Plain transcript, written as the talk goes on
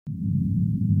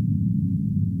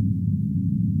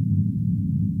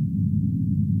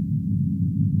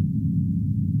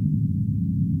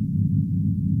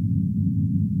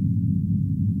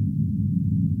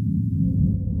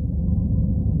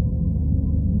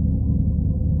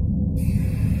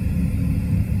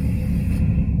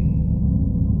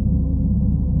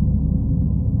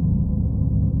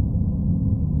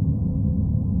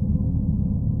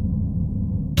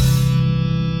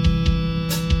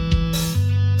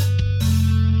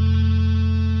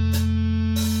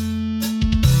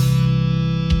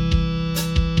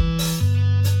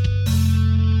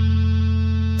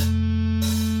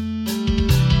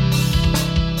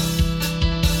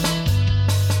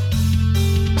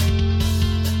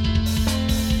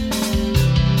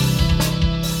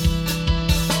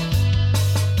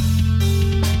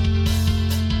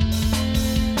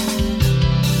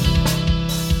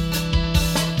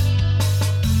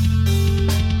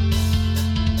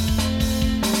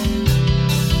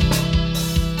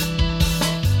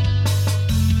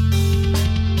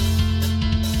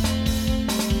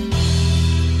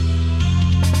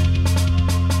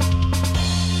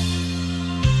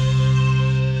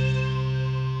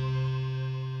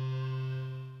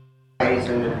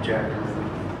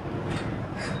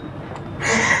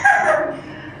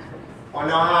Wanna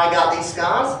know how I got these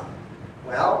scars?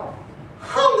 Well,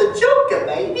 I'm the Joker,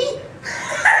 baby!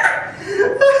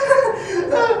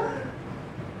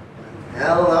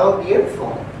 Hello,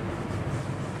 beautiful.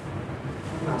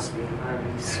 You must be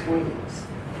hungry squeeze.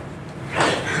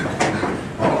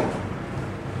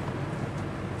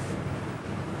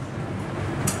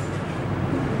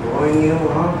 Boy, you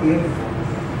are beautiful.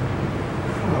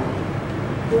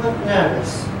 You look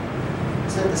nervous.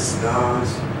 Is it the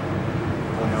scars?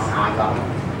 I don't know how I got them.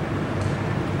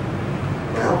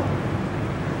 Well,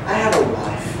 I had a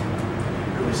wife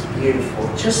who was beautiful,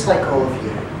 just like all of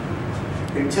you,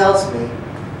 who tells me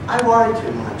I worry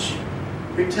too much,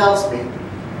 who tells me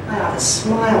I ought to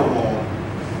smile more,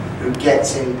 who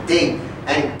gets in deep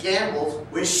and gambles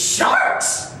with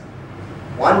sharks.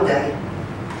 One day,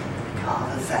 I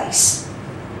carve her face.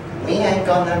 We ain't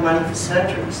got no money for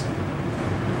surgeries.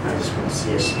 I just want to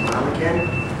see her smile again.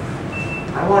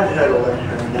 I want her to let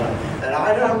her know that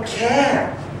I don't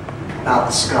care about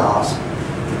the scars. So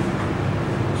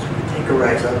I take a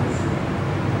razor,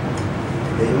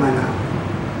 put it in my mouth,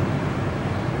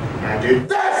 and I do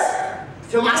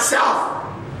this to myself.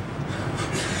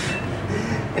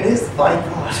 And here's the funny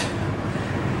part.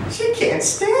 She can't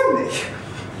stand me.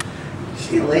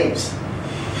 She leaves.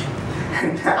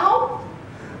 And now,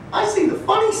 I see the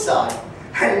funny side.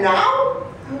 And now,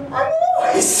 I'm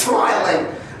always smiling.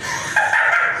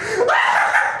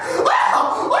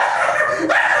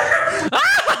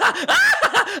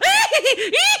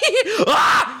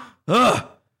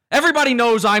 Everybody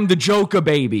knows I'm the Joker,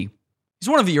 baby. He's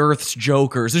one of the Earth's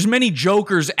jokers. There's many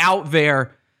jokers out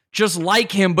there just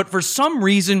like him, but for some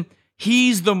reason,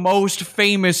 he's the most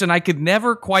famous, and I could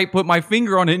never quite put my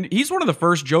finger on it. He's one of the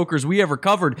first jokers we ever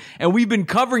covered, and we've been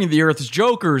covering the Earth's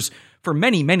jokers for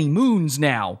many, many moons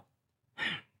now.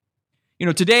 You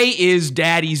know, today is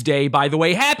Daddy's Day, by the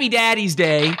way. Happy Daddy's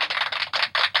Day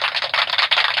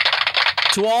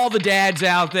to all the dads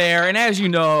out there. And as you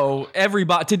know,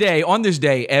 today, on this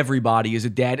day, everybody is a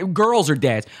dad. Girls are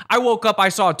dads. I woke up, I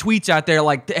saw tweets out there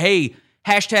like, hey,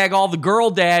 hashtag all the girl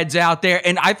dads out there.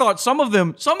 And I thought some of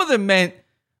them meant,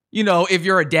 you know, if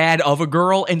you're a dad of a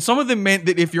girl, and some of them meant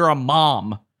that if you're a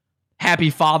mom, happy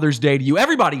Father's Day to you.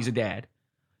 Everybody's a dad.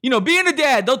 You know, being a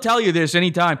dad, they'll tell you this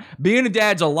anytime. Being a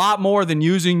dad's a lot more than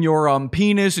using your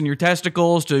penis and your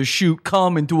testicles to shoot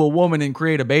cum into a woman and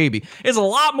create a baby. It's a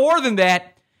lot more than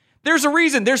that. There's a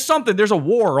reason. There's a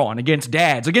war on against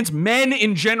dads, against men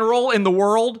in general in the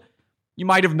world. You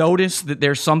might have noticed that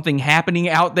there's something happening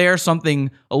out there,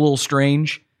 something a little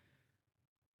strange.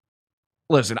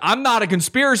 Listen, I'm not a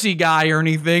conspiracy guy or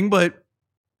anything, but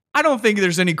I don't think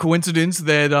there's any coincidence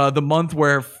that the month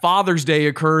where Father's Day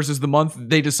occurs is the month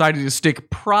they decided to stick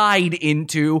pride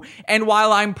into. And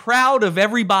while I'm proud of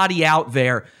everybody out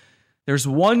there, there's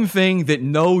one thing that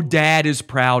no dad is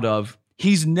proud of.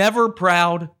 He's never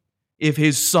proud if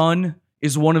his son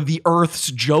is one of the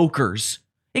Earth's jokers.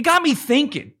 It got me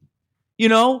thinking, you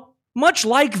know, much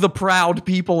like the proud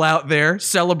people out there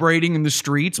celebrating in the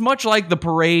streets, much like the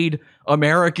parade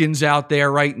Americans out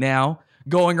there right now,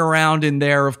 going around in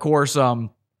their, of course,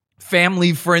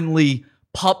 family-friendly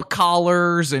pup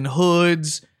collars and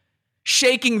hoods,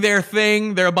 shaking their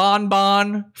thing, their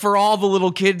bonbon, for all the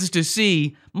little kids to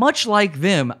see. Much like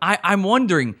them, I'm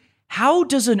wondering, how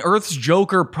does an Earth's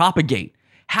joker propagate?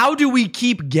 How do we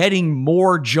keep getting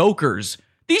more jokers?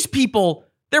 These people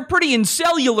they're pretty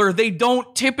incellular. They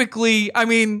don't typically, I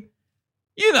mean,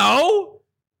 you know,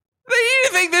 you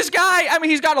think this guy, I mean,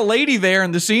 he's got a lady there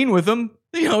in the scene with him.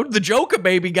 You know, the Joker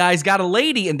baby guy's got a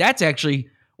lady, and that's actually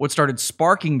what started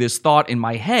sparking this thought in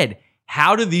my head.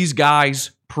 How do these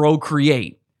guys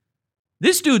procreate?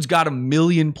 This dude's got 1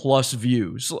 million+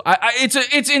 views.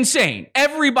 It's insane.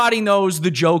 Everybody knows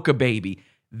the Joker baby.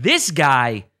 This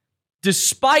guy,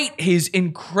 despite his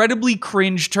incredibly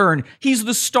cringe turn, he's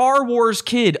the Star Wars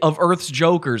kid of Earth's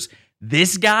Jokers.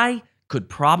 This guy could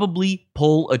probably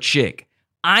pull a chick.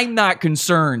 I'm not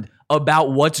concerned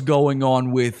about what's going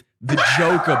on with the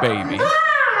Joker baby.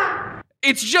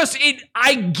 It's just,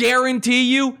 I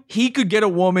guarantee you, he could get a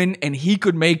woman and he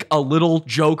could make a little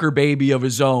Joker baby of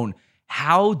his own.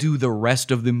 How do the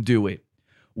rest of them do it?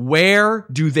 Where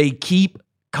do they keep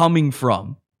coming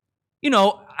from? You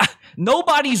know, no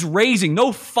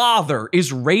father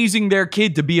is raising their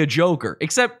kid to be a Joker,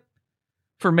 except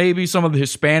for maybe some of the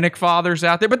Hispanic fathers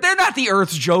out there, but they're not the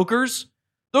Earth's Jokers.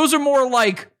 Those are more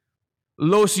like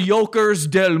Los Jokers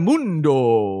del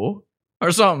Mundo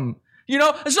or something. You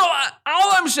know, so all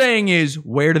I'm saying is,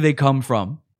 where do they come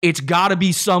from? It's got to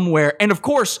be somewhere. And of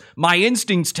course, my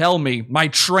instincts tell me, my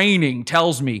training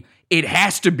tells me, it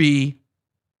has to be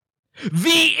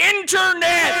the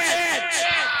internet.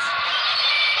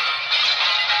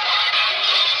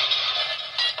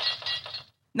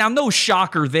 Now, no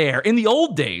shocker there. In the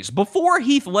old days, before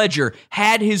Heath Ledger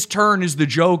had his turn as the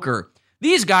Joker,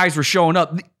 these guys were showing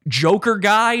up. Joker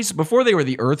guys, before they were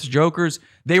the Earth's Jokers,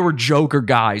 they were Joker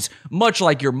guys. Much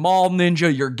like your mall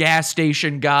ninja, your gas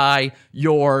station guy,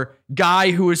 your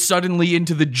guy who is suddenly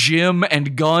into the gym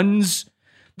and guns.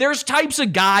 There's types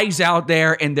of guys out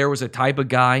there, and there was a type of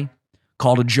guy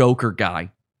called a Joker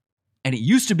guy. And it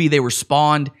used to be they were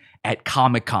spawned at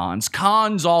Comic-Cons,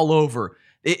 cons all over.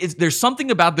 There's something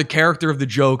about the character of the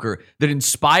Joker that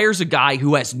inspires a guy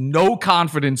who has no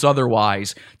confidence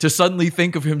otherwise to suddenly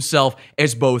think of himself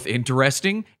as both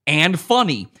interesting and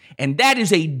funny. And that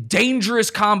is a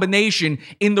dangerous combination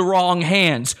in the wrong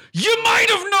hands. You might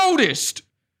have noticed.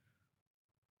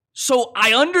 So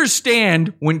I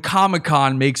understand when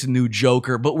Comic-Con makes a new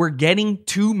Joker, but we're getting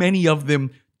too many of them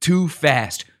too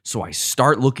fast. So I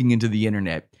start looking into the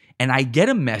internet. And I get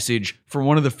a message from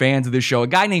one of the fans of this show, a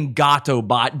guy named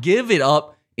GatoBot. Give it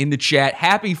up in the chat.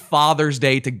 Happy Father's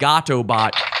Day to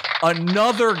GatoBot.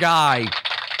 Another guy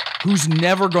who's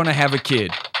never going to have a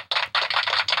kid.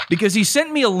 Because he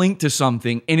sent me a link to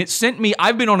something, and it sent me,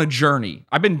 I've been on a journey.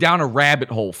 I've been down a rabbit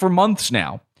hole for months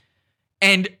now.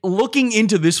 And looking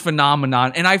into this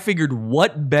phenomenon, and I figured,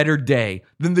 what better day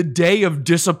than the day of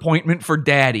disappointment for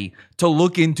daddy to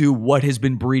look into what has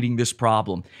been breeding this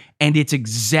problem. And it's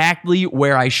exactly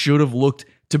where I should have looked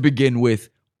to begin with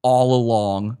all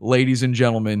along. Ladies and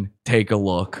gentlemen, take a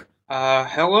look.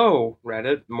 Hello,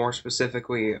 Reddit. More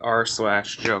specifically,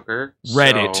 r/Joker.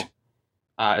 Reddit. So,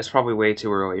 it's probably way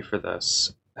too early for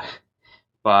this.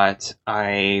 But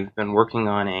I've been working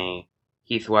on a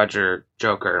Heath Ledger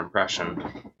Joker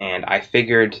impression, and I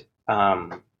figured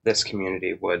this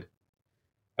community would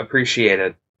appreciate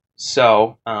it.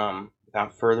 So,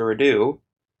 without further ado,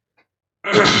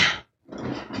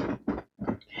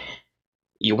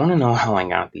 you want to know how I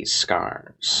got these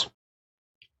scars?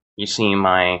 You see,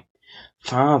 my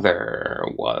father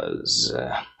was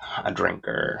a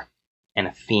drinker and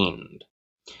a fiend,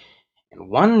 and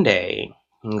one day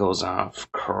he goes off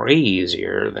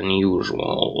crazier than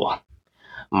usual.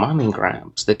 Mommy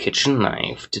grabs the kitchen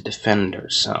knife to defend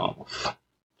herself.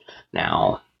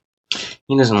 Now,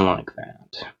 he doesn't like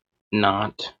that.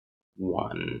 Not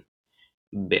one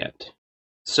bit.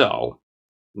 So,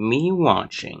 me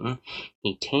watching,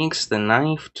 he takes the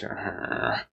knife to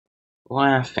her,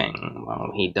 laughing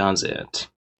while he does it.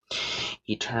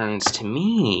 He turns to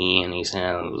me and he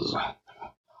says,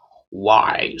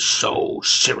 "Why so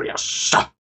serious?"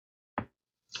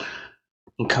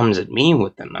 He comes at me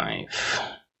with the knife.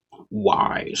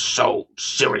 "Why so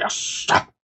serious?"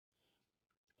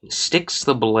 He sticks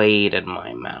the blade in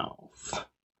my mouth.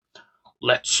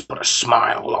 "Let's put a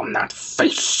smile on that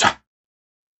face."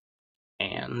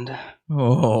 And...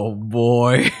 oh,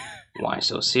 boy. why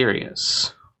so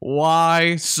serious?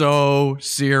 Why so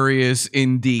serious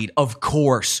indeed? Of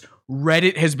course,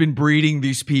 Reddit has been breeding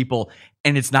these people,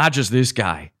 and it's not just this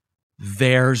guy.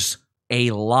 There's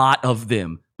a lot of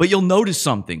them. But you'll notice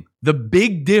something. The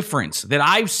big difference that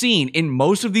I've seen in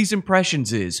most of these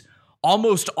impressions is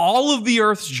almost all of the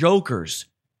Earth's Jokers,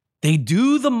 they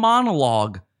do the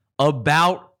monologue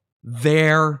about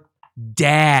their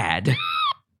dad.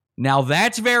 Now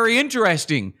that's very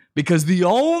interesting because the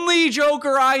only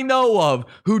Joker I know of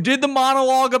who did the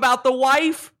monologue about the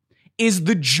wife is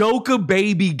the Joker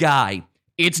baby guy.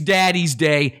 It's Daddy's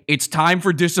Day. It's time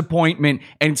for disappointment,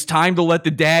 and it's time to let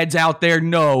the dads out there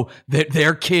know that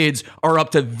their kids are up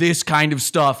to this kind of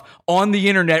stuff on the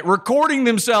internet, recording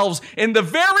themselves in the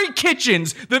very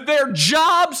kitchens that their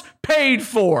jobs paid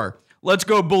for. Let's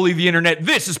go bully the internet.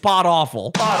 This is Pod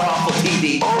Awful. Pod Awful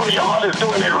TV. Oh, y'all is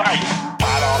doing it right.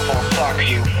 Pod Awful sucks,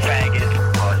 you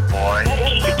faggot. Buzz boy.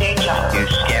 That's your day job. You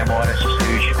scam artist,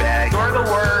 douchebag. You're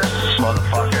the worst.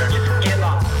 Motherfucker. Get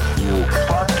off. You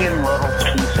fucking little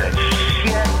piece of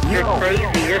shit. You're crazy.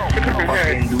 You're sick of your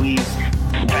head. Fucking dweeb.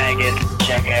 Faggot.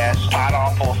 Jackass. Pod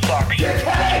Awful sucks. You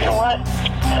know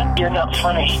what? You're not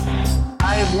funny.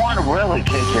 I want to really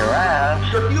kick your ass.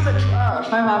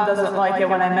 My mom doesn't like it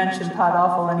when I mention Pod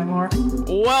Awful anymore.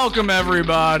 Welcome,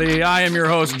 everybody. I am your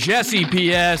host, Jesse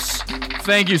P.S.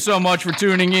 Thank you so much for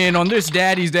tuning in on this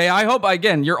Daddy's Day. I hope,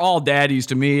 again, you're all daddies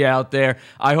to me out there.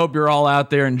 I hope you're all out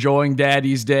there enjoying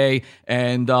Daddy's Day.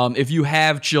 And if you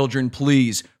have children,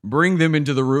 please bring them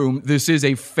into the room. This is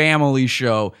a family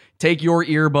show. Take your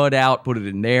earbud out, put it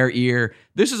in their ear.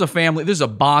 This is a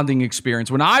bonding experience.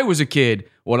 When I was a kid,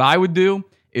 what I would do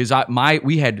is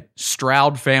we had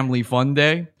Stroud Family Fun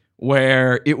Day,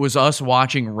 where it was us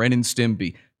watching Ren and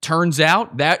Stimpy. Turns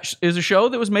out that is a show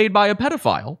that was made by a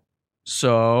pedophile.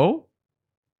 So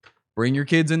bring your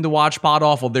kids in to watch Pod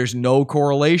Awful. There's no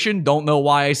correlation. Don't know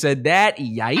why I said that.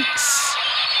 Yikes.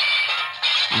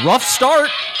 Rough start.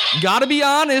 Gotta be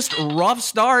honest. Rough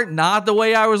start. Not the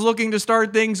way I was looking to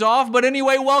start things off. But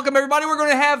anyway, welcome everybody. We're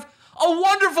going to have a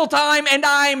wonderful time, and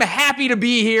I'm happy to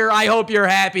be here. I hope you're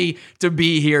happy to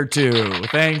be here too.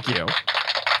 Thank you.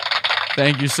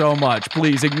 Thank you so much.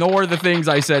 Please ignore the things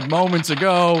I said moments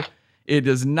ago. It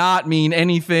does not mean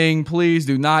anything. Please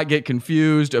do not get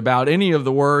confused about any of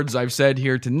the words I've said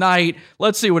here tonight.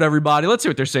 Let's see what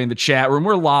they're saying in the chat room.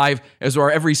 We're live, as we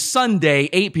are every Sunday,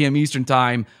 8 p.m. Eastern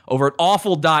Time, over at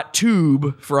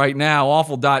awful.tube for right now,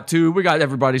 awful.tube. We got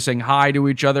everybody saying hi to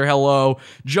each other, hello.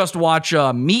 Just watch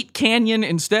Meat Canyon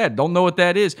instead. Don't know what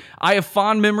that is. I have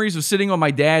fond memories of sitting on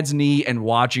my dad's knee and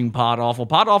watching Pod Awful.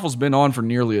 Pod Awful's been on for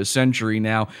nearly a century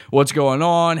now. What's going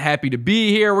on? Happy to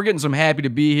be here. We're getting some happy to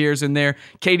be here's in there.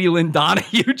 Katie Lynn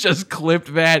Donahue just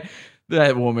clipped that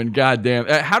woman. Goddamn.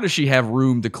 How does she have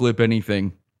room to clip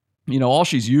anything? You know, all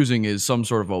she's using is some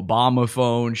sort of Obama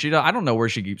phone. I don't know where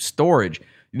she keeps storage.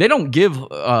 They don't give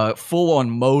full-on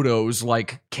motos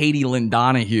like Katie Lynn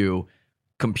Donahue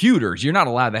computers. You're not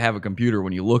allowed to have a computer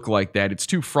when you look like that. It's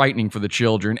too frightening for the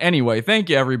children. Anyway, thank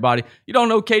you, everybody. You don't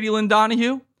know Katie Lynn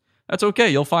Donahue? That's okay.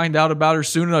 You'll find out about her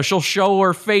soon enough. She'll show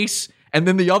her face and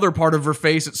then the other part of her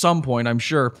face at some point, I'm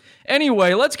sure.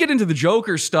 Anyway, let's get into the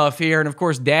Joker stuff here. And of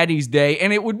course, Daddy's Day.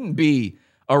 And it wouldn't be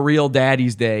a real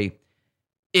Daddy's Day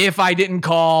if I didn't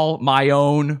call my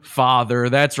own father.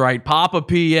 That's right, Papa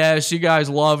P.S. You guys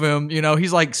love him. You know,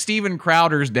 he's like Steven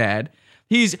Crowder's dad.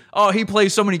 He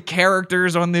plays so many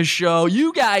characters on this show.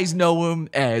 You guys know him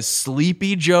as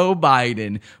Sleepy Joe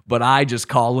Biden, but I just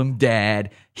call him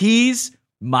Dad. He's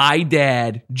my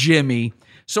dad, Jimmy.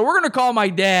 So we're going to call my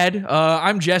dad.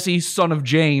 I'm Jesse, son of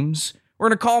James. We're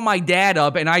going to call my dad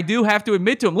up, and I do have to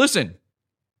admit to him, listen,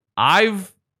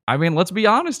 let's be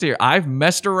honest here. I've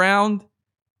messed around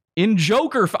in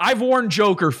Joker. I've worn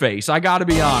Joker face. I got to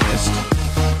be honest.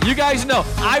 You guys know,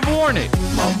 I've worn it.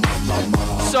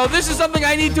 So this is something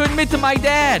I need to admit to my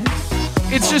dad.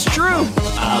 It's just true.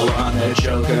 I want a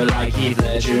Joker like Heath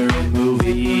Ledger in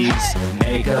movies.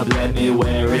 Makeup, let me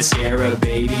wear it, scare a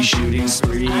baby, shooting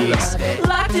sprees.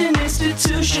 Locked in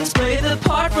institutions, play the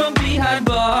part from behind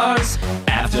bars.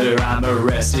 After I'm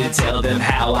arrested, tell them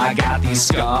how I got these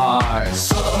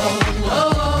scars.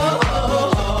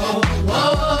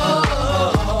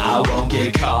 I won't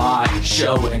get caught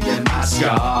showing them my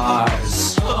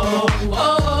scars.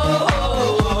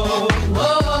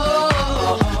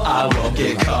 I won't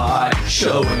get caught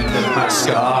showing them my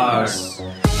scars.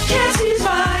 Can't seize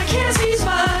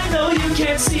mine, no you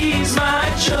can't seize my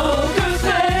Joker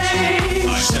face.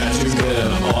 I tattoo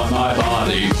them on my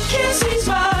body. Can't seize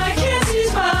mine,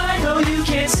 no you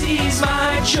can't seize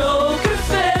my Joker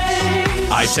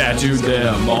face. I tattooed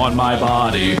them on my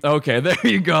body. Okay, there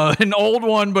you go. An old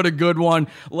one, but a good one.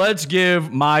 Let's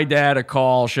give my dad a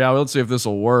call, shall we? Let's see if this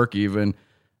will work even.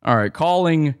 All right,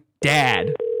 calling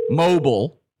Dad,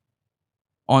 mobile.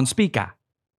 On speaker.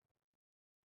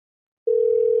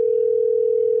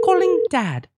 Calling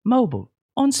Dad, mobile,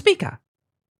 on speaker.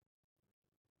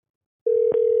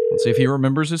 Let's see if he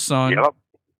remembers his son. Yep.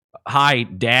 Hi,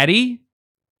 Daddy?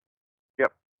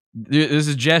 Yep. This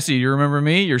is Jesse. You remember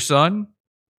me, your son?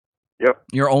 Yep.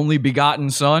 Your only begotten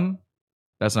son?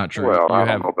 That's not true. Well, I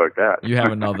don't know about that. You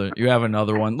have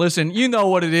another one. Listen, you know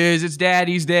what it is. It's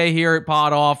Daddy's Day here at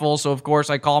Pod Awful, so of course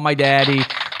I call my daddy.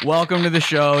 Welcome to the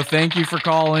show. Thank you for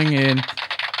calling in.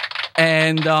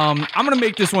 And I'm gonna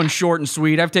make this one short and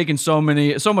sweet. I've taken so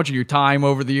much of your time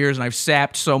over the years, and I've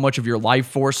sapped so much of your life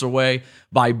force away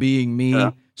by being me.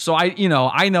 Yeah. So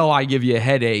I know I give you a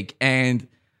headache, and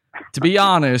to be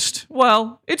honest,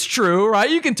 well, it's true, right?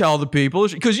 You can tell the people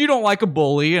because you don't like a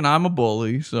bully, and I'm a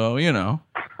bully, so you know.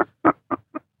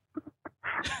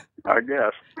 I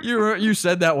guess. You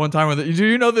said that one time. Do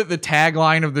you know that the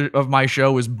tagline of my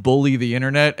show is "Bully the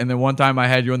Internet"? And then one time I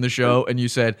had you on the show, and you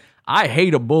said, "I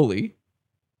hate a bully."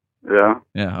 Yeah.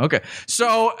 Yeah. Okay.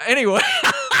 So anyway,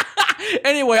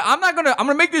 I'm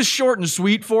gonna make this short and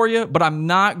sweet for you, but I'm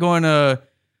not gonna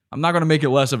make it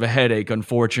less of a headache,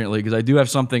 unfortunately, because I do have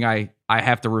something I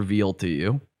have to reveal to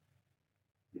you.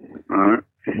 All right.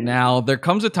 Now, there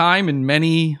comes a time in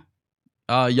many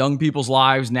young people's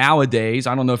lives nowadays.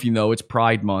 I don't know if you know, it's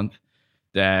Pride Month.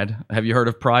 Dad, have you heard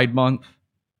of Pride Month?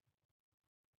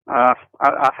 I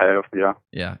have, yeah.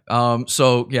 Yeah.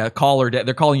 So yeah, caller dad.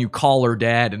 They're calling you caller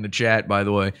dad in the chat, by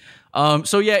the way.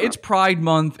 So yeah, it's Pride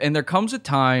Month, and there comes a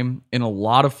time in a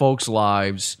lot of folks'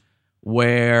 lives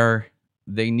where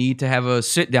they need to have a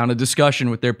sit down, a discussion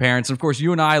with their parents. And of course,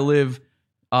 you and I live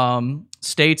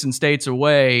states and states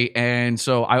away, and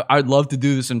so I'd love to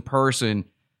do this in person.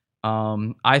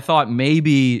 I thought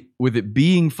maybe with it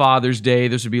being Father's Day,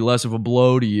 this would be less of a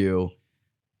blow to you,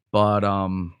 but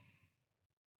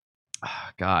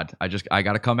God, I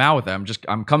got to come out with that.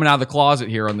 I'm coming out of the closet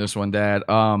here on this one, Dad.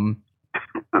 I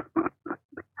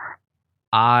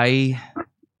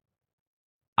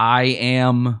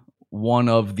am one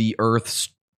of the Earth's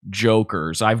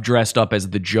jokers. I've dressed up as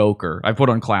the Joker. I put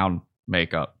on clown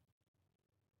makeup.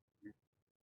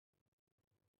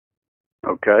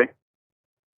 Okay.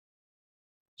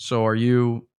 So are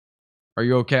you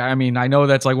okay? I mean, I know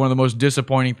that's like one of the most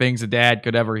disappointing things a dad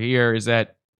could ever hear.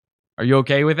 Are you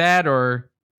okay with that, or?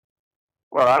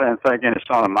 Well, I didn't think any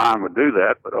son of mine would do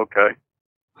that, but okay.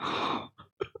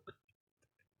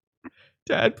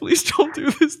 Dad, please don't do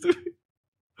this to me.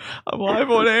 I'm live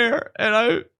on air,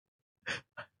 and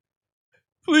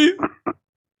please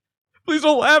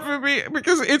don't laugh at me,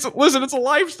 because it's a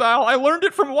lifestyle. I learned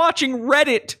it from watching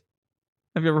Reddit.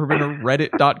 Have you ever been to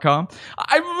Reddit.com?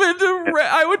 I went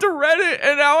to Reddit,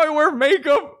 and now I wear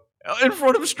makeup in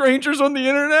front of strangers on the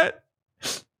internet.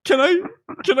 Can I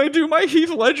do my Heath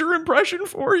Ledger impression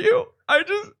for you?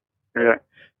 Yeah.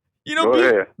 You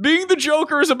know, being the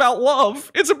Joker is about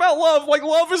love. It's about love. Like,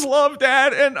 love is love,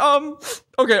 Dad. And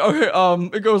okay.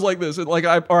 It goes like this. All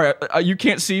right. You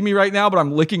can't see me right now, but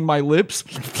I'm licking my lips.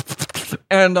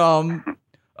 And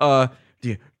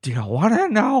do you want to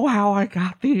know how I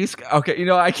got these? Okay, you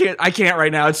know, I can't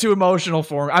right now. It's too emotional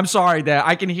for me. I'm sorry, Dad.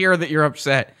 I can hear that you're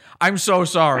upset. I'm so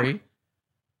sorry.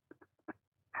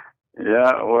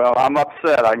 Yeah, well, I'm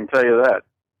upset. I can tell you that.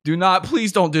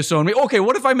 Please don't disown me. Okay,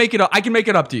 what if I make it up? I can make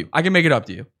it up to you.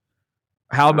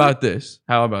 How about this?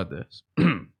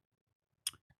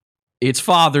 It's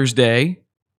Father's Day,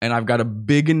 and I've got a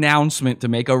big announcement to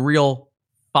make, a real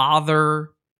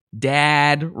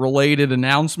father-dad-related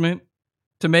announcement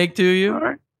to make to you. All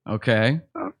right. Okay.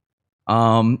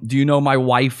 Do you know my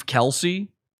wife, Kelsey?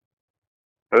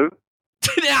 Who?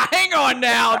 Now, hang on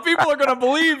now. People are going to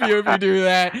believe you if you do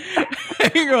that.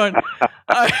 Hang on.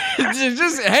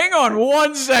 Just hang on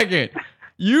 1 second.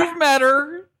 You've met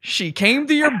her. She came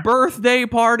to your birthday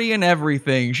party and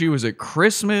everything. She was at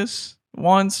Christmas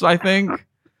once, I think.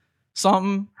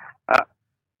 Something.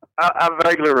 I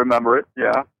vaguely remember it,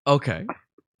 yeah. Okay.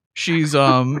 She's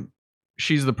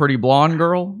the pretty blonde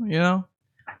girl, you know?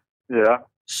 Yeah.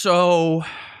 So,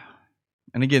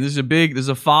 and again, this is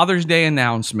a Father's Day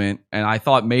announcement, and I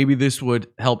thought maybe this would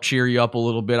help cheer you up a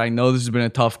little bit. I know this has been a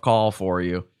tough call for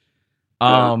you.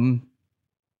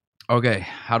 Okay,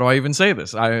 how do I even say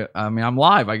this? I mean, I'm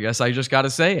live. I guess I just got to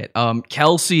say it.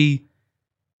 Kelsey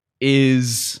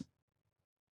is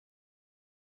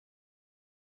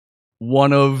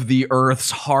one of the Earth's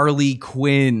Harley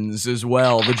Quinns as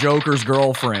well, the Joker's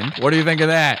girlfriend. What do you think of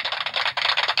that?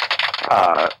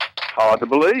 Hard to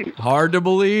believe. Hard to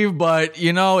believe, but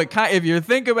you know, if you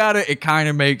think about it, it kind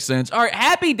of makes sense. All right,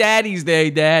 happy Daddy's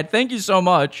Day, Dad. Thank you so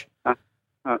much.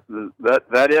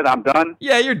 That it? I'm done?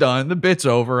 Yeah, you're done. The bit's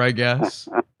over, I guess.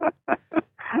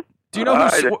 Do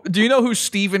you know who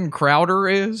Steven Crowder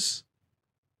is?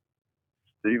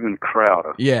 Steven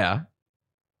Crowder. Yeah.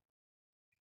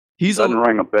 Doesn't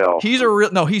ring a bell. He's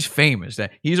famous.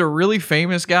 He's a really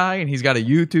famous guy, and he's got a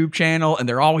YouTube channel, and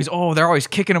they're always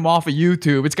kicking him off of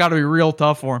YouTube. It's got to be real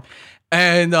tough for him.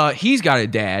 And he's got a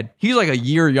dad. He's like a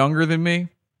year younger than me.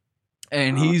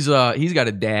 And he's got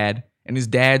a dad. And his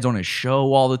dad's on his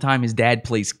show all the time. His dad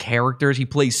plays characters. He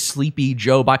plays Sleepy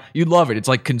Joe. You'd love it. It's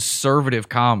like conservative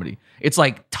comedy. It's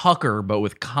like Tucker, but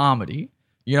with comedy.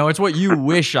 You know, it's what you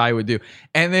wish I would do.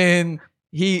 And then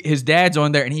his dad's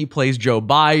on there, and he plays Joe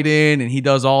Biden, and he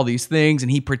does all these things,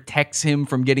 and he protects him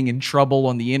from getting in trouble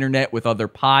on the internet with other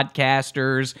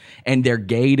podcasters, and they're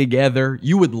gay together.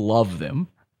 You would love them.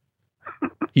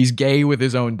 He's gay with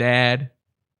his own dad.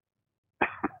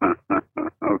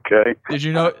 Okay. Did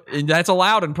you know that's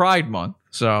allowed in Pride Month?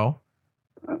 So.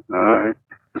 All right.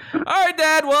 All right,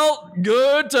 Dad. Well,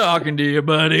 good talking to you,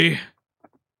 buddy.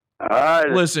 All right.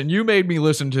 Listen, you made me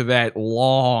listen to that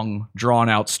long,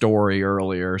 drawn-out story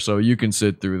earlier, so you can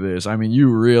sit through this. I mean, you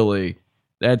really,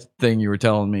 that thing you were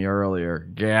telling me earlier,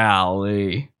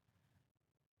 golly.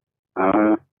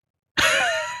 Let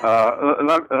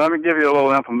me give you a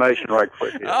little information right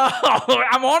quick here. Oh,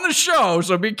 I'm on the show,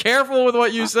 so be careful with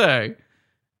what you say.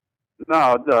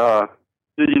 No,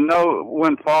 do you know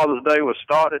when Father's Day was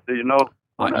started? Do you know?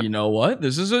 You know what?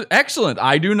 This is excellent.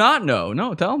 I do not know.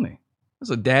 No, tell me. This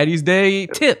is a Daddy's Day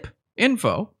tip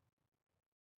info.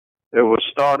 It was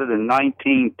started in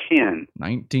 1910.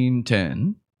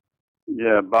 1910.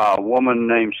 Yeah, by a woman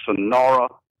named Sonora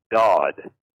Dodd.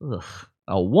 Ugh,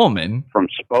 a woman?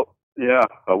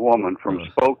 A woman from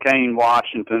Spokane,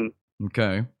 Washington.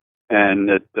 Okay. And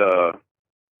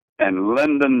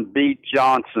Lyndon B.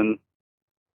 Johnson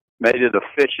made it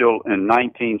official in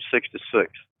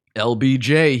 1966.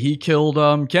 LBJ, he killed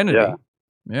Kennedy.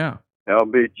 Yeah.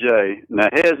 LBJ. Now,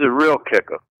 here's the real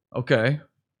kicker. Okay.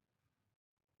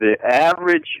 The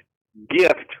average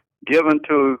gift given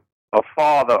to a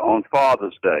father on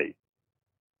Father's Day,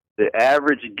 the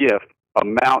average gift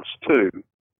amounts to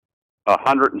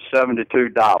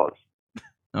 $172.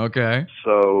 Okay.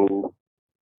 So,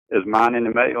 is mine in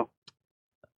the mail?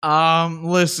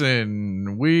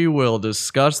 Listen, we will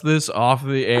discuss this off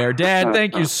the air. Dad,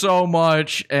 thank you so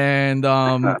much. And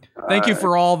thank you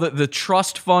for all the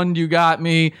trust fund you got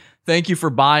me. Thank you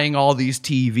for buying all these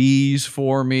TVs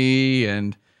for me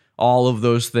and all of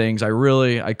those things.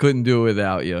 I couldn't do it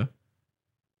without you.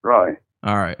 Right.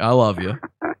 All right. I love you.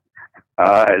 All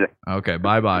right. Okay.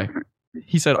 Bye-bye.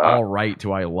 He said, all right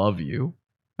to I love you.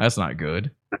 That's not good.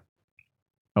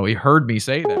 Oh, he heard me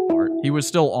say that part. He was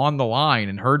still on the line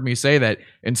and heard me say that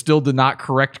and still did not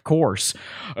correct course.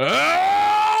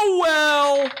 Oh,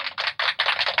 well.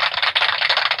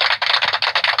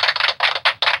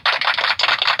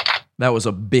 That was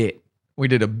a bit. We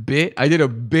did a bit. I did a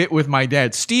bit with my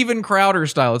dad. Steven Crowder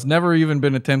style. It's never even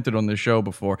been attempted on this show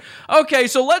before. Okay,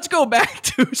 so let's go back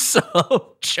to some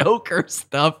Joker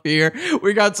stuff here.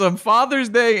 We got some Father's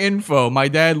Day info. My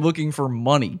dad looking for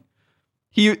money.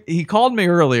 He called me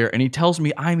earlier and he tells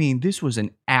me, I mean, this was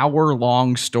an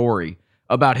hour-long story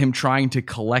about him trying to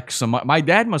collect some money. My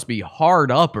dad must be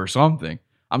hard up or something.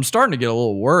 I'm starting to get a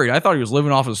little worried. I thought he was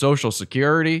living off of Social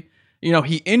Security. You know,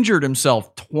 he injured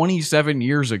himself 27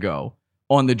 years ago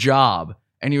on the job,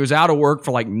 and he was out of work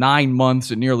for like 9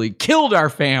 months and nearly killed our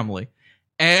family.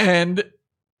 And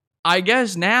I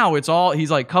guess now it's all,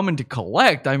 he's like coming to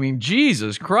collect. I mean,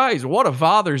 Jesus Christ, what a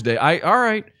Father's Day. All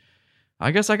right. I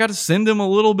guess I got to send him a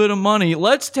little bit of money.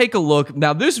 Let's take a look.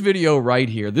 Now, this video right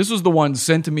here, this was the one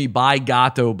sent to me by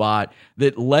GatoBot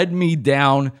that led me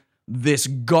down this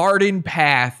garden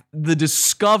path, the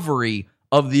discovery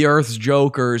of the Earth's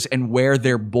Jokers and where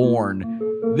they're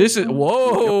born. This is,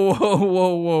 whoa.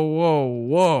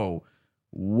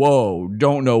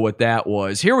 Don't know what that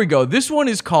was. Here we go. This one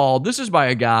is called, this is by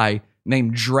a guy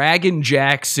named Dragon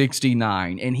Jack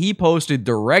 69, and he posted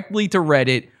directly to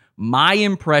Reddit my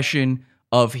impression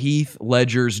of Heath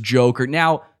Ledger's Joker.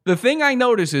 Now, the thing I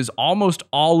notice is almost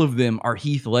all of them are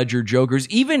Heath Ledger Jokers,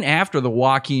 even after the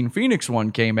Joaquin Phoenix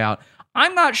one came out.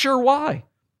 I'm not sure why.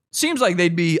 Seems like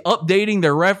they'd be updating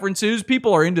their references.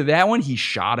 People are into that one. He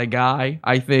shot a guy,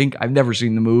 I think. I've never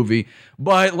seen the movie.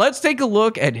 But let's take a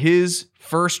look at his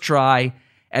first try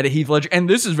at a Heath Ledger. And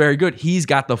this is very good. He's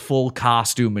got the full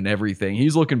costume and everything.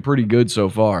 He's looking pretty good so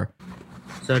far.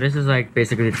 So this is like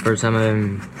basically the first time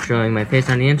I'm showing my face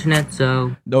on the internet,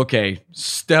 so... Okay,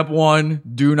 step one,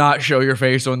 do not show your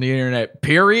face on the internet,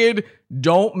 period.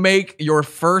 Don't make your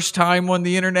first time on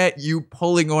the internet you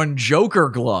pulling on Joker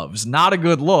gloves. Not a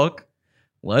good look.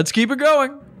 Let's keep it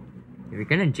going. If you're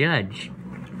gonna judge,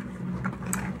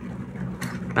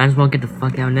 might as well get the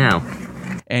fuck out now.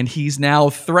 And he's now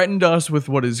threatened us with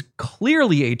what is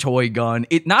clearly a toy gun.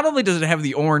 It not only does it have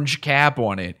the orange cap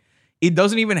on it, it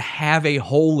doesn't even have a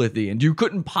hole at the end. You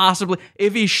couldn't possibly,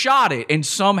 if he shot it and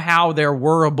somehow there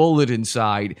were a bullet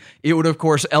inside, it would, of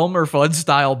course, Elmer Fudd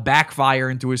style backfire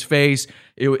into his face.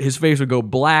 His face would go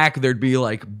black. There'd be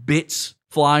like bits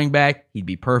flying back. He'd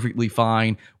be perfectly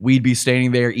fine. We'd be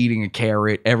standing there eating a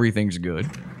carrot. Everything's good.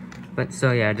 But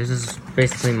so yeah, this is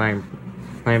basically my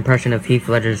impression of Heath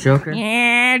Ledger's Joker.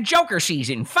 Yeah, Joker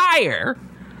season, fire!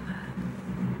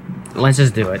 Let's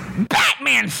just do it.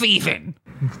 Batman thieving!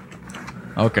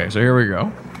 Okay, so here we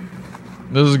go.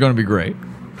 This is gonna be great.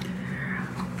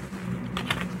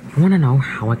 You wanna know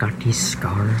how I got these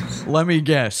scars? Let me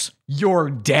guess. Your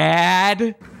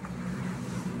dad?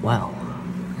 Well,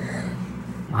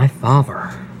 my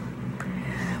father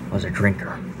was a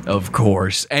drinker. Of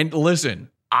course. And listen,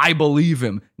 I believe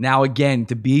him. Now again,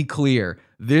 to be clear,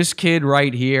 this kid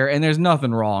right here, and there's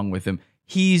nothing wrong with him,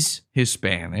 he's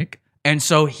Hispanic. And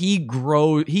so he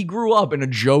grew up in a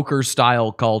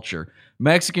Joker-style culture.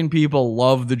 Mexican people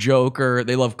love the Joker.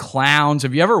 They love clowns.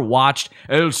 Have you ever watched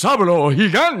El Sábado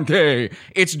Gigante?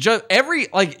 It's just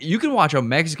you can watch a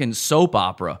Mexican soap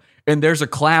opera and there's a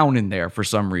clown in there for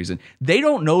some reason. They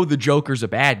don't know the Joker's a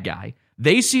bad guy.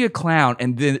 They see a clown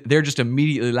and then they're just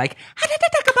immediately like,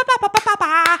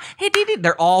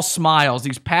 they're all smiles.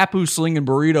 These papu slinging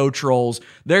burrito trolls.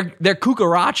 They're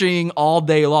cucaraching all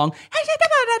day long.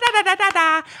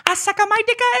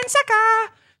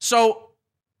 So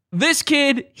this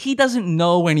kid, he doesn't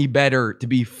know any better, to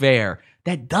be fair.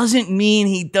 That doesn't mean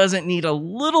he doesn't need a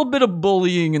little bit of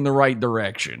bullying in the right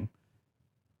direction.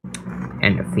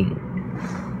 And a fiend.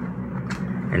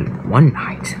 And one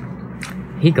night,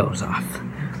 he goes off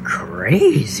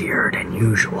crazier than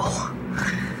usual.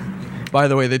 By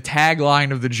the way, the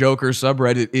tagline of the Joker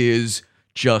subreddit is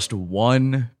just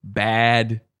one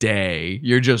bad day.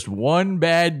 You're just one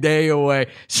bad day away.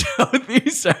 So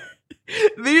these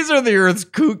are the Earth's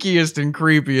kookiest and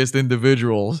creepiest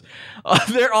individuals.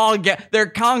 They're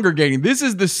congregating. This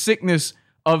is the sickness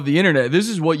of the internet. This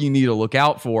is what you need to look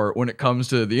out for when it comes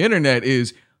to the internet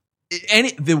is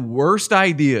the worst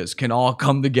ideas can all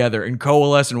come together and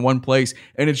coalesce in one place,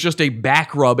 and it's just a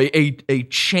back rub, a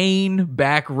chain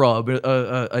back rub,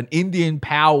 an Indian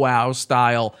powwow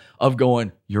style of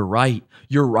going, you're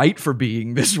right for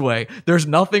being this way. There's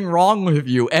nothing wrong with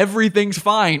you. Everything's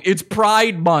fine. It's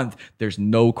Pride Month. There's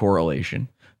no correlation.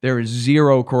 There is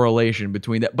zero correlation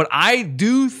between that. But I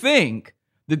do think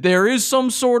that there is some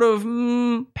sort of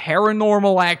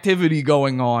paranormal activity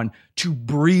going on to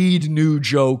breed new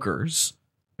Jokers.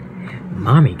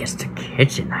 Mommy gets the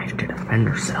kitchen knife to defend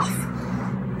herself.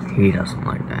 He doesn't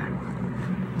like that.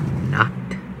 Not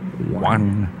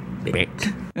one bit.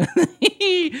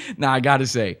 Now, I gotta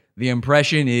say, the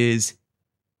impression is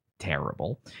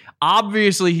terrible.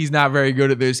 Obviously, he's not very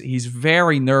good at this. He's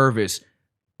very nervous.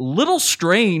 Little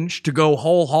strange to go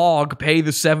whole hog, pay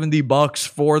the $70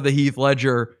 for the Heath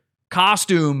Ledger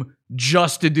costume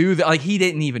just to do that. Like, he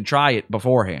didn't even try it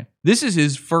beforehand. This is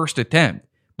his first attempt.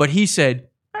 But he said,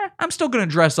 I'm still going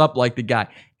to dress up like the guy.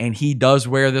 And he does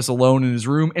wear this alone in his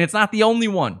room. And it's not the only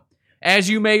one. As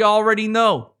you may already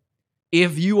know,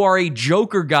 if you are a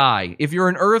Joker guy, if you're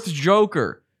an Earth's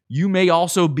Joker, you may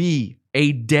also be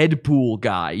a Deadpool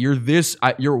guy.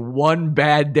 You're one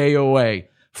bad day away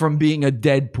from being a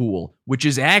Deadpool, which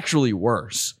is actually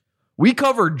worse. We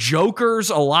cover Jokers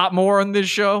a lot more on this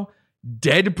show.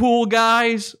 Deadpool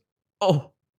guys,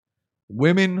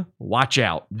 women, watch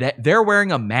out. They're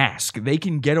wearing a mask. They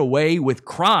can get away with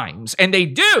crimes, and they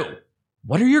do.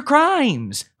 What are your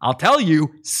crimes? I'll tell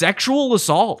you, sexual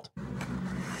assault.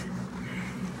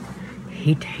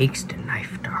 He takes the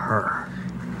knife to her.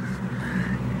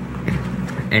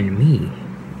 And me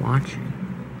watching.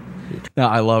 Now,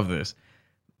 I love this.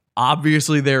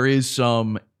 Obviously, there is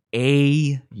some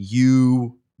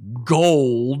AU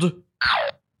gold.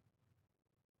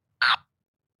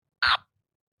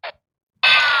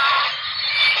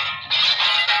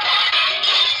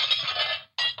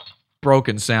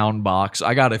 Broken sound box.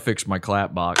 I gotta fix my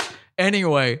clap box.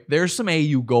 Anyway, there's some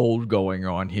AU gold going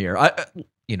on here.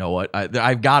 You know what?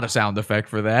 I've got a sound effect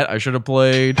for that. I should have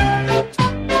played.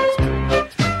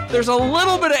 There's a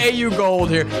little bit of AU gold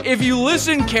here. If you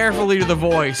listen carefully to the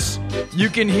voice, you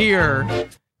can hear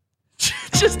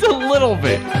just a little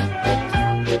bit.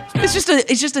 It's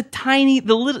just a tiny,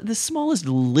 the smallest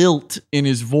lilt in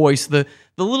his voice, the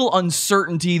little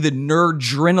uncertainty, the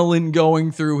nerdrenaline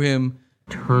going through him.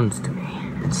 Turns to me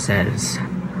and says,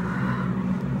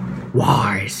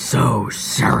 "Why so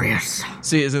serious?"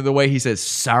 See, is it the way he says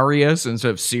serious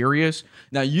instead of serious?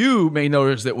 Now, you may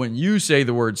notice that when you say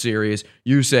the word serious,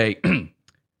 you say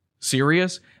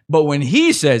serious. But when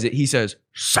he says it, he says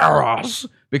serious.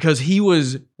 because he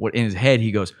was, in his head,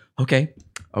 he goes, okay,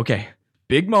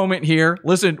 big moment here.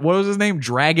 Listen, what was his name?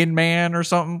 Dragon Man or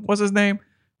something? What's his name?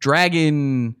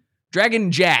 Dragon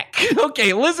Jack.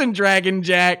 Okay, listen, Dragon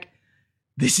Jack.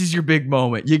 This is your big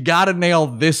moment. You got to nail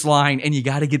this line, and you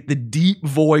got to get the deep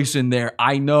voice in there.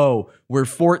 I know we're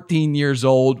 14 years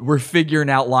old. We're figuring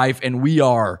out life, and we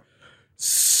are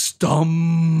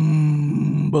stumbling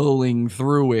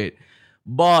through it.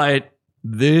 But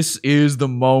this is the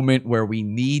moment where we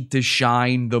need to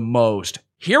shine the most.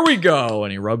 Here we go.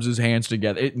 And he rubs his hands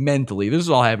together. Mentally. This is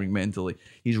all happening mentally.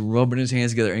 He's rubbing his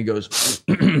hands together and he goes,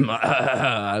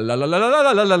 la la la la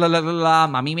la la la la la.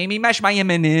 Mommy made me mash my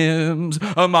M&Ms.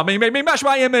 Mommy made me mash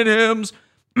my M&Ms.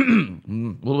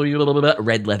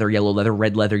 Red leather, yellow leather,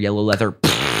 red leather, yellow leather.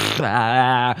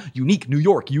 Unique New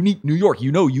York, unique New York.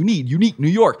 You know you need unique New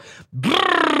York.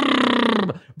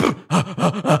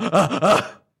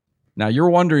 Now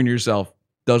you're wondering to yourself,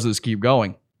 does this keep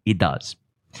going? It does.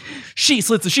 She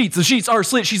slits the sheets. The sheets are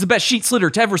slit. She's the best sheet slitter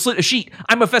to ever slit a sheet.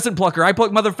 I'm a pheasant plucker. I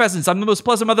pluck mother pheasants. I'm the most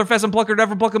pleasant mother pheasant plucker to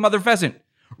ever pluck a mother pheasant.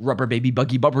 Rubber baby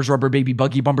buggy bumpers. Rubber baby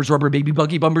buggy bumpers. Rubber baby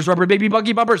buggy bumpers. Rubber baby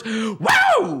buggy bumpers.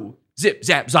 Wow! Zip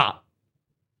zap zop.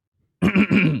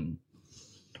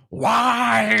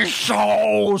 Why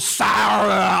so sour?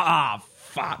 Oh,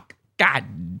 fuck.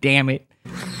 God damn it.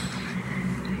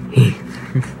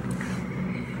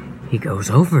 He goes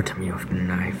over to me with the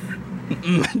knife.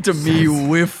 To me,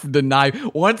 with the knife.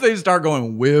 Once they start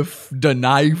going with the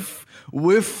knife,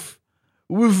 with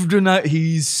the knife,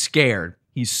 he's scared.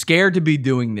 He's scared to be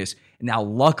doing this. Now,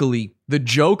 luckily, the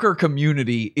Joker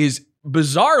community is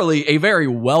bizarrely a very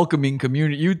welcoming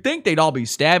community. You'd think they'd all be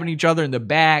stabbing each other in the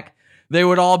back. They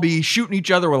would all be shooting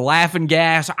each other with laughing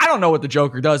gas. I don't know what the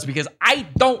Joker does because I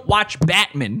don't watch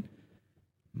Batman.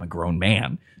 I'm a grown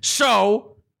man.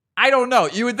 So I don't know.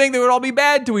 You would think they would all be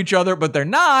bad to each other, but they're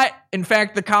not. In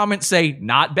fact, the comments say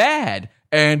not bad.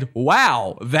 And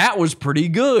wow, that was pretty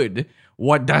good.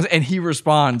 And he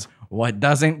responds, what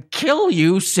doesn't kill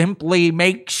you simply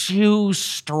makes you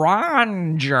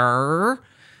stronger.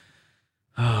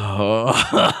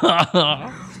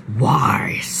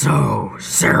 Why so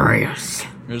serious?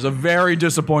 There's a very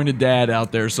disappointed dad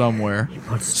out there somewhere.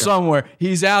 Somewhere.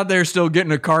 He's out there still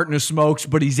getting a carton of smokes,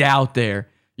 but he's out there.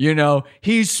 You know,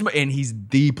 he's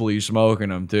deeply smoking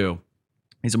them too.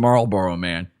 He's a Marlboro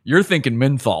man. You're thinking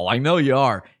menthol. I know you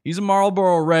are. He's a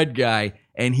Marlboro Red guy,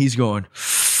 and he's going,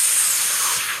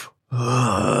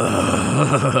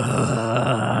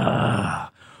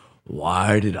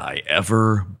 why did I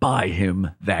ever buy him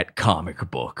that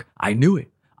comic book? I knew it.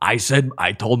 I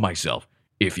told myself,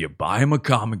 if you buy him a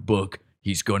comic book,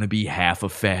 he's going to be half a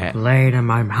fat. Blade in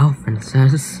my mouth and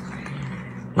says,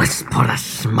 let's put a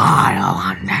smile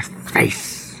on that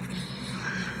face.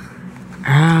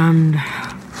 And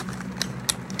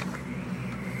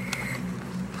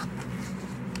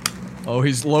oh,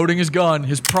 he's loading his gun,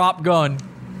 his prop gun.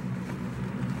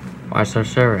 Why so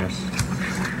serious?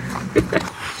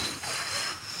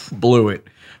 Blew it.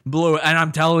 And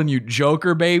I'm telling you,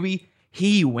 Joker, baby,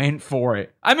 he went for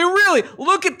it. I mean, really,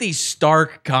 look at the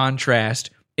stark contrast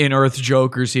in Earth's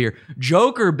Jokers here.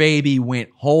 Joker, baby, went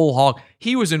whole hog.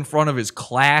 He was in front of his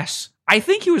class. I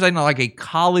think he was in like a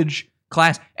college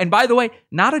class. And by the way,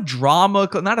 not a drama,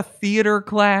 not a theater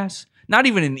class, not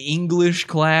even an English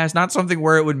class, not something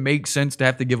where it would make sense to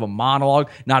have to give a monologue,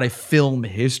 not a film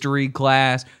history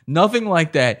class, nothing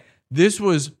like that. This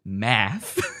was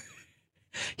math.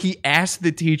 He asked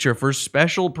the teacher for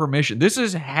special permission. This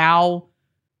is how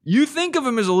you think of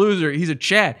him as a loser. He's a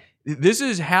Chad. This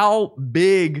is how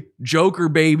big Joker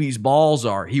baby's balls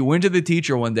are. He went to the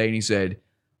teacher one day and he said,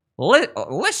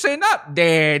 listen up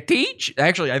there, teach.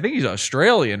 Actually, I think he's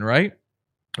Australian, right?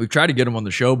 We've tried to get him on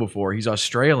the show before. He's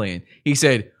Australian. He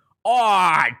said,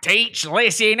 oh, teach,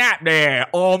 listen up there.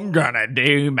 I'm gonna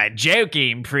do my Joker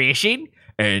impression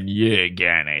and you're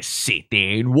gonna sit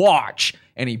there and watch.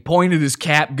 And he pointed his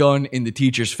cap gun in the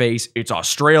teacher's face. It's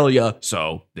Australia.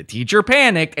 So the teacher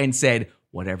panicked and said,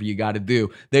 whatever you got to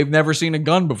do. They've never seen a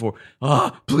gun before.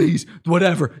 Please,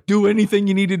 whatever. Do anything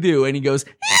you need to do. And he goes,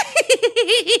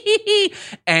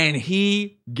 and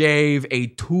he gave a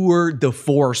tour de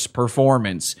force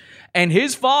performance. And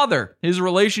his father, his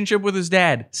relationship with his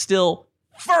dad, still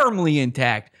firmly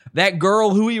intact. That girl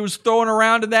who he was throwing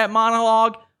around in that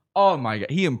monologue, oh my God,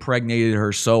 he impregnated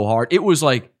her so hard. It was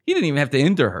like, he didn't even have to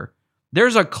enter her.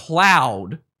 There's a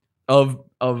cloud of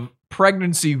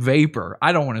pregnancy vapor.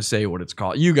 I don't want to say what it's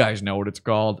called. You guys know what it's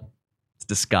called. It's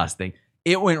disgusting.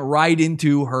 It went right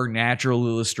into her natural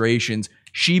illustrations.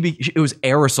 It was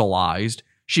aerosolized.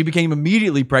 She became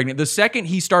immediately pregnant. The second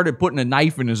he started putting a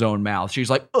knife in his own mouth,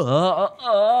 she's like,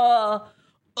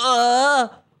 I'm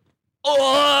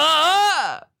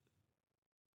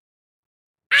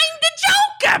the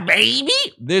Joker, baby.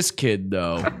 This kid,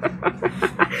 though.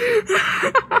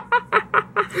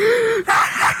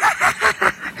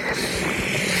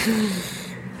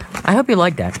 I hope you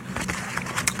like that.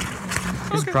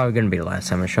 This is probably going to be the last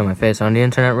time I show my face on the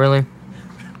internet, really.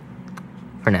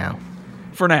 For now.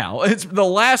 For now. It's the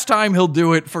last time he'll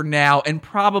do it for now, and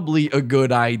probably a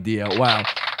good idea. Wow.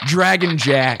 Dragon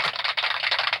Jack.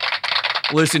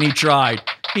 Listen, he tried.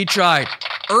 He tried.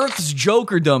 Earth's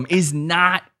Jokerdom is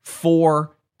not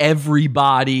for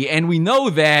everybody, and we know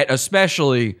that,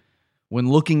 especially when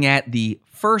looking at the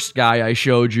first guy I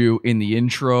showed you in the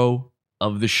intro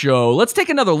of the show. Let's take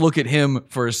another look at him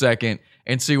for a second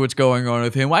and see what's going on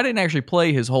with him. I didn't actually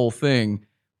play his whole thing.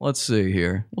 Let's see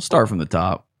here. We'll start from the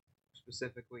top.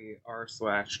 Specifically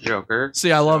r/Joker.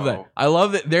 See, I love that. I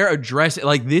love that they're addressing,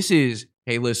 like, this is,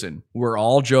 hey, listen, we're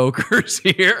all jokers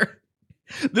here.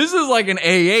 This is like an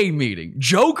AA meeting.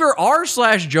 Joker,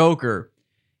 r/Joker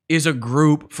is a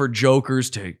group for jokers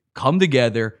to come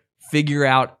together, figure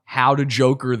out how to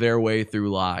joker their way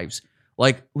through lives.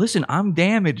 Like, listen, I'm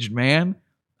damaged, man.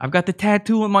 I've got the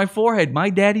tattoo on my forehead. My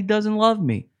daddy doesn't love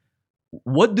me.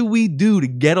 What do we do to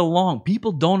get along?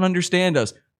 People don't understand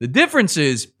us. The difference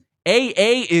is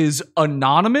AA is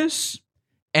anonymous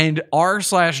and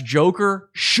r/Joker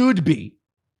should be.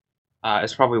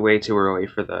 It's probably way too early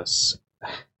for this,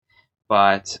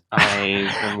 but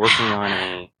I've been working on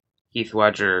a Heath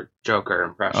Ledger Joker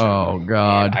impression. Oh,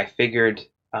 God. And I figured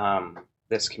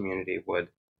this community would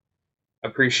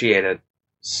appreciate it.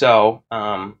 So,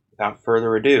 without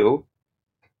further ado,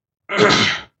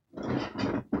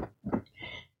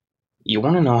 you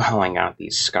want to know how I got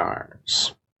these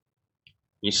scars?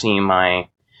 You see, my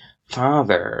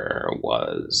father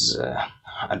was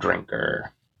a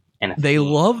drinker. And they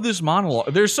love this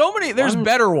monologue. There's so many. There's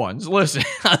better ones. Listen,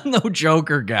 I'm no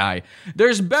Joker guy.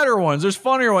 There's better ones. There's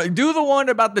funnier ones. Do the one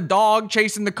about the dog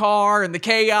chasing the car and the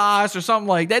chaos or something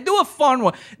like that. Do a fun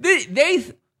one.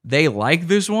 They like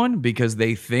this one because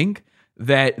they think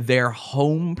that their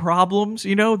home problems,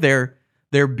 you know, their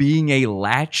being a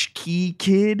latchkey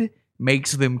kid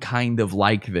makes them kind of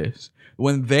like this.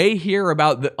 When they hear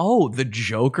about the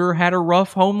Joker had a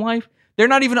rough home life, they're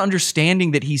not even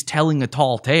understanding that he's telling a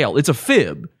tall tale. It's a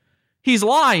fib. He's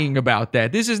lying about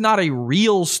that. This is not a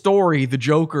real story the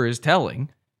Joker is telling.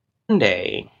 One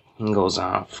day, he goes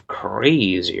off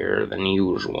crazier than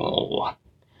usual.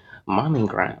 Mommy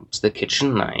grabs the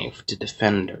kitchen knife to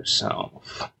defend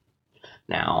herself.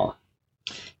 Now,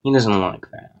 he doesn't like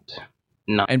that.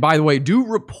 No. And by the way, do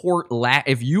report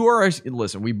if you are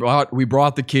listen, we brought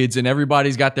the kids and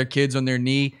everybody's got their kids on their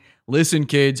knee. Listen,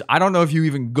 kids, I don't know if you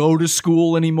even go to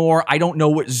school anymore. I don't know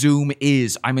what Zoom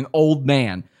is. I'm an old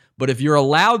man. But if you're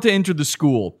allowed to enter the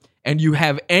school and you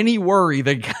have any worry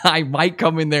that guy might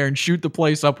come in there and shoot the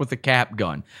place up with a cap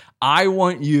gun, I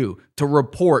want you to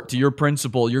report to your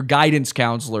principal, your guidance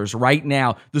counselors right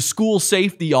now, the school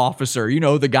safety officer, you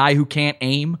know, the guy who can't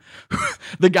aim,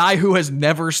 the guy who has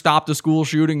never stopped a school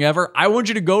shooting ever. I want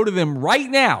you to go to them right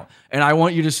now, and I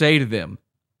want you to say to them,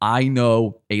 I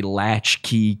know a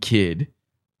latchkey kid.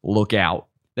 Look out.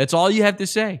 That's all you have to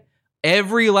say.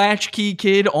 Every latchkey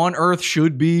kid on Earth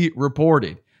should be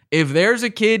reported. If there's a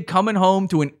kid coming home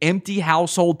to an empty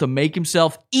household to make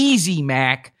himself Easy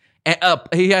Mac,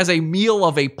 he has a meal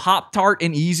of a Pop-Tart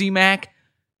and Easy Mac,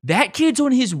 that kid's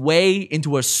on his way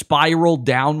into a spiral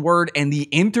downward, and the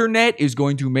internet is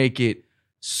going to make it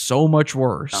so much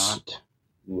worse. Not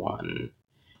one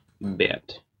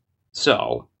bit.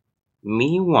 So,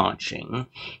 me watching,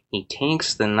 he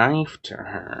takes the knife to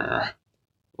her,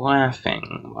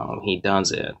 laughing while he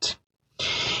does it.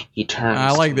 He turns.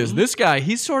 I like this. This guy,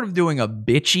 he's sort of doing a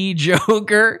bitchy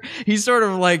Joker. He's sort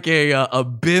of like a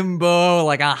bimbo,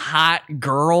 like a hot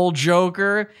girl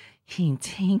Joker. He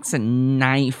takes a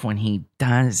knife when he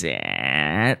does it.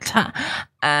 Is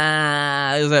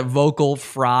that vocal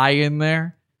fry in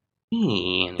there?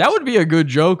 That would be a good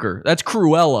Joker. That's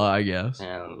Cruella, I guess.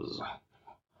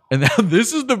 And now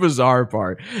this is the bizarre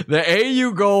part. The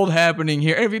AU Gold happening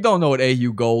here. And if you don't know what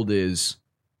AU Gold is,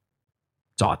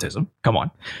 it's autism. Come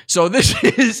on. So this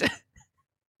is...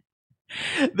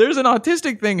 There's an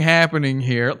autistic thing happening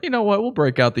here. You know what? We'll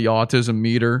break out the autism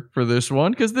meter for this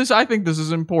one because I think this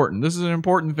is important. This is an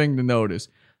important thing to notice.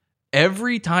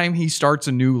 Every time he starts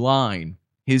a new line,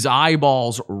 his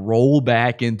eyeballs roll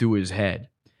back into his head.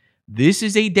 This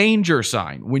is a danger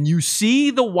sign. When you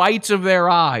see the whites of their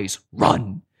eyes,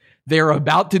 run. They're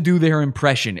about to do their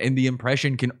impression, and the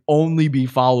impression can only be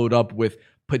followed up with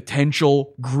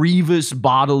potential grievous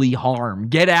bodily harm.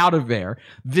 Get out of there.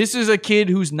 This is a kid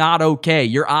who's not okay.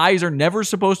 Your eyes are never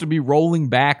supposed to be rolling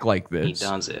back like this. He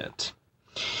does it.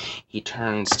 He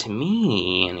turns to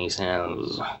me and he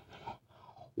says,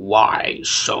 "Why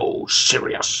so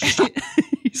serious?"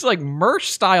 He's like Mersh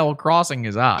style crossing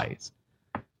his eyes.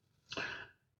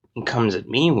 He comes at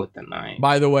me with the knife.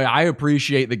 By the way, I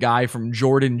appreciate the guy from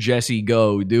Jordan Jesse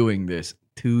Go doing this.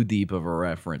 Too deep of a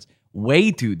reference.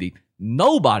 Way too deep.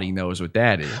 Nobody knows what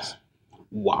that is.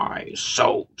 "Why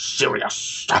so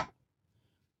serious?"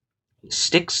 He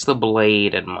sticks the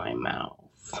blade in my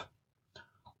mouth.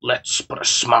 "Let's put a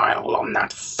smile on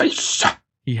that face."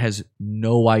 He has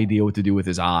no idea what to do with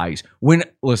his eyes.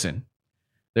 Listen,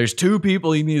 there's two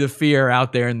people you need to fear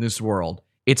out there in this world.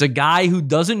 It's a guy who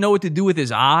doesn't know what to do with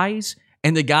his eyes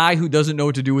and the guy who doesn't know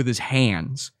what to do with his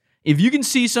hands. If you can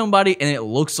see somebody and it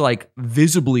looks like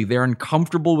visibly they're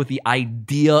uncomfortable with the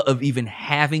idea of even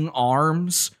having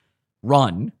arms,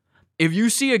 run. If you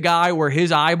see a guy where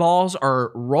his eyeballs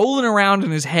are rolling around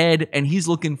in his head and he's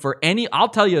looking for I'll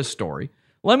tell you a story.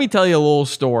 Let me tell you a little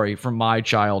story from my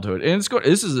childhood. And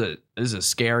this is a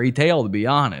scary tale, to be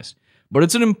honest. But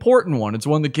it's an important one. It's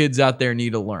one the kids out there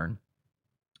need to learn.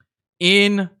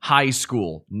 In high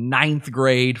school, 9th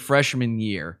grade, freshman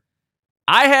year,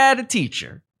 I had a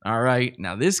teacher. All right.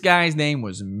 Now, this guy's name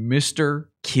was Mr.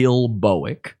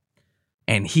 Kilbowick.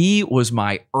 And he was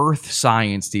my earth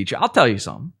science teacher. I'll tell you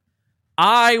something.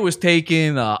 I was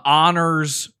taking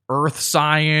honors earth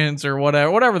science or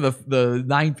whatever the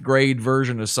 9th grade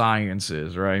version of science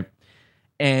is, right?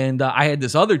 And I had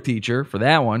this other teacher for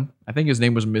that one. I think his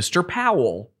name was Mr.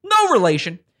 Powell. No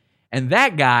relation. And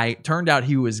that guy, turned out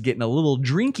he was getting a little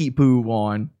drinky poo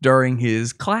on during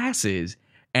his classes.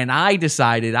 And I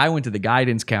went to the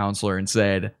guidance counselor and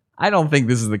said, I don't think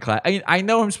this is the class. I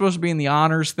know I'm supposed to be in the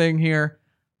honors thing here.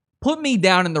 Put me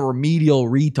down in the remedial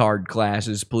retard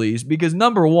classes, please. Because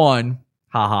number one,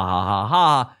 ha ha ha ha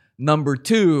ha. Number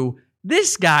two,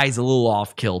 this guy's a little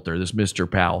off kilter, this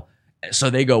Mr. Powell. So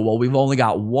they go, well, we've only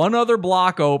got one other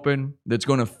block open that's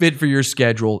going to fit for your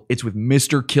schedule. It's with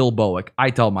Mr. Kilbowick.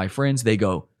 I tell my friends, they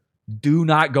go, do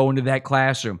not go into that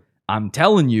classroom. I'm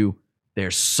telling you,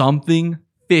 there's something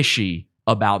fishy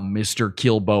about Mr.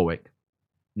 Kilbowick.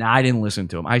 Now, I didn't listen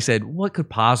to him. I said, what could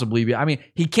possibly be? I mean,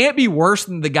 he can't be worse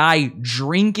than the guy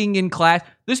drinking in class.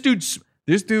 This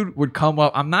dude would come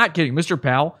up. I'm not kidding. Mr.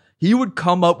 Powell, he would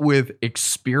come up with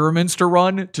experiments to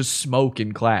run to smoke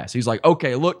in class. He's like,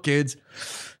 okay, look, kids,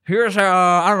 here's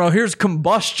here's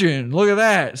combustion. Look at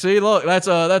that. See, look, that's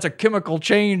a chemical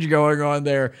change going on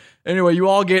there. Anyway, you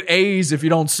all get A's if you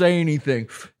don't say anything.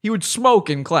 He would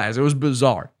smoke in class. It was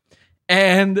bizarre.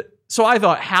 And so I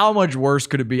thought, how much worse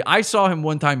could it be? I saw him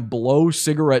one time blow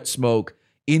cigarette smoke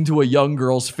into a young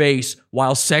girl's face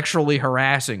while sexually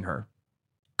harassing her.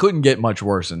 Couldn't get much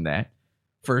worse than that,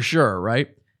 for sure,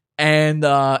 right? And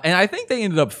I think they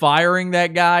ended up firing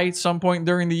that guy at some point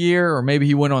during the year, or maybe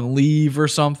he went on leave or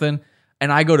something.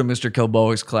 And I go to Mr.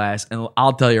 Kilbowick's class, and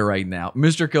I'll tell you right now,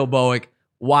 Mr. Kilbowick,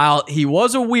 while he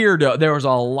was a weirdo, there was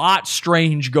a lot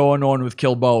strange going on with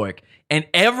Kilbowick, and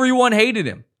everyone hated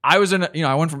him. I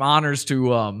went from honors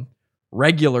to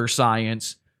regular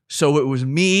science, so it was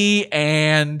me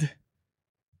and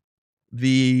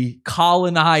the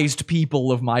colonized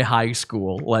people of my high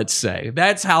school, let's say.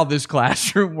 That's how this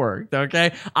classroom worked,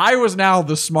 okay? I was now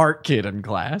the smart kid in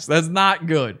class. That's not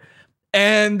good.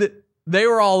 And they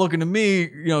were all looking to me,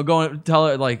 going to tell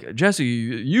it like, Jesse,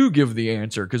 you give the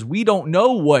answer because we don't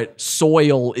know what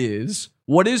soil is.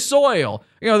 What is soil?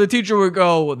 The teacher would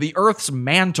go, the Earth's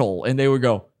mantle. And they would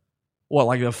go, what,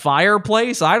 like the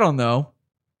fireplace? I don't know.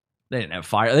 They didn't have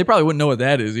fire. They probably wouldn't know what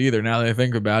that is either now that I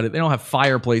think about it. They don't have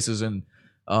fireplaces in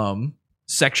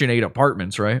Section 8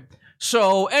 apartments, right?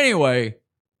 So anyway,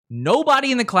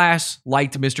 nobody in the class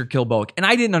liked Mr. Kilbowick, and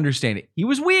I didn't understand it. He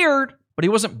was weird, but he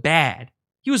wasn't bad.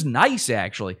 He was nice,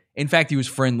 actually. In fact, he was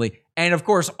friendly. And of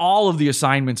course, all of the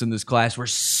assignments in this class were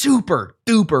super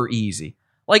duper easy.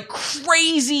 Like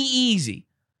crazy easy.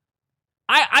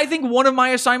 I think one of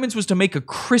my assignments was to make a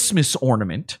Christmas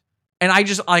ornament. And I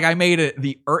made it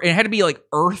had to be like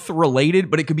Earth related,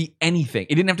 but it could be anything.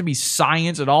 It didn't have to be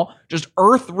science at all, just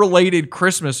Earth related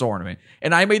Christmas ornament.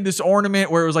 And I made this ornament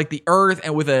where it was like the Earth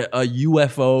and with a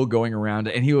UFO going around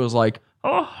it. And he was like,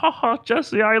 oh,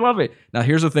 Jesse, I love it. Now,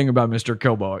 here's the thing about Mr.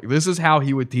 Kilbowick. This is how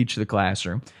he would teach the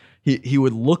classroom. He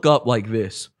would look up like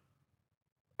this.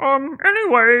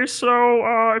 Anyway,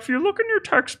 so if you look in your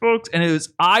textbooks, and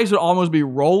his eyes would almost be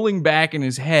rolling back in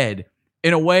his head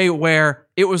in a way where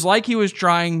it was like he was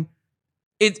trying,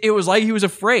 it was like he was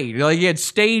afraid, like he had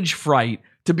stage fright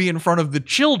to be in front of the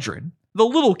children, the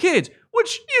little kids,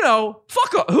 Which,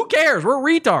 fuck, who cares? We're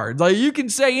retards. Like, you can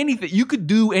say anything. You could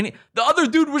do any. The other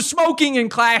dude was smoking in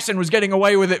class and was getting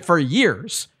away with it for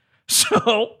years.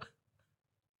 So,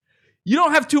 you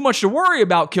don't have too much to worry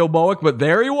about, Kilboic, but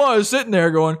there he was sitting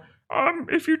there going,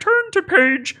 if you turn to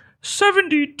page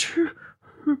 72.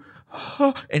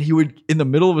 And he would, in the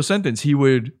middle of a sentence, he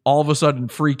would all of a sudden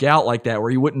freak out like that,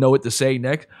 where he wouldn't know what to say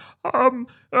next. Do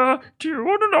you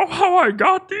want to know how I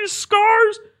got these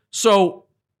scars? So,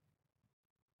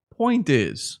 point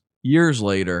is, years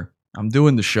later, I'm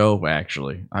doing the show,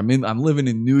 actually. I'm living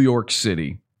in New York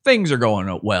City. Things are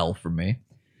going well for me.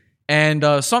 And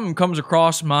something comes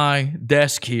across my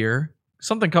desk here.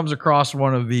 Something comes across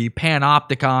one of the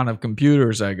Panopticon of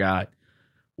computers I got,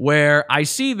 where I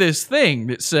see this thing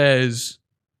that says,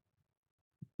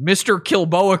 Mr.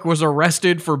 Kilboic was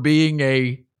arrested for being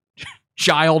a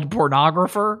child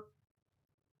pornographer.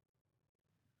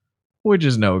 Which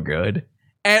is no good.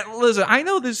 And listen, I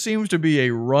know this seems to be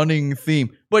a running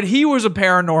theme, but he was a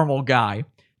paranormal guy.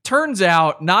 Turns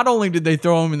out, not only did they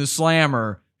throw him in the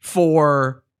slammer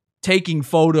for taking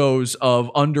photos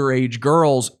of underage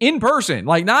girls in person,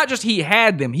 like not just he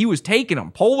had them, he was taking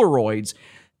them, Polaroids.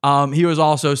 He was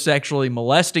also sexually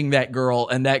molesting that girl,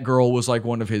 and that girl was like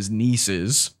one of his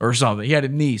nieces or something. He had a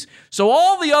niece. So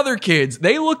all the other kids,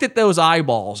 they looked at those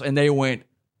eyeballs and they went,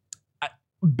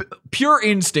 pure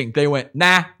instinct, they went,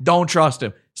 nah, don't trust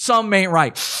him. Something ain't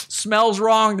right. Smells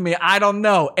wrong to me. I don't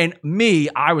know. And me,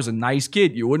 I was a nice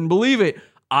kid. You wouldn't believe it.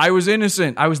 I was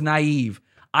innocent. I was naive.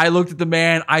 I looked at the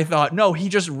man. I thought, no, he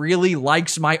just really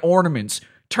likes my ornaments.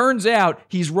 Turns out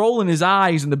he's rolling his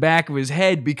eyes in the back of his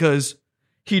head because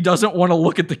he doesn't want to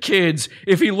look at the kids.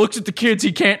 If he looks at the kids,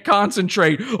 he can't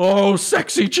concentrate. Oh,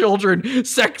 sexy children.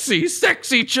 Sexy,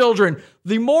 sexy children.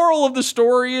 The moral of the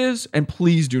story is, and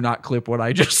please do not clip what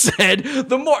I just said,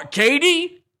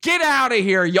 Katie, get out of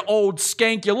here, you old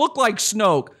skank. You look like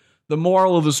Snoke. The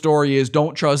moral of the story is,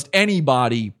 don't trust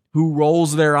anybody who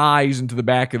rolls their eyes into the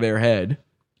back of their head.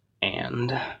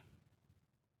 And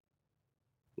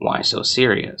why so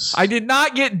serious? I did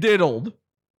not get diddled.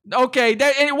 Okay,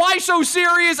 and why so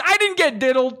serious? I didn't get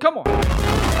diddled. Come on.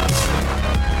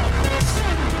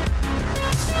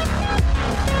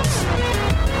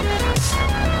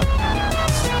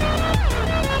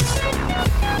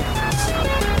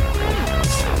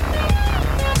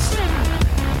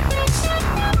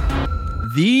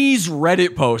 These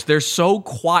Reddit posts, they're so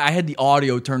quiet. I had the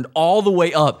audio turned all the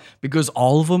way up because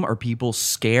all of them are people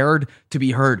scared to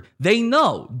be heard. They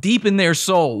know deep in their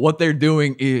soul what they're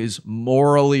doing is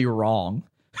morally wrong.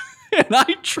 And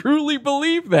I truly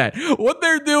believe that. What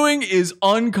they're doing is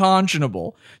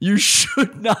unconscionable. You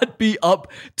should not be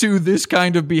up to this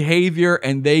kind of behavior,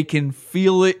 and they can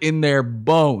feel it in their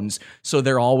bones. So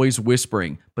they're always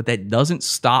whispering, but that doesn't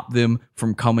stop them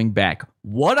from coming back.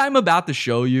 What I'm about to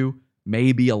show you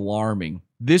may be alarming.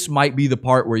 This might be the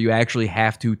part where you actually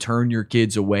have to turn your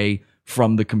kids away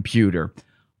from the computer.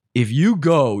 If you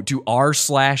go to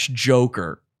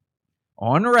r/Joker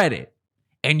on Reddit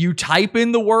and you type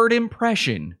in the word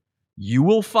impression, you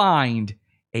will find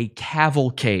a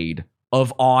cavalcade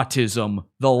of autism,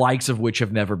 the likes of which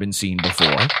have never been seen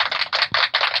before.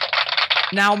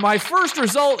 Now, my first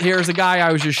result here is a guy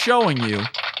I was just showing you.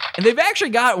 And they've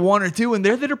actually got one or two in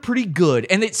there that are pretty good.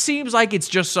 And it seems like it's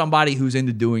just somebody who's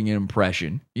into doing an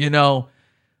impression,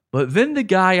 But then the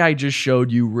guy I just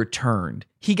showed you returned.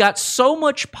 He got so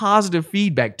much positive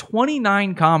feedback,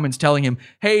 29 comments telling him,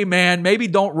 hey, man, maybe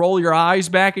don't roll your eyes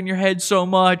back in your head so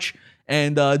much.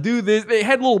 And do this. They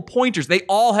had little pointers. They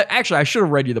all have. Actually, I should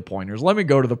have read you the pointers. Let me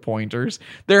go to the pointers.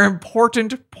 They're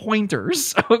important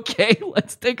pointers. Okay,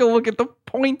 let's take a look at the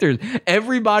pointers.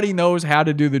 Everybody knows how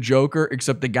to do the Joker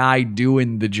except the guy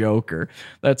doing the Joker.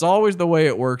 That's always the way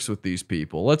it works with these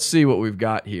people. Let's see what we've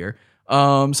got here.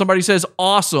 Somebody says,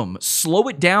 awesome. Slow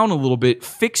it down a little bit.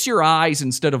 Fix your eyes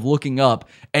instead of looking up,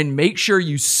 and make sure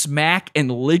you smack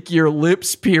and lick your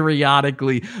lips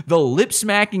periodically. The lip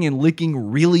smacking and licking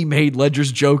really made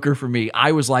Ledger's Joker for me.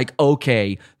 I was like,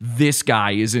 okay, this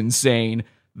guy is insane.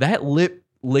 That lip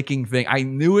licking thing, I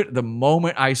knew it the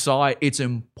moment I saw it. It's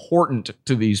important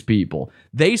to these people.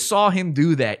 They saw him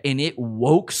do that, and it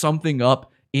woke something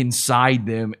up inside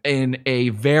them in a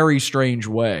very strange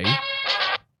way.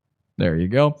 There you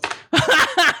go.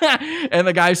 And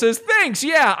the guy says, thanks.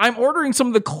 Yeah, I'm ordering some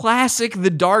of the classic The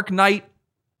Dark Knight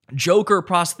Joker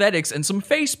prosthetics and some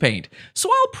face paint. So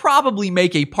I'll probably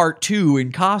make a part 2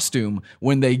 in costume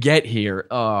when they get here.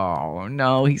 Oh,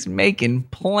 no, he's making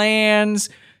plans.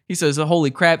 He says, holy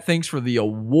crap, thanks for the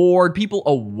award. People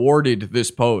awarded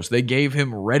this post. They gave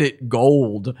him Reddit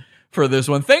gold for this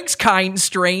one. Thanks, kind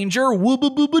stranger.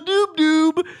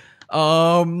 Wooba-booba-doob-doob.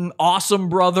 Awesome,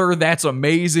 brother. That's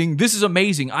amazing. This is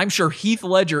amazing. I'm sure Heath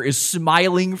Ledger is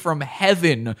smiling from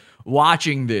heaven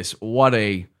watching this. What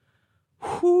a...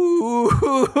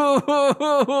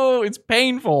 It's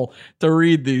painful to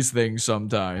read these things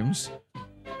sometimes.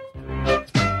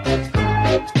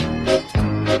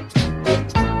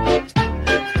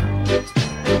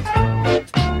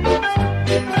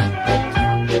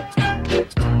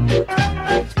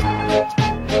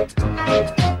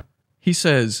 He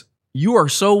says, "You are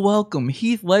so welcome.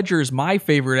 Heath Ledger is my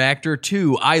favorite actor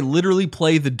too. I literally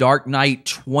play The Dark Knight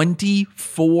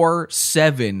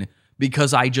 24/7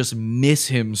 because I just miss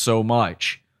him so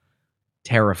much."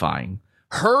 Terrifying.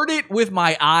 Heard it with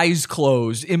my eyes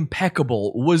closed.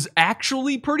 Impeccable. Was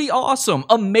actually pretty awesome.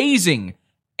 Amazing.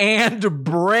 And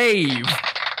brave.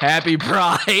 Happy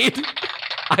Pride.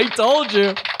 I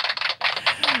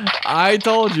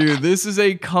told you. This is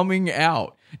a coming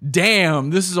out. Damn,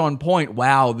 this is on point.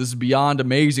 Wow, this is beyond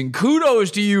amazing.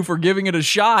 Kudos to you for giving it a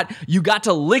shot. You got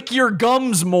to lick your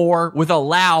gums more with a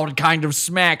loud kind of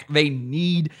smack. They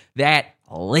need that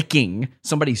licking.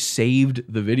 Somebody saved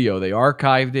the video. They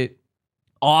archived it.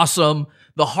 Awesome.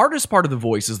 The hardest part of the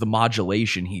voice is the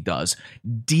modulation he does.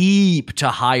 Deep to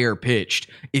higher pitched.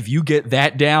 If you get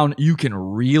that down, you can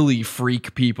really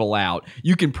freak people out.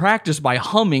 You can practice by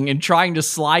humming and trying to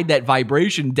slide that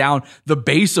vibration down the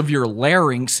base of your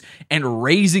larynx and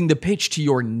raising the pitch to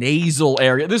your nasal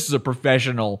area. This is a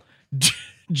professional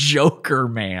Joker,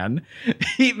 man.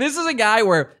 This is a guy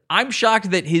where I'm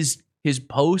shocked that his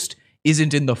post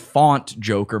isn't in the font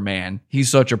Joker, man.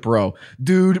 He's such a pro.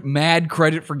 Dude, mad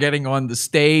credit for getting on the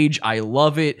stage. I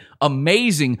love it.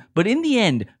 Amazing. But in the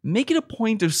end, make it a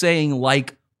point of saying,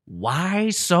 like, why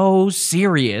so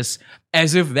serious?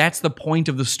 As if that's the point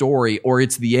of the story or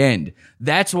it's the end.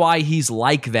 That's why he's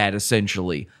like that,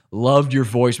 essentially. Loved your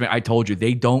voice, man. I told you,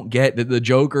 they don't get that the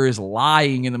Joker is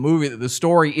lying in the movie, that the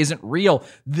story isn't real.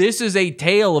 This is a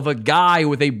tale of a guy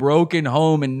with a broken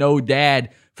home and no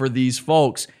dad for these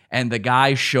folks. And the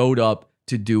guy showed up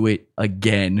to do it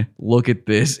again. Look at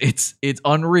this. It's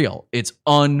unreal. It's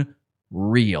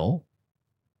unreal.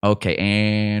 Okay,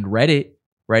 and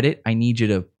Reddit, I need you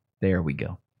to... There we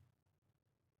go.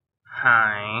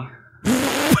 Hi.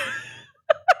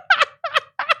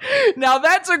 Now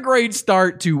that's a great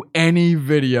start to any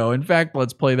video. In fact,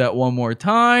 let's play that one more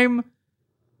time.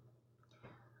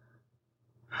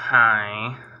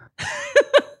 Hi.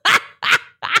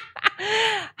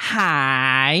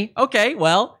 Hi. Okay,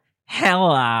 well,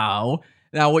 hello.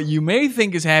 Now, what you may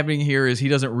think is happening here is he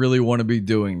doesn't really want to be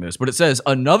doing this, but it says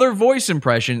another voice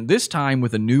impression, this time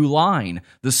with a new line.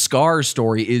 The Scars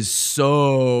story is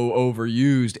so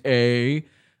overused, eh?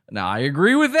 Now, I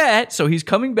agree with that. So he's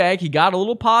coming back. He got a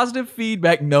little positive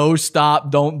feedback. No,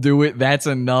 stop. Don't do it. That's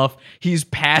enough. He's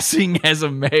passing as a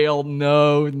male.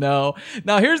 No.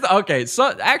 Now, here's the... Okay,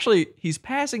 so actually, he's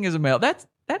passing as a male. That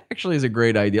actually is a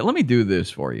great idea. Let me do this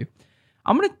for you.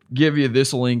 I'm going to give you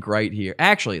this link right here.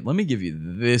 Actually, let me give you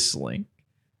this link.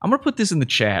 I'm going to put this in the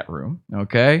chat room,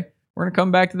 okay? We're going to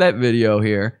come back to that video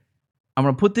here. I'm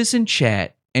going to put this in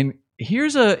chat, and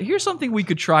here's something we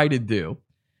could try to do.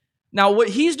 Now, what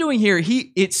he's doing here,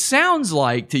 it sounds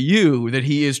like to you that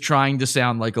he is trying to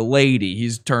sound like a lady.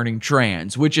 He's turning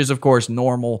trans, which is, of course,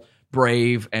 normal,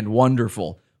 brave, and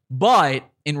wonderful. But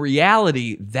in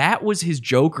reality, that was his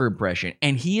Joker impression,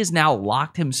 and he has now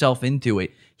locked himself into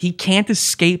it. He can't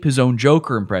escape his own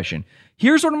Joker impression.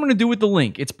 Here's what I'm going to do with the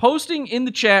link. It's posting in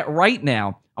the chat right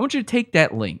now. I want you to take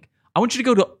that link. I want you to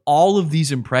go to all of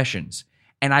these impressions,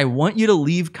 and I want you to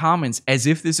leave comments as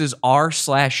if this is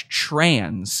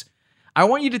r/trans. I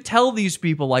want you to tell these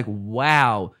people, like,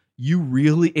 wow,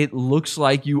 it looks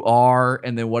like you are,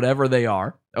 and then whatever they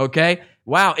are, okay?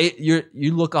 Wow,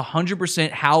 you look 100%.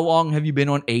 How long have you been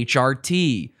on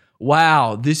HRT?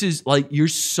 Wow, this is like, you're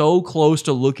so close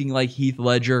to looking like Heath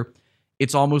Ledger.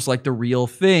 It's almost like the real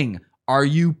thing. Are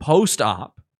you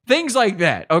post-op? Things like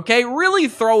that, okay? Really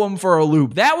throw them for a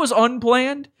loop. That was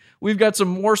unplanned. We've got some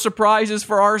more surprises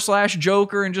for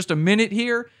r/Joker in just a minute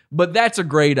here, but that's a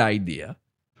great idea.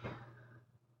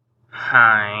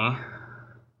 Hi.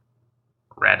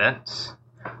 Reddit.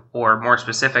 Or more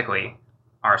specifically,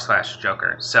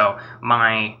 r/Joker. So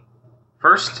my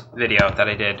first video that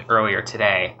I did earlier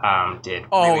today did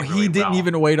really, he didn't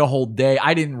even wait a whole day.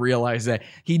 I didn't realize that.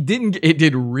 It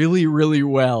did really, really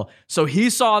well. So he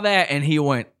saw that and he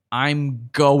went, I'm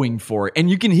going for it. And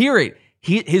you can hear it.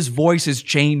 His voice has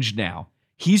changed now.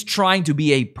 He's trying to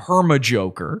be a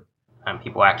perma-Joker.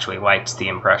 People actually liked the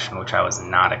impression, which I was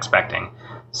not expecting.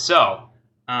 So,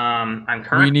 I'm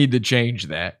currently... We need to change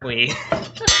that.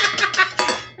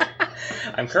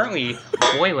 I'm currently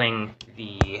boiling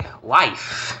the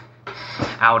life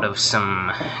out of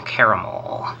some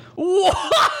caramel.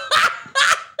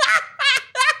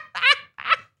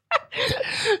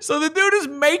 So the dude is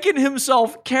making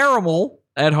himself caramel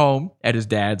at home, at his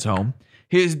dad's home.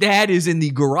 His dad is in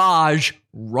the garage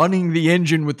running the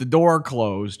engine with the door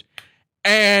closed.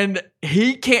 And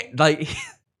he can't, like,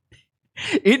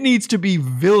 it needs to be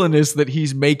villainous that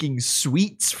he's making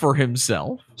sweets for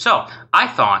himself. So, I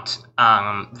thought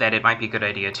that it might be a good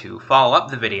idea to follow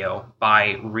up the video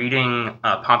by reading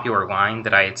a popular line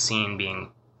that I had seen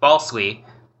being falsely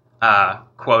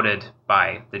quoted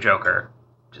by the Joker,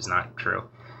 which is not true.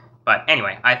 But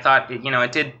anyway, I thought,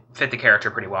 it did fit the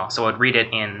character pretty well, so I'd read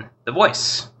it in the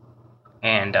voice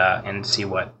and see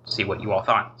what you all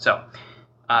thought. So,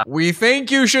 we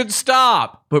think you should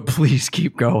stop, but please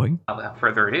keep going. without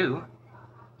further ado,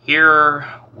 here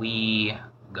we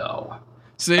go.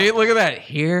 See, look at that.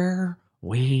 Here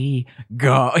we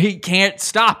go. He can't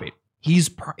stop it.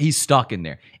 He's stuck in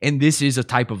there. And this is a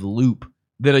type of loop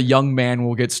that a young man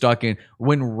will get stuck in.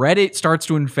 When Reddit starts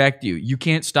to infect you, you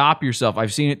can't stop yourself.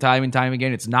 I've seen it time and time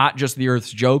again. It's not just the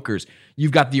Earth's jokers.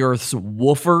 You've got the Earth's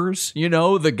woofers,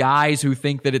 the guys who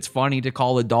think that it's funny to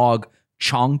call a dog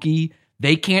chonky.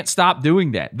 They can't stop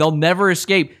doing that. They'll never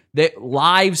escape. That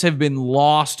lives have been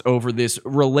lost over this.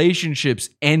 Relationships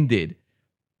ended.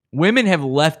 Women have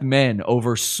left men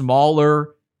over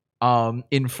smaller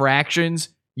infractions.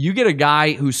 You get a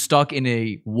guy who's stuck in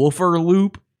a woofer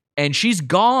loop, and she's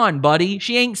gone, buddy.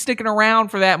 She ain't sticking around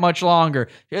for that much longer.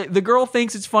 The girl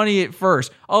thinks it's funny at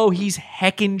first. Oh, he's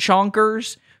heckin'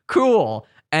 chonkers? Cool.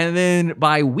 And then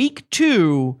by week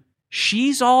 2,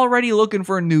 she's already looking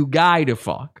for a new guy to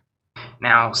fuck.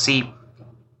 Now, see,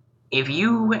 if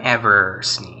you ever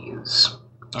sneeze,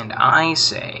 and I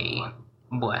say,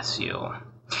 bless you,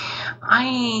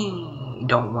 I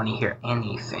don't want to hear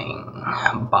anything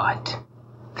but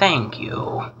thank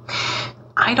you.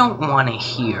 I don't want to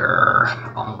hear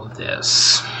all of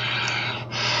this.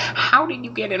 How did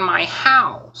you get in my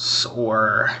house?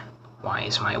 Or why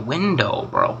is my window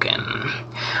broken?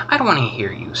 I don't want to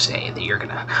hear you say that you're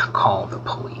gonna call the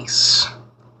police.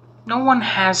 No one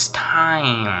has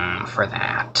time for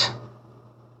that.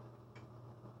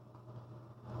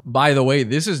 By the way,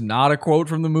 this is not a quote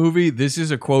from the movie. This is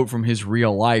a quote from his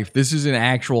real life. This is an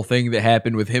actual thing that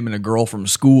happened with him and a girl from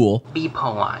school. Be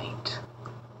polite.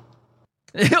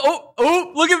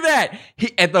 oh, look at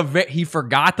that. He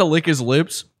forgot to lick his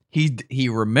lips. He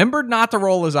remembered not to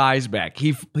roll his eyes back.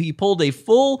 He pulled a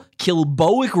full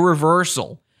Kilboic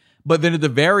reversal. But then at the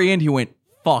very end, he went,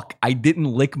 fuck, I didn't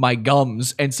lick my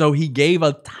gums. And so he gave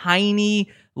a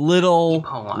tiny little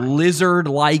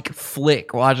lizard-like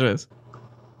flick. Watch this.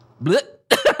 Blip.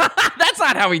 That's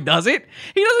not how he does it.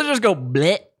 He doesn't just go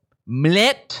blip,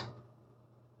 blip.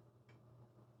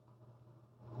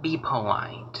 Be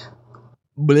polite.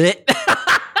 Blip.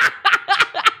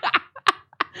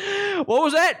 What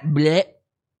was that? Blip.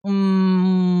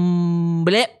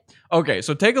 Blip. Okay,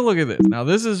 so take a look at this. Now,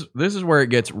 this is where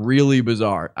it gets really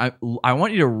bizarre. I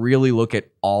want you to really look at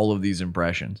all of these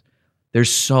impressions.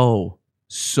 There's so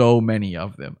many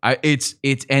of them. It's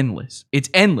endless. It's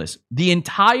endless. The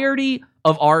entirety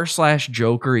of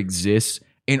r/Joker exists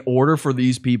in order for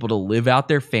these people to live out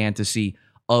their fantasy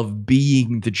of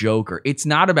being the Joker. It's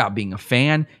not about being a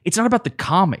fan. It's not about the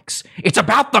comics. It's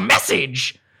about the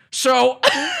message. So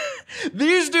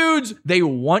these dudes, they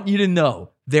want you to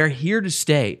know they're here to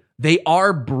stay. They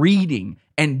are breeding,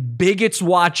 and bigots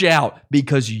watch out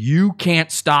because you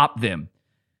can't stop them.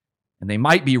 And they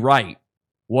might be right.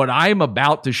 What I'm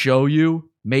about to show you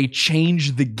may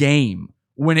change the game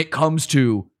when it comes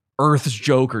to Earth's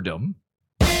Jokerdom.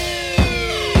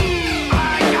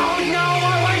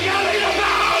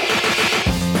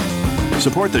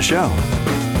 Support the show.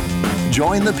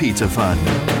 Join the Pizza Fund.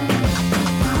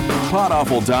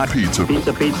 Podawful.pizza.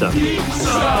 Pizza.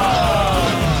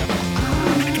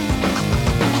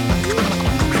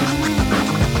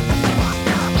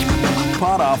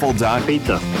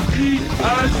 Podawful.pizza.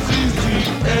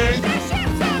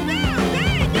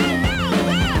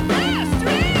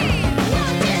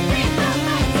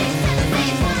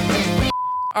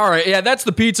 All right, yeah, that's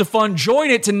the Pizza Fund. Join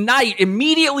it tonight.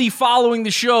 Immediately following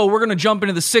the show, we're going to jump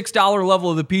into the $6 level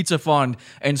of the Pizza Fund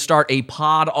and start a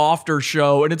Pod After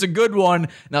show, and it's a good one.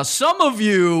 Now, some of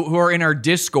you who are in our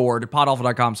Discord,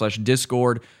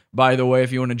 podawful.com/Discord, by the way,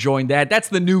 if you want to join that. That's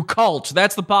the new cult.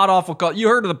 That's the Pod Awful Cult. You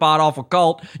heard of the Pod Awful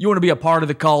Cult. You want to be a part of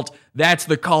the cult. That's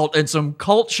the cult. And some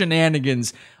cult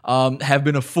shenanigans have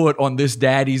been afoot on this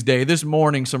Daddy's Day. This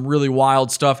morning, some really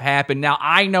wild stuff happened. Now,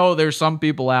 I know there's some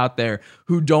people out there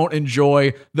who don't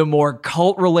enjoy the more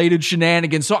cult-related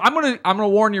shenanigans. So I'm gonna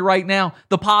warn you right now,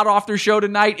 the Pod After Show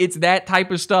tonight, it's that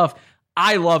type of stuff.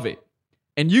 I love it.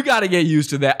 And you got to get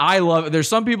used to that. I love it. There's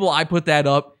some people, I put that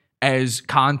up as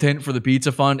content for the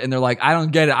Pizza Fund, and they're like, I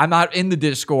don't get it. I'm not in the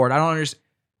Discord. I don't understand.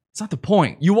 It's not the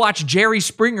point. You watch Jerry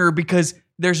Springer because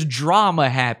there's drama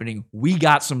happening. We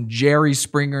got some Jerry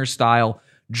Springer style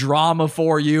drama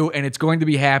for you, and it's going to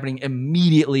be happening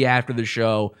immediately after the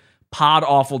show.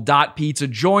 PodAwful.pizza.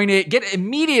 Join it. Get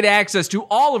immediate access to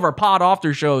all of our Pod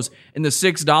After shows in the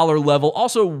 $6 level.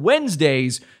 Also,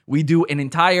 Wednesdays, we do an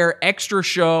entire extra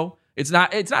show. It's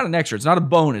not an extra. It's not a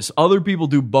bonus. Other people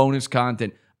do bonus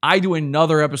content. I do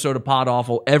another episode of Pod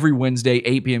Awful every Wednesday,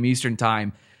 8 p.m. Eastern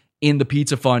Time in the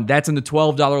Pizza Fund. That's in the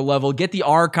 $12 level. Get the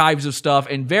archives of stuff.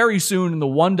 And very soon in the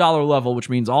 $1 level, which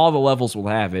means all the levels will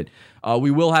have it, we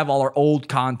will have all our old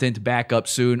content back up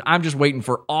soon. I'm just waiting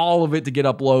for all of it to get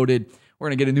uploaded. We're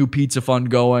going to get a new Pizza Fund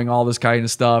going, all this kind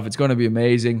of stuff. It's going to be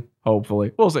amazing,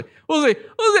 hopefully. We'll see.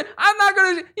 I'm not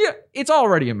going to... Yeah, it's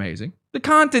already amazing. The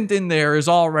content in there is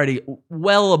already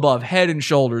well above, head and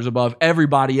shoulders above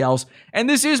everybody else. And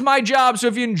this is my job, so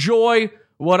if you enjoy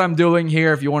what I'm doing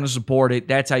here, if you want to support it,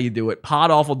 that's how you do it.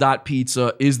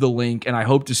 PodAwful.pizza is the link, and I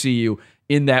hope to see you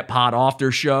in that Pod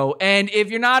After show. And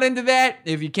if you're not into that,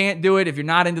 if you can't do it, if you're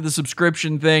not into the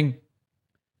subscription thing,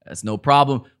 that's no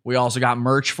problem. We also got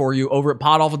merch for you over at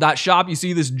podawful.shop. You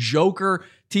see this Joker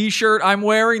t-shirt I'm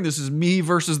wearing? This is me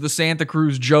versus the Santa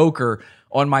Cruz Joker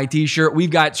on my t-shirt. We've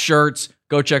got shirts.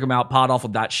 Go check them out,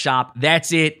 podawful.shop.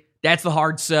 That's it. That's the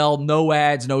hard sell. No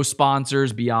ads, no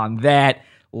sponsors. Beyond that,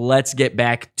 let's get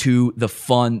back to the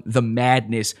fun, the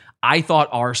madness. I thought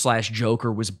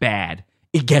r/Joker was bad.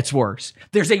 It gets worse.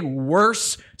 There's a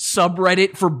worse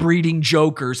subreddit for breeding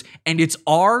jokers, and it's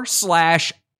r/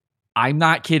 I'm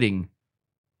not kidding,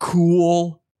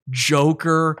 cool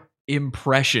Joker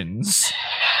impressions.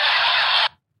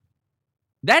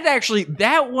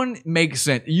 That one makes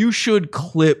sense. You should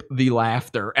clip the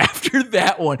laughter after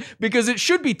that one because it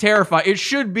should be terrifying. It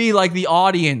should be like the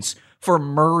audience for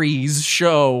Murray's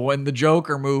show and the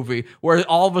Joker movie where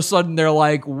all of a sudden they're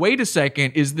like, wait a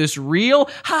second, is this real?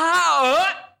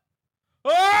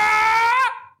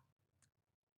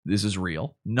 This is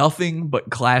real. Nothing but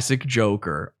classic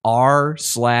Joker. r/cool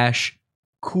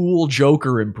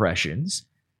Joker impressions.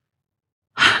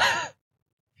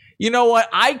 You know what?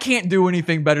 I can't do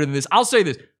anything better than this. I'll say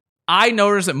this. I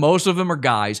notice that most of them are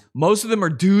guys. Most of them are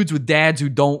dudes with dads who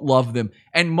don't love them.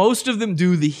 And most of them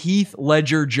do the Heath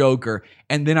Ledger Joker.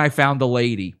 And then I found a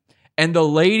lady. And the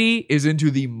lady is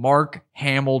into the Mark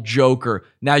Hamill Joker.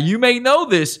 Now, you may know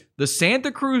this. The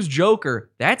Santa Cruz Joker,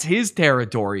 that's his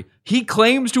territory. He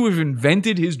claims to have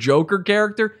invented his Joker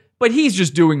character, but he's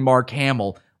just doing Mark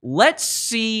Hamill. Let's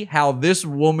see how this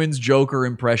woman's Joker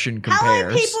impression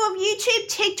compares. Hello, people of YouTube,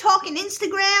 TikTok, and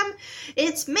Instagram.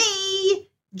 It's me,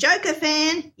 Joker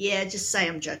fan. Yeah, just say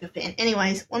I'm Joker fan.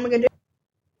 Anyways, what am I going to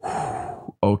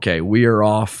do? Okay, we are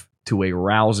off to a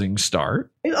rousing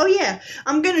start. Oh, yeah.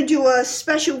 I'm going to do a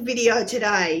special video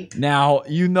today. Now,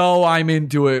 you know I'm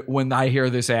into it when I hear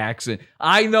this accent.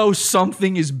 I know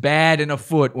something is bad and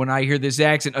afoot when I hear this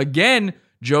accent. Again,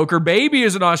 Joker Baby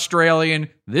is an Australian.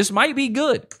 This might be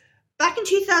good. Back in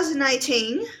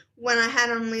 2018, when I had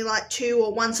only like 2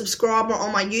 or 1 subscriber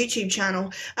on my YouTube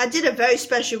channel, I did a very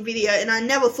special video and I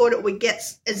never thought it would get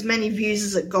as many views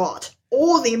as it got.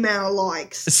 Or the amount of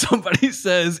likes. Somebody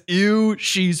says, ew,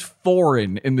 she's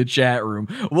foreign in the chat room.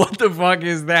 What the fuck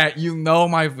is that? You know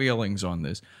my feelings on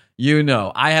this. You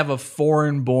know, I have a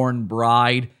foreign-born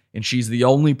bride, and she's the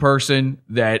only person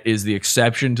that is the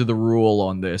exception to the rule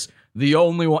on this. The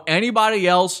only one. Anybody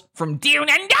else from down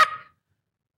under?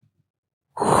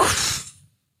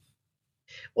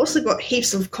 Also got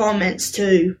heaps of comments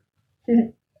too.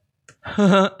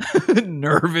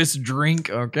 Nervous drink,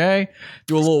 okay?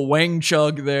 Do a little wang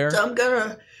chug there. So I'm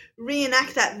gonna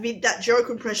reenact that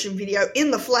Joker impression video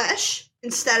in the flesh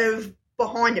instead of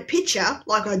behind a picture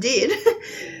like I did.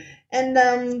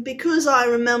 And because I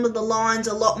remember the lines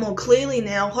a lot more clearly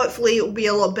now, hopefully it will be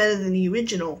a lot better than the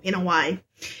original in a way.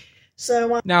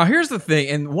 So now here's the thing,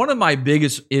 and one of my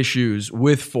biggest issues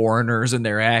with foreigners and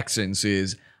their accents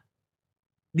is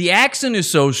the accent is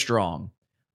so strong.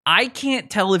 I can't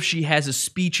tell if she has a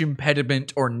speech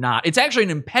impediment or not. It's actually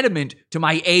an impediment to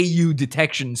my AU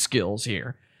detection skills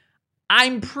here.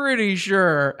 I'm pretty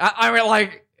sure. I mean,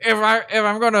 like, if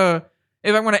I'm gonna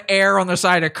If I'm going to err on the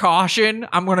side of caution,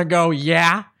 I'm going to go,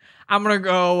 yeah. I'm going to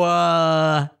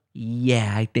go,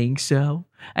 yeah, I think so.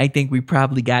 I think we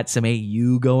probably got some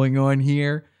AU going on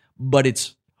here, but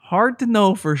it's hard to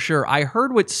know for sure. I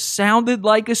heard what sounded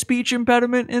like a speech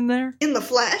impediment in there. In the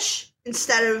flesh,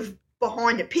 instead of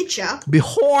behind a picture.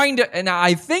 And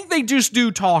I think they just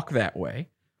do talk that way.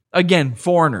 Again,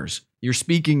 foreigners, you're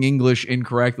speaking English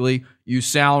incorrectly. You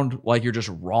sound like you're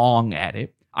just wrong at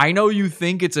it. I know you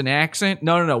think it's an accent.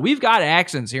 No. We've got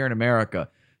accents here in America.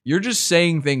 You're just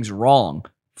saying things wrong.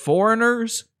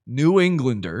 Foreigners, New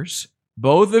Englanders,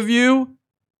 both of you,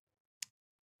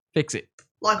 fix it.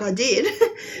 Like I did.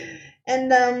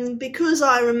 And because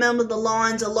I remember the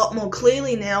lines a lot more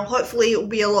clearly now, hopefully it will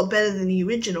be a lot better than the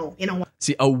original, in a way.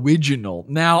 See, original.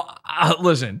 Now,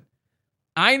 listen,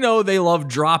 I know they love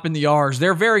dropping the R's.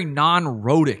 They're very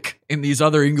non-rhotic in these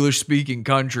other English-speaking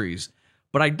countries.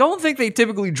 But I don't think they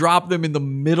typically drop them in the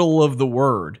middle of the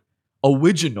word.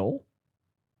 Original.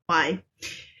 Why?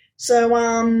 So,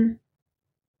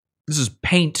 This is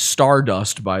Paint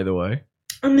Stardust, by the way.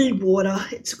 I need water.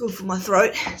 It's good for my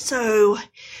throat. So,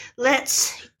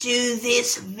 let's do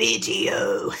this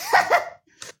video.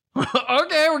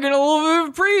 Okay, we're getting a little bit of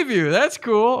a preview. That's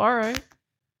cool. All right.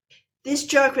 This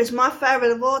Joker is my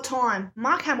favourite of all time.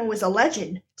 Mark Hamill was a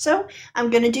legend. So,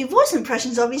 I'm going to do voice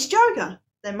impressions of his Joker.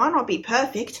 They might not be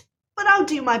perfect, but I'll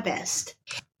do my best.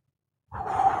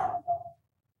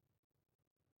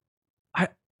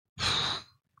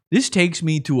 This takes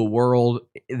me to a world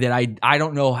that I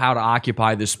don't know how to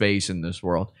occupy the space in this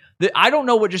world. I don't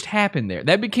know what just happened there.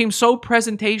 That became so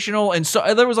presentational, and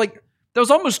so there was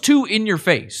almost too in your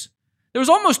face. There was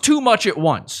almost too much at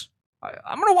once.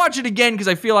 I'm going to watch it again because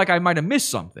I feel like I might have missed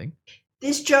something.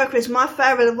 This Joker is my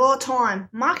favourite of all time.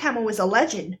 Mark Hamill was a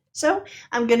legend. So,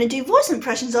 I'm going to do voice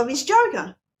impressions of his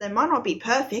Joker. They might not be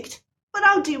perfect, but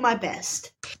I'll do my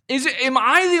best. Am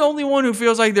I the only one who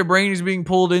feels like their brain is being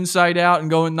pulled inside out and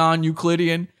going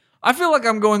non-Euclidean? I feel like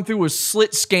I'm going through a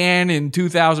slit scan in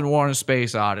 2001: A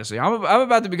Space Odyssey. I'm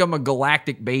about to become a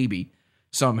galactic baby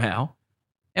somehow.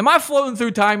 Am I floating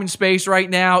through time and space right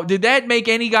now? Did that make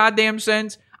any goddamn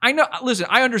sense? I know. Listen,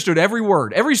 I understood every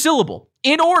word, every syllable,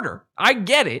 in order. I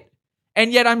get it,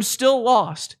 and yet I'm still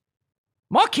lost.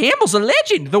 Mark Hamill's a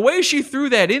legend. The way she threw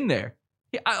that in there.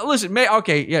 Listen,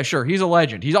 okay, yeah, sure, he's a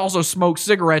legend. He's also smoked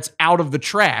cigarettes out of the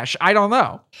trash. I don't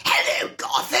know. Hello,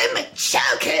 Gotham.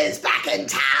 Joker's back in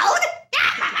town.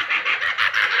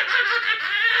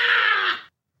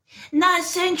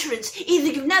 Nice entrance. Either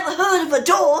you've never heard of a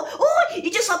door, or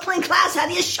you just like playing class out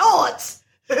of your shorts.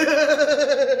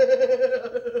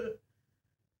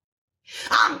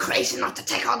 I'm crazy not to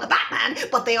take on the Batman,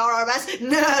 but the RRS,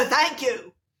 no, thank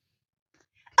you.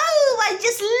 Oh, I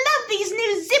just love these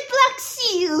new Ziploc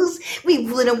seals. We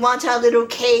wouldn't want our little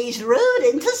caged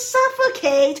rodent to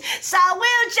suffocate, so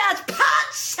we'll just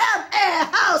punch some air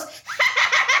holes.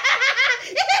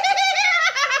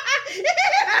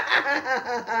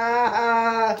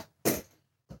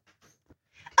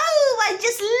 Oh, I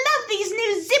just love these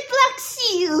new Ziploc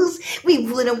seals. We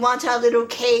wouldn't want our little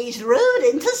caged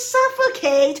rodent to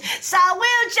suffocate, so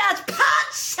we'll just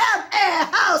punch some air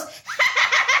holes.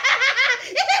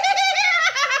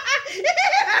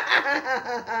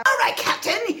 All right,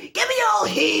 Captain, give me your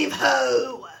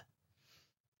heave-ho.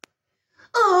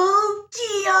 Oh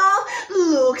dear,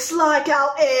 looks like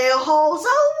our air holes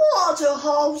are water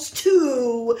holes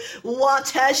too.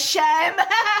 What a shame.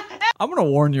 I'm going to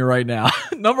warn you right now.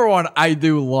 Number one, I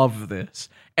do love this,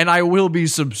 and I will be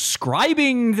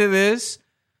subscribing to this,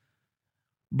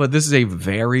 but this is a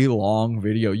very long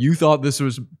video. You thought this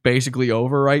was basically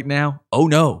over right now? Oh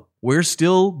no, we're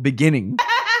still beginning,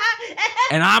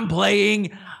 and I'm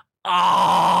playing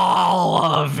all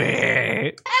of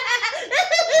it.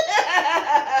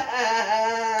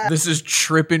 This is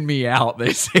tripping me out.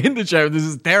 They say in the chat, this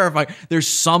is terrifying. There's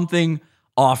something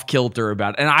off kilter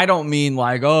about it. And I don't mean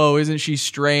like, oh, isn't she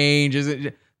strange?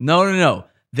 No.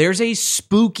 There's a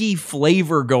spooky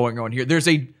flavor going on here. There's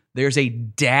a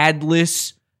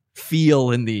dadless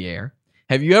feel in the air.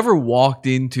 Have you ever walked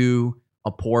into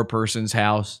a poor person's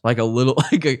house?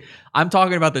 I'm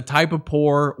talking about the type of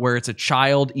poor where it's a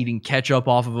child eating ketchup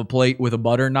off of a plate with a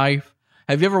butter knife.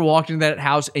 Have you ever walked into that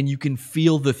house and you can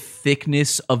feel the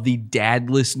thickness of the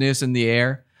dadlessness in the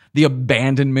air? The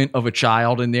abandonment of a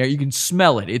child in there? You can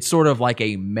smell it. It's sort of like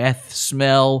a meth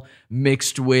smell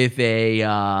mixed with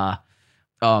a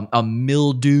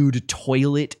mildewed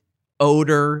toilet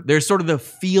odor. There's sort of the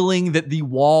feeling that the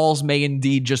walls may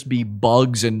indeed just be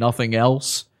bugs and nothing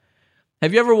else.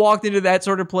 Have you ever walked into that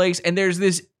sort of place and there's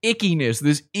this ickiness,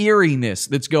 this eeriness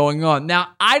that's going on? Now,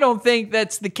 I don't think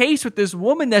that's the case with this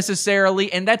woman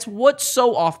necessarily, and that's what's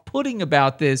so off-putting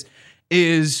about this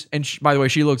is, and by the way,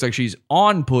 she looks like she's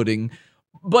on pudding,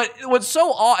 but what's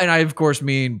so and I, of course,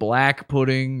 mean black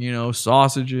pudding,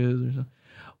 sausages or something.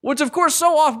 What's, of course,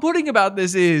 so off-putting about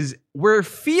this is we're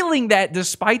feeling that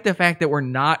despite the fact that we're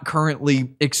not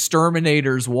currently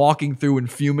exterminators walking through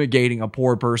and fumigating a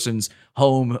poor person's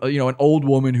home, an old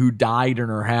woman who died in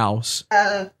her house.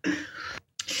 This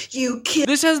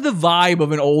has the vibe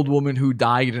of an old woman who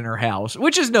died in her house,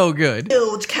 which is no good.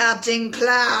 Killed Captain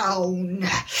Clown.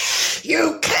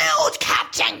 You killed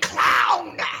Captain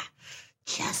Clown.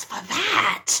 Just for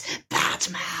that,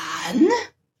 Batman.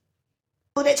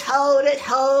 Hold it, hold it,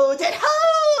 hold it,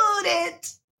 hold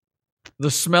it.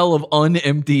 The smell of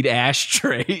unemptied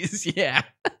ashtrays. Yeah.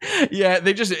 Yeah,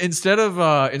 they just instead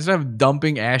of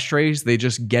dumping ashtrays, they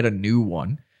just get a new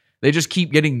one. They just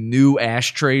keep getting new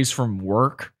ashtrays from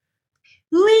work.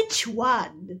 Which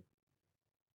one?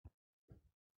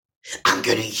 I'm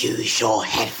gonna use your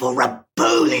head for a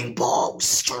bowling ball,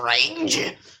 Strange.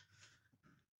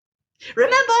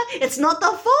 Remember, it's not the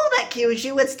fall that kills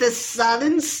you, it's the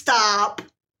sudden stop.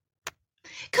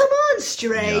 Come on,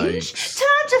 Strange. Yikes.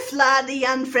 Time to fly the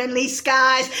unfriendly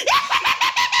skies.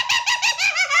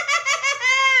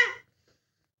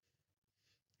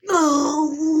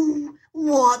 Oh,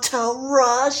 what a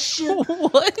rush.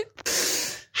 What?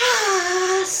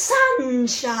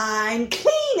 Sunshine,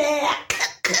 clean air.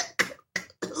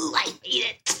 Ooh, I hate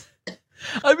it.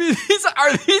 I mean,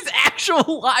 are these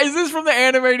actual lines? Is this from the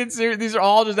animated series? These are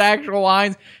all just actual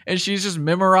lines, and she's just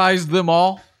memorized them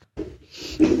all?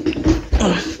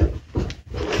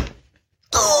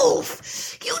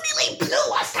 Oof! You nearly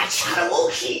blew us, that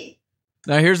Chattahoochee!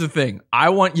 Now, here's the thing. I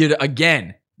want you to,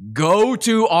 again, go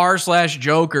to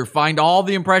r/Joker, find all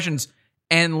the impressions,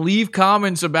 and leave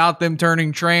comments about them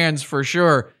turning trans for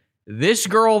sure. This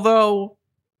girl, though,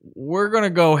 we're going to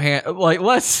go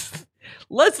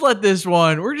let's let this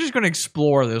one, we're just going to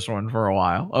explore this one for a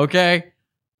while, okay?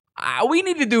 We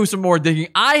need to do some more digging.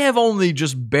 I have only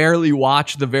just barely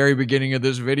watched the very beginning of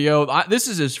this video. This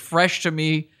is as fresh to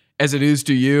me as it is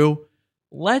to you.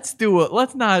 Let's do it.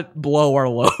 Let's not blow our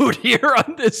load here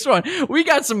on this one. We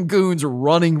got some goons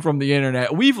running from the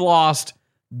internet. We've lost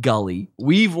Gully.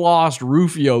 We've lost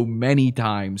Rufio many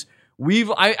times.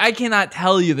 I cannot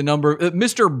tell you the number.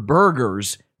 Mr.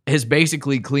 Burgers has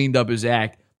basically cleaned up his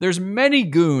act. There's many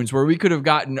goons where we could have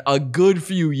gotten a good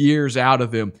few years out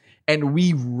of him, and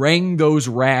we wring those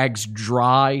rags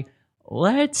dry.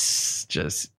 Let's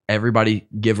just, everybody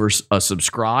give her a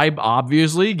subscribe,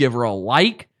 obviously. Give her a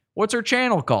like. What's her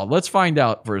channel called? Let's find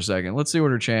out for a second. Let's see what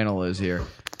her channel is here.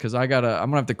 Because I'm going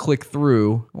to have to click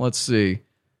through. Let's see.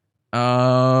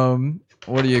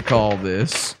 What do you call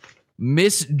this?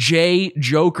 Miss J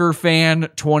Joker Fan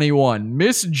 21.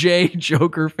 Miss J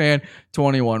Joker Fan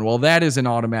 21. Well, that is an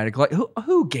automatic like.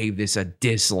 Who gave this a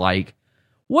dislike?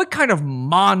 What kind of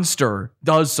monster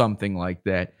does something like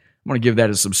that? I'm going to give that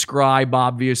a subscribe,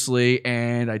 obviously.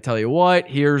 And I tell you what,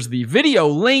 here's the video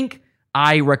link.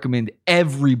 I recommend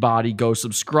everybody go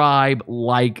subscribe,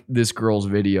 like this girl's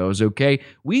videos, okay?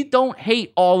 We don't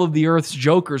hate all of the Earth's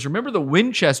Jokers. Remember the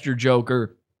Winchester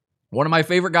Joker? One of my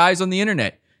favorite guys on the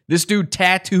internet. This dude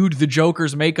tattooed the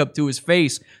Joker's makeup to his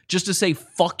face just to say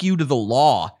fuck you to the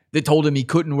law that told him he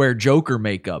couldn't wear Joker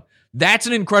makeup. That's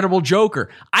an incredible Joker.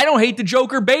 I don't hate the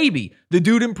Joker baby. The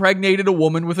dude impregnated a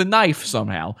woman with a knife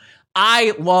somehow.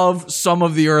 I love some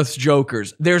of the Earth's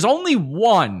Jokers. There's only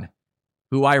one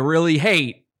who I really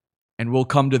hate, and we'll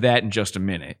come to that in just a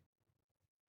minute.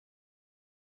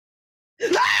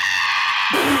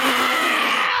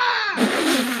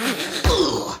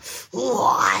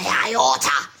 Why, I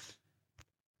oughta.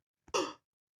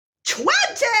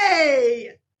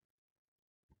 20!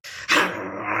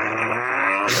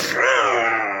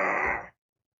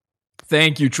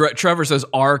 Thank you. Trevor says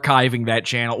archiving that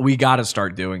channel. We got to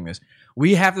start doing this.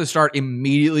 We have to start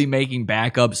immediately making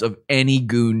backups of any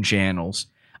goon channels.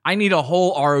 I need a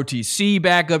whole ROTC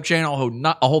backup channel, a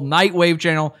whole Nightwave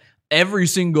channel. Every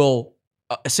single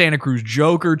Santa Cruz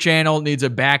Joker channel needs a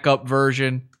backup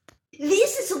version.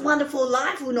 This is a Wonderful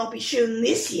Life will not be shown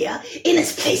this year. In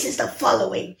its place is the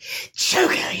following.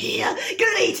 Joker here.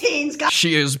 Greetings, guys.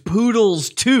 She is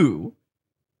Poodles too.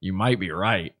 You might be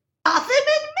right. Gotham and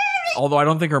Merry Although I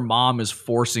don't think her mom is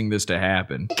forcing this to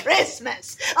happen.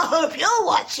 Christmas. I hope you're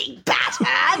watching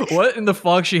Batman. What in the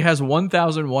fuck? She has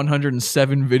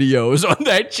 1,107 videos on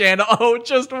that channel. Oh,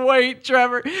 just wait,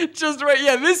 Trevor. Just wait.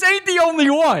 Yeah, this ain't the only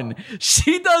one.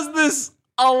 She does this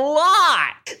a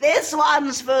lot. This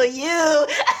one's for you.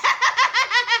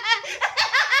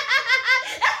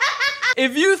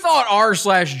 If you thought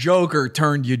r/Joker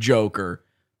turned you Joker,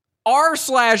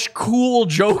 r/cool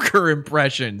Joker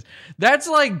impressions, that's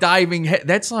like diving.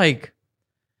 That's like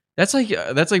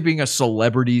being a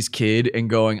celebrity's kid and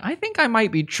going, I think I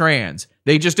might be trans.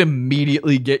 They just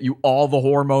immediately get you all the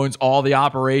hormones, all the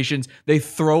operations. They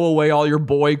throw away all your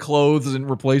boy clothes and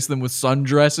replace them with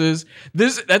sundresses.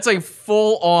 That's a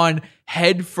full-on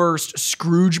head-first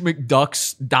Scrooge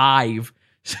McDuck's dive.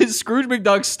 Scrooge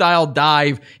McDuck style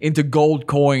dive into gold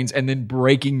coins and then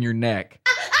breaking your neck.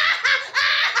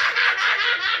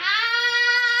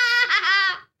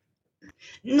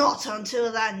 Not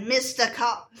until then, Mr.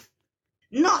 Cop.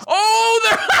 Not. Oh,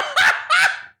 there.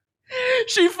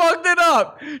 She fucked it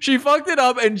up. She fucked it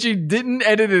up and she didn't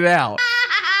edit it out.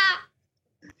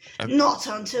 Not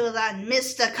until then,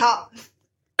 Mr. Cop.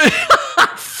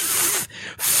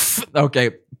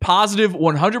 Okay, positive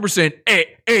 100%.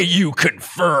 AU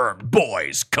confirmed.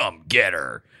 Boys, come get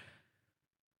her.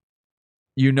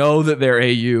 You know that they're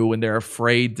AU when they're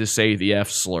afraid to say the F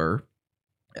slur.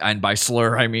 And by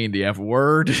slur, I mean the F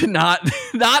word, not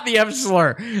the F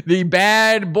slur. The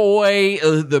bad boy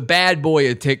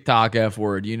of TikTok F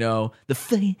word, you know. The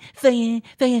fucking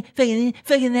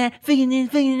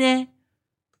that.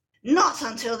 Not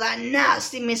until that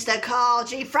nasty Mr. Carl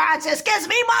G. Francis gives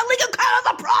me my legal cut of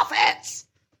the profits.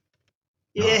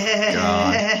 Yeah.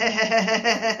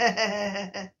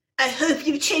 I hope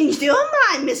you've changed your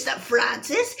mind, Mr.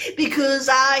 Francis, because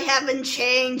I haven't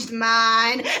changed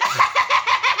mine.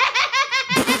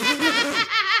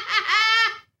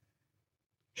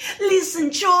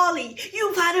 Listen, Charlie,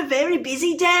 you've had a very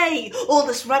busy day. All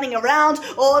this running around,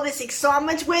 all this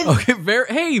excitement with... Okay,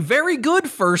 very good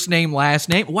first name, last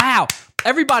name. Wow.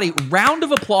 Everybody, round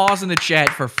of applause in the chat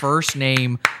for first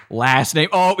name, last name.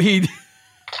 Oh,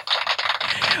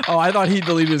 I thought he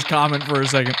deleted his comment for a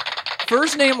second.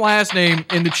 First name, last name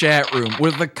in the chat room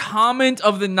with the comment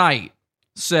of the night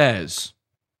says,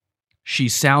 she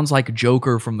sounds like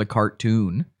Joker from the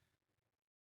cartoon.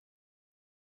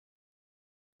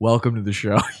 Welcome to the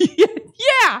show.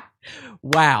 Yeah.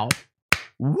 Wow.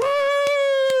 Woo!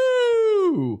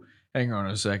 Hang on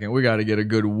a second. We got to get a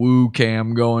good woo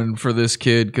cam going for this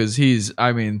kid because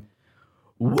woo!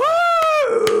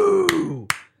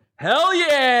 Hell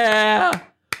yeah!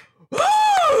 Woo!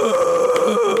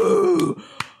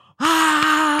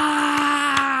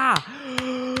 Ah!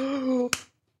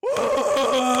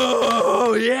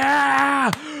 Oh yeah!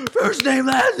 First name,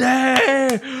 last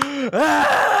name.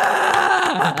 Ah!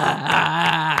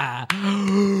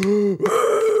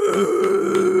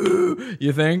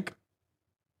 You think?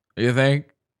 You think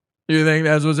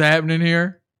that's what's happening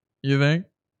here? You think?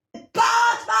 Batman!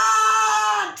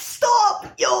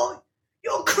 Stop! You're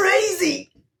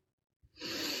crazy.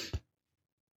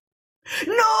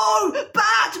 No!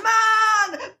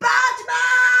 Batman!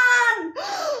 Batman!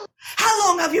 How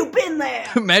long have you been there?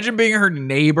 Imagine being her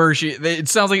neighbor. It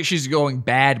sounds like she's going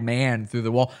bad man through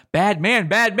the wall. Bad man.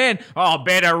 Oh,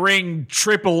 better ring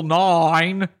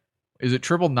 999. Is it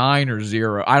 999 or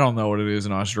 0? I don't know what it is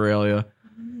in Australia.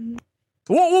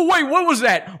 Whoa, wait, what was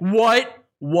that? What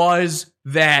was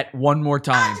that? One more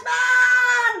time.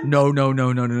 Batman! No.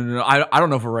 I don't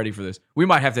know if we're ready for this. We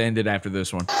might have to end it after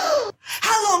this one.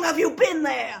 How long have you been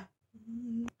there?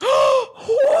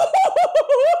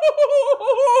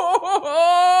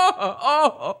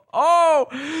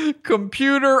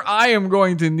 Computer, I am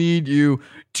going to need you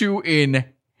to enhance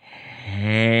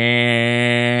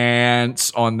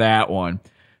on that one.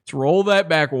 Let's roll that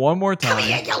back one more time. Come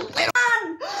here, you little man!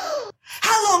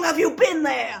 How long have you been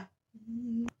there?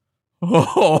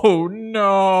 Oh,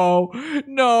 no. Do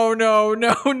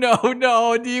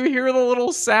you hear the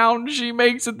little sound she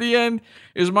makes at the end?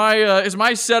 Is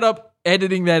my setup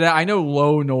editing that out? I know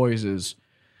low noises.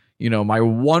 My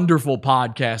wonderful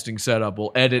podcasting setup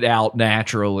will edit out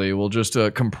naturally. We'll just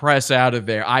compress out of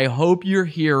there. I hope you're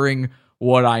hearing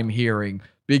what I'm hearing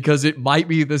because it might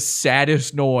be the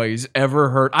saddest noise ever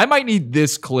heard. I might need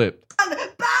this clip. Batman!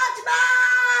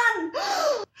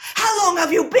 How long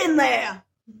have you been there?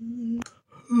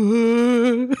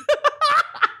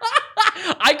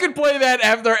 I could play that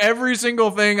after every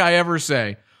single thing I ever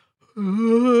say.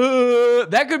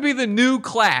 That could be the new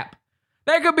clap.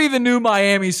 That could be the new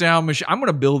Miami sound machine. I'm going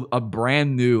to build I'm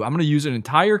going to use an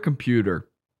entire computer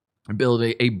and build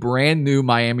a brand new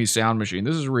Miami sound machine.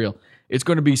 This is real. It's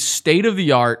going to be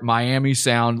state-of-the-art Miami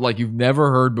sound like you've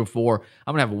never heard before.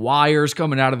 I'm going to have wires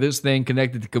coming out of this thing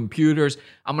connected to computers.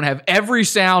 I'm going to have every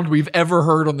sound we've ever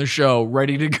heard on the show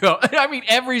ready to go. I mean,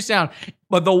 every sound.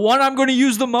 But the one I'm going to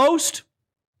use the most...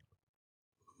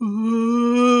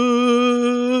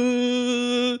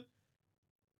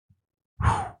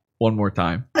 One more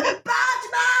time. Batman!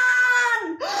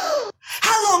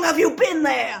 have you been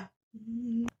there?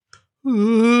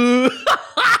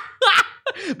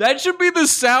 That should be the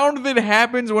sound that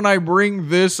happens when I bring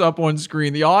this up on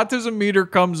screen. The autism meter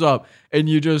comes up and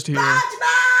you just hear...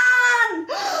 Batman!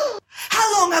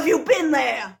 How long have you been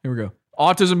there? Here we go.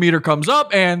 Autism meter comes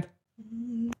up and...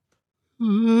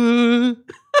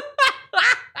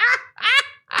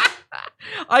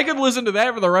 I could listen to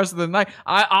that for the rest of the night.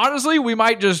 Honestly,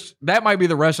 that might be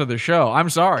the rest of the show. I'm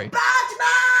sorry. Batman!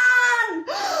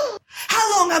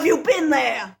 How long have you been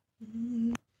there?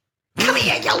 Come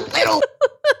here, you little...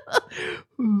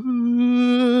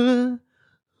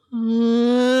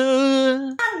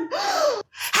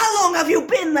 How long have you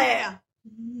been there?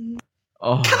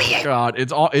 Oh, God.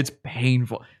 It's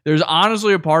painful. There's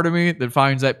honestly a part of me that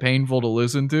finds that painful to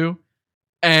listen to,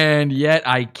 and yet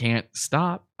I can't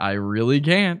stop. I really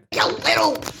can't. You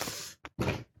little...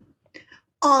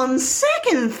 On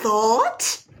second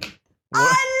thought,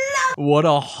 What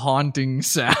a haunting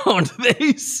sound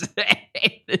they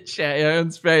say. The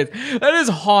Cheyenne's face. That is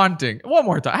haunting. One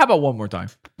more time. How about one more time?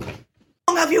 How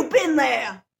long have you been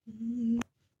there?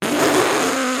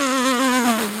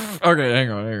 Okay, hang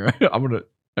on. I'm gonna...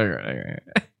 Hang on.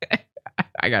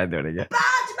 I gotta do it again.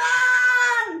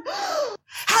 Batman!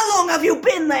 How long have you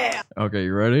been there? Okay,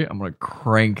 you ready? I'm gonna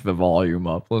crank the volume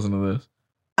up. Listen to this.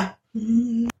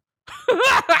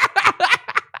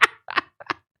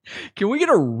 Can we get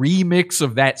a remix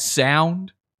of that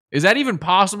sound? Is that even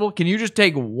possible? Can you just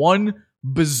take one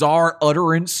bizarre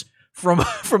utterance from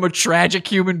a tragic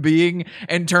human being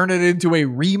and turn it into a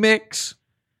remix?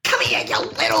 Come here, you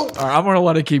little... All right, I'm going to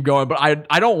let it keep going, but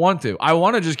I don't want to. I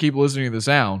want to just keep listening to the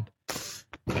sound.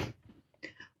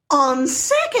 On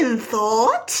second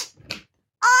thought,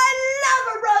 I love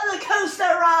a roller coaster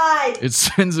ride. It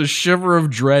sends a shiver of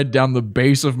dread down the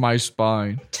base of my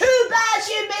spine. Too bad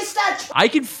you missed that. I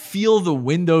can feel the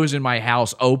windows in my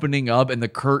house opening up and the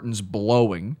curtains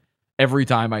blowing every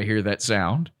time I hear that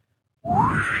sound. Rain!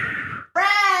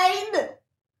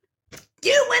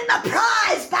 You win the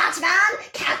prize, Batman!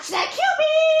 Catch that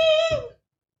QB!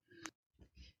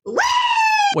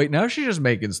 Whee! Wait, now she's just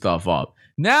making stuff up.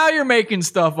 Now you're making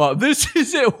stuff up. This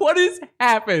is it. What is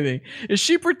happening? Is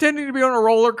she pretending to be on a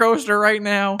roller coaster right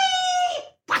now?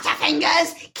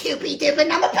 Butterfingers, Cupid Dipper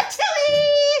number patooey!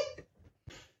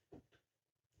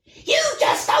 You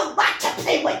just don't like to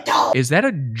play with dolls, Is that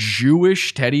a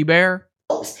Jewish teddy bear?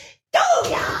 do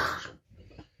ya?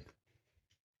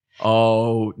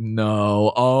 Oh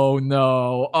no. Oh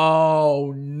no.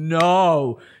 Oh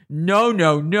no.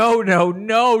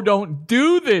 No. Don't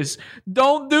do this.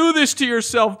 Don't do this to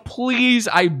yourself. Please,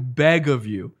 I beg of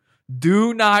you.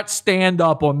 Do not stand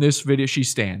up on this video. She's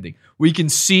standing. We can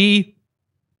see.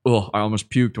 Oh, I almost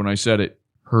puked when I said it.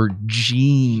 Her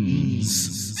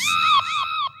jeans.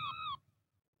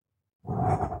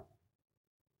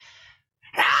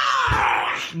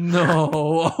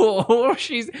 No.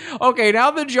 She's okay.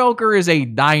 Now the Joker is a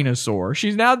dinosaur.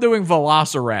 She's now doing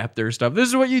velociraptor stuff. This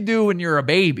is what you do when you're a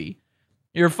baby.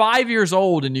 You're 5 years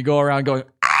old and you go around going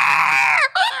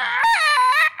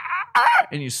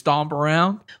and you stomp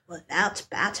around. Without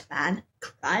Batman,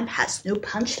 crime has no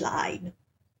punchline.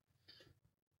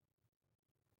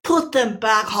 Put them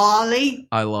back, Harley.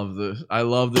 I love this. I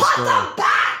love this Put girl. them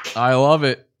back! I love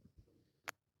it.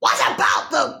 What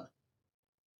about them?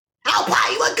 I'll buy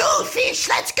you a goldfish.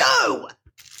 Let's go.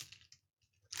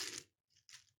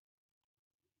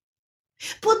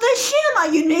 But they share my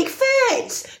unique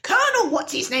face. Colonel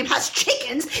What's-His-Name has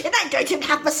chickens and I don't even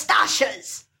have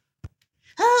moustaches.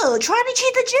 Oh, trying to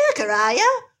cheat the Joker, are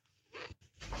you?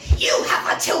 You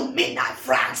have until midnight,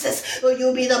 Francis, or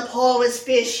you'll be the poorest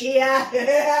fish here.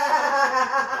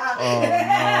 Oh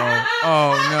no.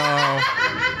 Oh no.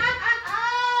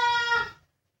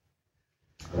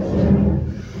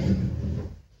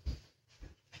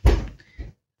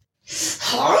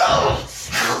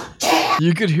 How dare!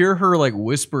 You could hear her like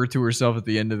whisper to herself at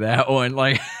the end of that one.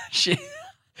 Like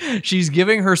she's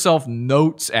giving herself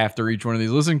notes after each one of these.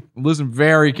 Listen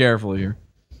very carefully here.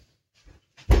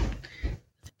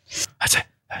 That's it.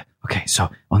 Okay, so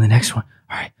on the next one.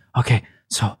 All right. Okay,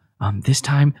 so this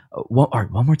time,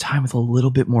 one more time with a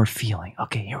little bit more feeling.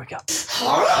 Okay, here we go.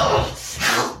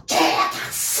 How dare that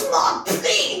smug,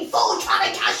 pleading fool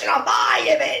trying to cash in on my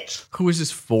image! Who is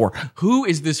this for? Who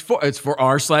is this for? It's for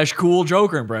r/cool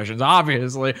Joker impressions,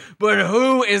 obviously. But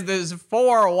who is this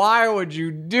for? Why would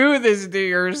you do this to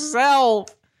yourself?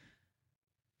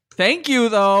 Thank you,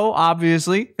 though,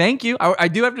 obviously. Thank you. I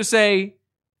do have to say,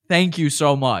 thank you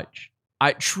so much.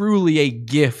 Truly a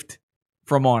gift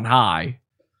from on high.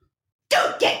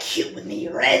 Don't get cute with me,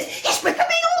 Red. It's ripping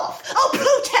me off. I'll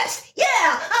protest. Yeah,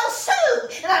 I'll sue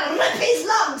too, and I'll rip his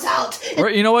lungs out. Or,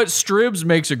 you know what? Stribs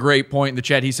makes a great point in the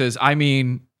chat. He says, I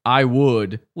mean, I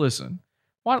would. Listen,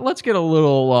 let's get a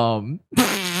little,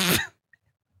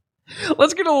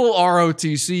 let's get a little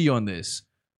ROTC on this.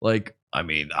 Like, I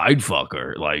mean, I'd fuck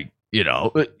her. Like,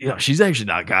 she's actually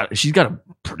she's got a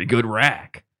pretty good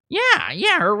rack.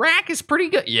 Yeah, her rack is pretty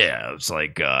good. Yeah, it's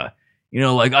like,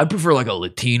 like I prefer like a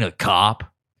Latina cop.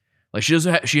 Like she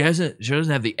doesn't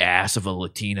have the ass of a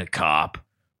Latina cop,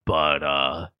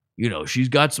 but she's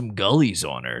got some gullies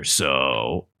on her.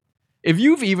 So if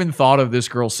you've even thought of this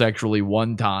girl sexually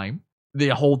one time, the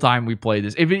whole time we played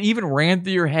this, if it even ran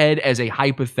through your head as a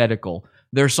hypothetical,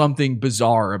 there's something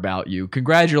bizarre about you.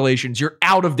 Congratulations, you're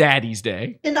out of Daddy's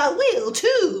Day. And I will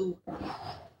too.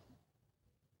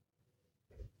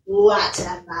 What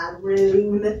am I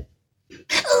rude?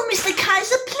 Oh, Mr.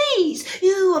 Kaiser, please.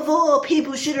 You, of all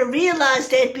people, should have realized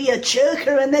there'd be a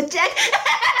joker in the deck.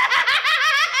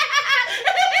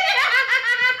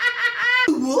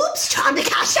 Whoops, time to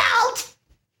cash out.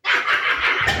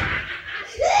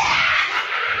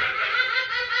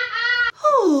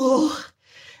 Oh,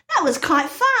 that was quite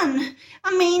fun.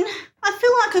 I mean, I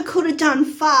feel like I could have done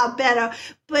far better,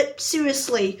 but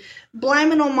seriously,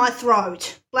 blame it on my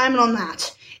throat. Blame it on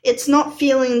that. It's not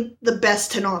feeling the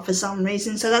best tonight for some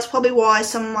reason, so that's probably why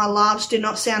some of my laughs did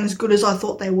not sound as good as I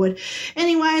thought they would.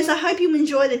 Anyways, I hope you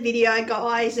enjoyed the video,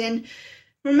 guys, and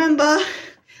remember,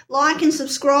 like and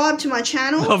subscribe to my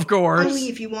channel. Of course. Only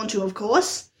if you want to, of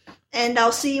course. And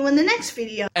I'll see you in the next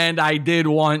video. And I did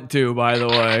want to, by the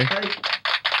way.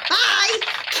 Bye!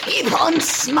 Keep on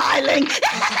smiling!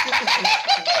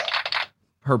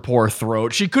 Her poor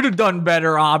throat. She could have done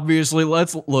better, obviously.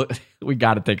 Let's look. We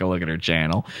got to take a look at her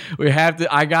channel.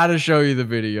 I got to show you the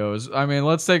videos. I mean,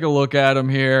 let's take a look at them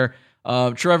here.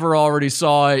 Trevor already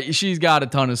saw it. She's got a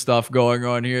ton of stuff going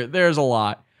on here. There's a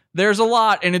lot,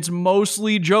 and it's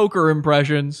mostly Joker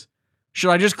impressions.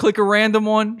 Should I just click a random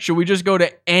one? Should we just go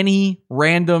to any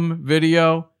random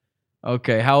video?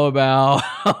 Okay, how about...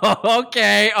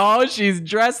 okay, oh, she's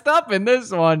dressed up in this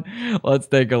one. Let's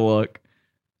take a look.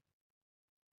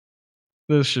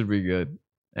 This should be good.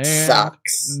 And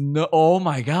sucks. No, oh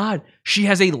my God. She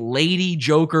has a Lady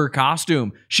Joker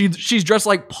costume. She's dressed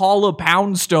like Paula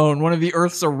Poundstone, one of the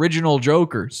Earth's original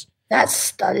Jokers.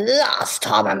 That's the last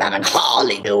time I'm having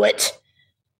Harley do it.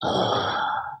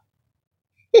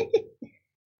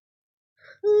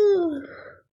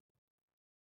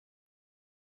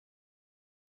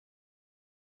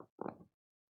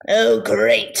 Oh,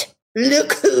 great.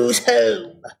 Look who's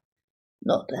home.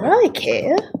 Not that I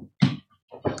care.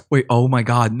 Wait, oh my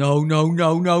God. No.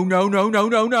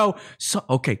 So,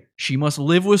 okay, she must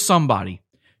live with somebody.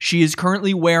 She is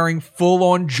currently wearing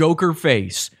full-on Joker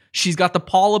face. She's got the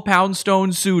Paula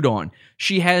Poundstone suit on.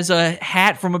 She has a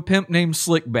hat from a pimp named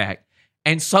Slickback.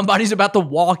 And somebody's about to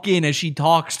walk in as she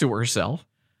talks to herself.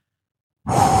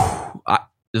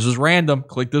 This is random.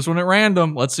 Click this one at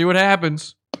random. Let's see what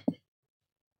happens.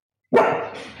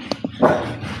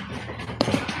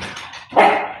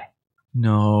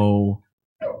 No.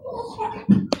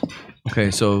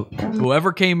 Okay, so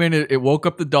whoever came in, it woke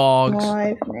up the dogs.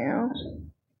 Live now.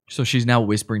 So she's now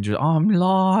whispering to, I'm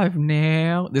live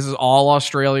now. This is all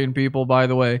Australian people, by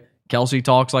the way. Kelsey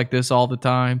talks like this all the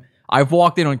time. I've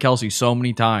walked in on Kelsey so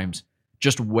many times,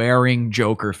 just wearing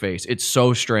Joker face. It's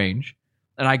so strange.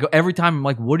 And I go, every time I'm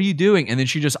like, what are you doing? And then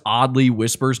she just oddly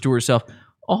whispers to herself,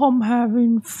 I'm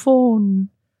having fun.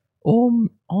 I'm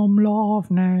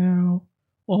live now.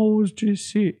 I was just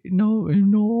sitting. No,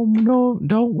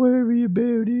 don't worry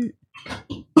about it.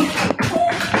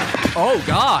 Oh,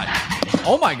 God.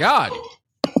 Oh, my God.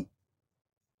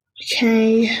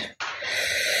 Okay.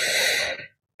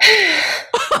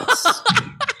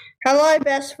 Hello,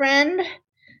 best friend.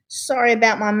 Sorry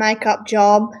about my makeup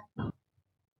job.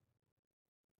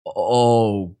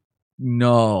 Oh,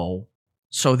 no.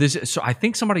 So I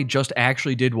think somebody just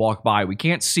actually did walk by. We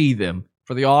can't see them.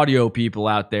 For the audio people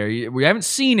out there, we haven't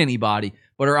seen anybody,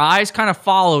 but her eyes kind of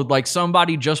followed like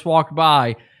somebody just walked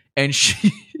by, and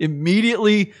she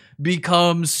immediately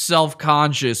becomes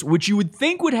self-conscious, which you would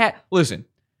think would have... Listen,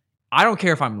 I don't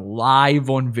care if I'm live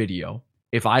on video.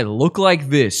 If I look like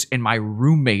this and my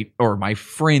roommate or my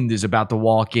friend is about to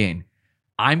walk in,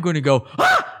 I'm going to go,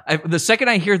 ah! The second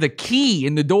I hear the key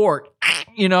in the door,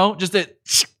 just that,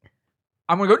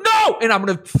 I'm going to go, no! And I'm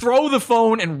going to throw the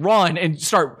phone and run and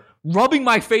start rubbing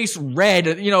my face red,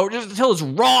 just until it's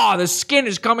raw. The skin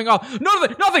is coming off.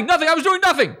 Nothing. I was doing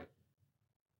nothing.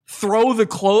 Throw the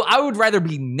clothes. I would rather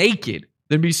be naked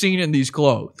than be seen in these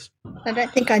clothes. I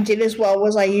don't think I did as well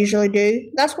as I usually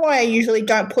do. That's why I usually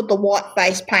don't put the white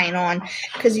face paint on,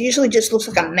 because it usually just looks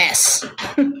like a mess.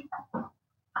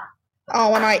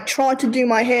 Oh, and I tried to do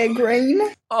my hair green.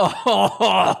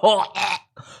 Oh,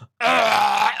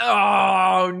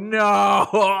 oh no.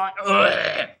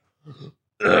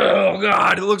 Oh,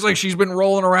 God. It looks like she's been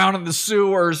rolling around in the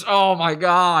sewers. Oh, my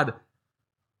God.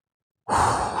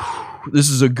 This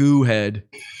is a goo head.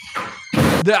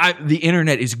 The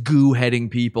internet is goo heading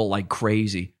people like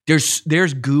crazy.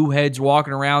 There's goo heads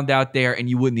walking around out there, and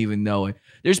you wouldn't even know it.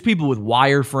 There's people with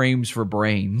wireframes for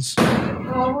brains.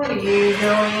 Oh, what are you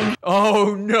doing?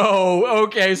 Oh, no.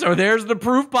 Okay, so there's the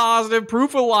proof positive,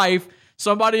 proof of life.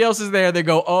 Somebody else is there. They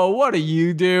go, oh, what are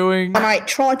you doing? And I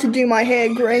tried to do my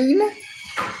hair green.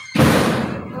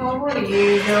 Oh, what are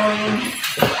you doing?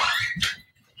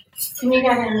 Can you go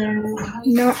down there and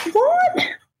do No, what?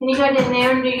 Can you go down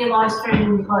there and do your live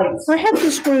stream, please? I had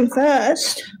this room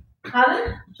first.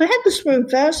 Pardon? I had this room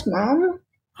first, Mum.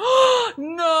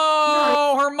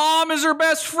 No, her mom is her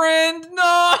best friend.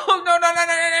 No.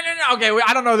 Okay,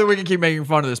 I don't know that we can keep making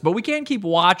fun of this, but we can keep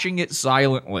watching it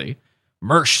silently.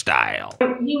 Mersh style.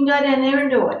 You can go down there and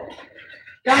do it.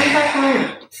 Don't be back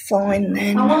home. Fine,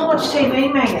 then. I want to watch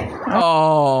TV, Megan.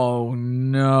 Oh,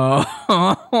 no.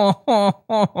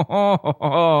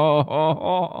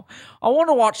 I want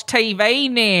to watch TV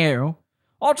now.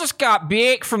 I just got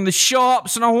back from the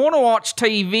shops and I want to watch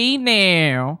TV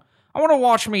now. I want to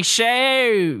watch me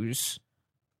shows.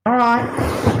 All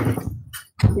right.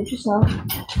 Get yourself.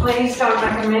 Please don't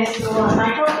make a mess of all the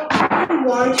makeup. I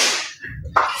won't.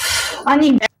 I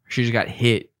need She just got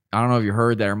hit. I don't know if you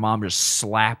heard that. Her mom just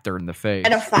slapped her in the face.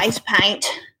 better face paint.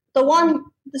 The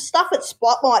stuff at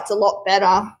Spotlight's a lot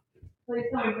better. Please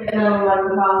don't get it all over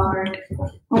the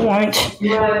bathroom. I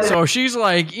won't. So she's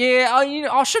like, yeah,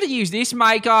 I should have used this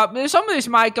makeup. Some of this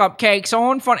makeup cake's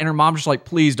on fun. And her mom's just like,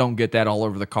 please don't get that all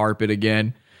over the carpet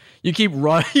again. You keep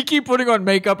putting on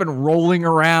makeup and rolling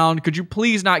around. Could you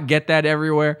please not get that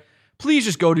everywhere? Please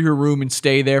just go to your room and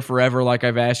stay there forever like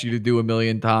I've asked you to do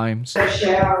 1,000,000 times.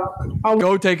 I'll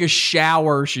Go take a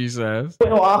shower, she says.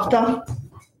 go after.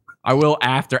 I will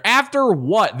after. After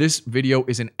what? This video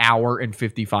is 1 hour and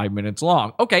 55 minutes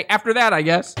long. Okay, after that, I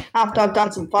guess. After I've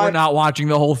done some We're photos. not watching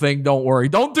the whole thing. Don't worry.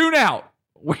 Don't tune out.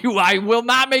 I will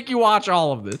not make you watch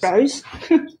all of this. I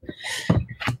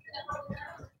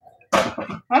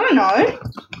don't know.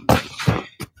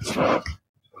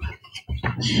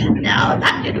 Now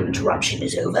that little interruption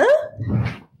is over.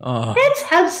 Oh. Let's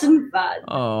have some fun.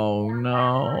 Oh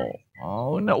no.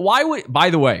 Oh no. Why would, by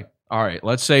the way, all right,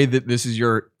 let's say that this is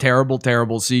your terrible,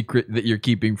 terrible secret that you're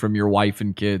keeping from your wife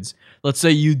and kids. Let's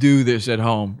say you do this at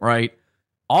home, right?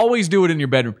 Always do it in your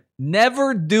bedroom.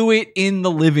 Never do it in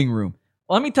the living room.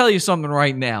 Let me tell you something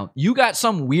right now. You got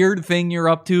some weird thing you're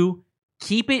up to,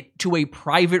 keep it to a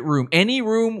private room. Any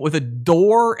room with a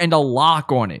door and a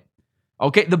lock on it.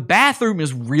 Okay, the bathroom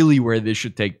is really where this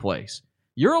should take place.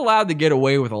 You're allowed to get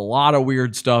away with a lot of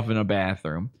weird stuff in a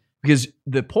bathroom because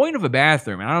the point of a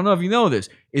bathroom, and I don't know if you know this,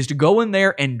 is to go in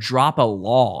there and drop a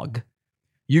log.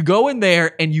 You go in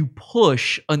there and you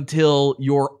push until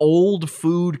your old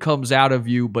food comes out of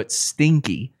you, but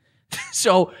stinky.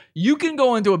 So you can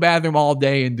go into a bathroom all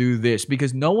day and do this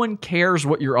because no one cares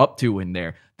what you're up to in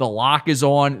there. The lock is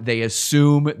on. They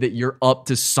assume that you're up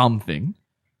to something.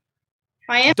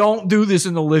 Don't do this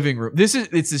in the living room. It's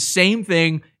the same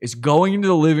thing as going into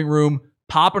the living room,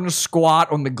 popping a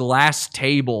squat on the glass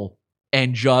table,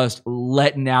 and just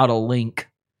letting out a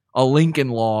Lincoln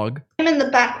log. I'm in the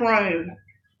back room.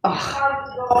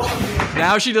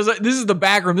 Now she doesn't. This is the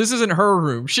back room. This isn't her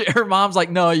room. Her mom's like,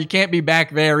 no, you can't be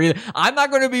back there either. I'm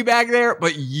not going to be back there,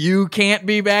 but you can't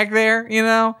be back there. You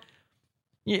know,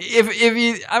 if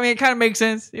you, I mean, it kind of makes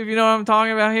sense if you know what I'm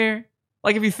talking about here.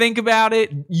 Like, if you think about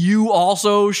it, you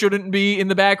also shouldn't be in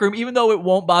the back room, even though it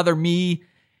won't bother me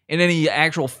in any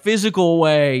actual physical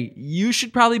way. You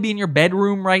should probably be in your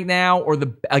bedroom right now, or the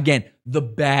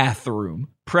bathroom,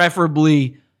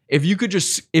 preferably. If you could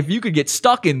get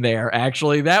stuck in there,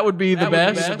 actually, that would be the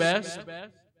best.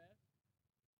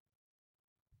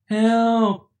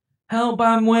 Help!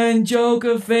 I'm wearing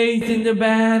Joker face in the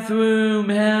bathroom.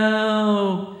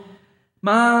 Help!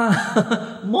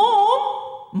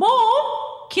 Mom,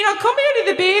 can I come out of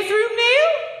the bathroom now?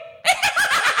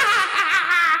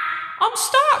 I'm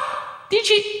stuck. Did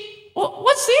you?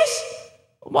 What's this?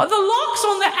 What, the lock's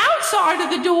on the outside of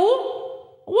the door.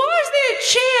 Why is there a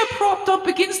chair propped up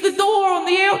against the door on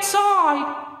the outside?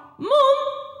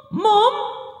 Mom.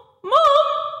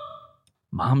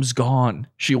 Mom's gone.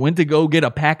 She went to go get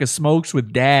a pack of smokes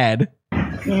with Dad.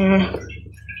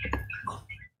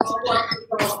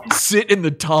 Sit in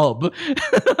the tub.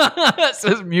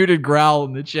 Says muted growl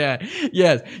in the chat.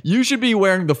 Yes, you should be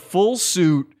wearing the full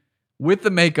suit with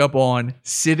the makeup on,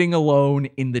 sitting alone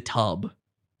in the tub.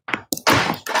 Oh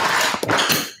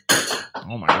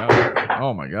my God.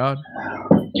 Oh my God.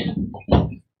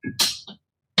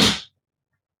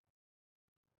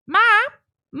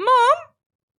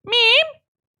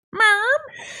 Mom,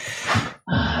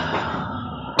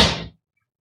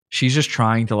 she's just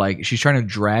trying to she's trying to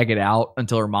drag it out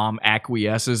until her mom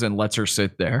acquiesces and lets her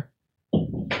sit there.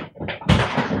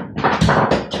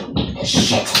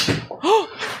 Shit.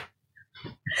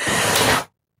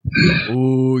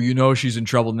 Ooh, you know she's in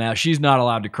trouble now. She's not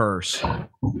allowed to curse.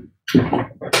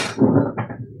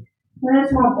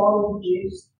 Where's my bottle of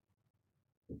juice?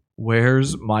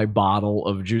 Where's my bottle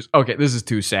of juice? Okay, this is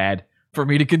too sad for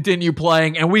me to continue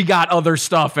playing, and we got other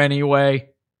stuff anyway.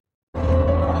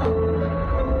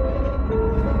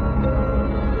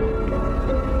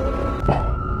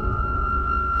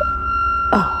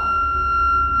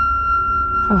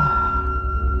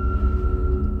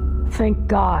 Thank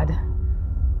God.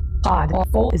 God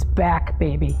is back,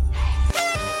 baby.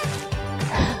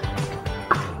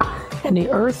 And the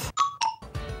earth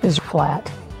is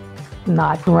flat,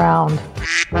 not round.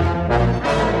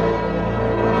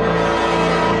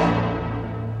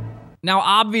 Now,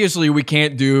 obviously, we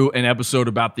can't do an episode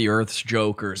about the Earth's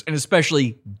Jokers, and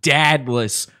especially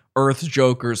dadless Earth's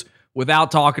Jokers,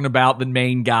 without talking about the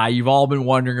main guy. You've all been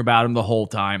wondering about him the whole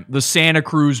time. The Santa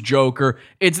Cruz Joker.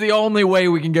 It's the only way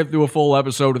we can get through a full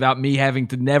episode without me having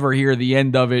to never hear the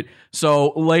end of it.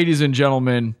 So, ladies and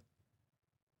gentlemen.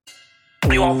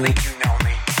 You all think you know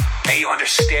me, that you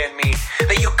understand me,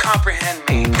 that you comprehend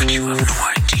me, but you have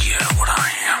no idea what I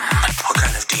am, what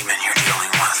kind of demon you're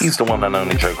dealing with. He's the one and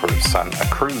only Joker of Santa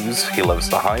Cruz. He loves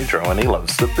the hydro and he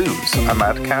loves the booze. A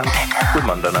madcap with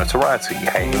Mundo notoriety,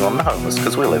 hating on the homeless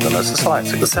because we live in a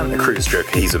society. The Santa Cruz Joker,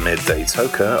 he's a midday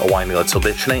toker, a whiny little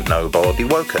bitch and ain't nobody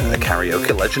woker. A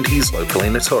karaoke legend, he's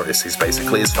locally notorious. He's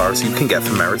basically as far as you can get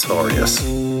from meritorious.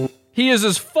 He is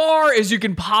as far as you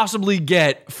can possibly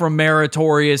get from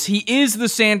meritorious. He is the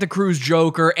Santa Cruz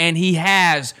Joker, and he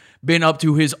has been up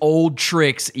to his old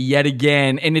tricks yet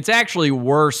again, and it's actually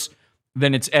worse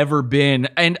than it's ever been.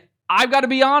 And I've got to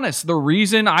be honest, the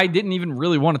reason I didn't even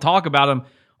really want to talk about him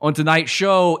on tonight's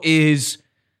show is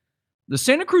the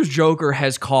Santa Cruz Joker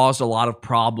has caused a lot of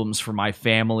problems for my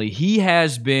family. He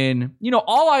has been,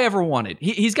 all I ever wanted.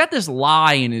 He's got this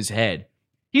lie in his head.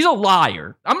 He's a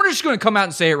liar. I'm just going to come out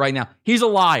and say it right now. He's a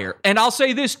liar. And I'll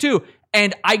say this too.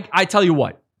 And I tell you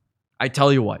what.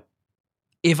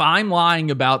 If I'm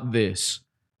lying about this,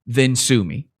 then sue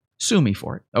me. Sue me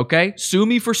for it, okay? Sue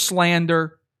me for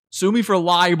slander. Sue me for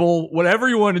libel. Whatever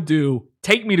you want to do,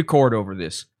 take me to court over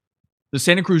this. The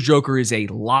Santa Cruz Joker is a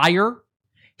liar.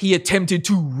 He attempted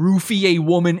to roofie a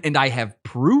woman, and I have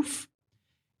proof.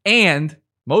 And,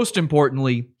 most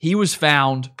importantly, he was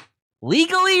found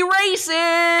legally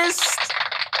racist.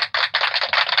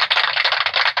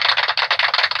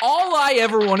 All I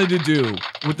ever wanted to do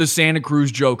with the Santa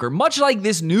Cruz Joker, much like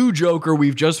this new Joker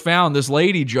we've just found, this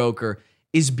lady Joker,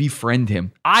 is befriend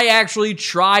him. I actually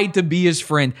tried to be his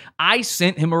friend. I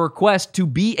sent him a request to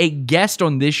be a guest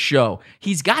on this show.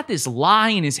 He's got this lie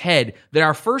in his head that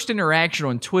our first interaction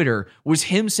on Twitter was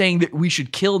him saying that we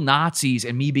should kill Nazis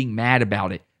and me being mad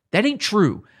about it. That ain't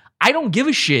true. I don't give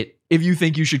a shit if you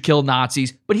think you should kill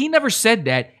Nazis, but he never said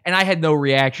that, and I had no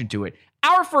reaction to it.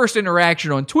 Our first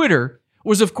interaction on Twitter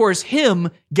was, of course,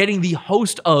 him getting the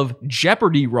host of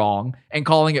Jeopardy wrong and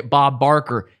calling it Bob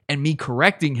Barker, and me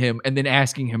correcting him and then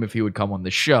asking him if he would come on the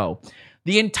show.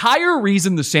 The entire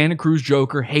reason the Santa Cruz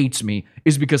Joker hates me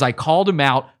is because I called him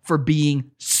out for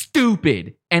being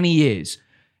stupid, and he is.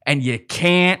 And you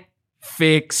can't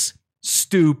fix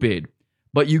stupid,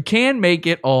 but you can make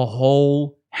it a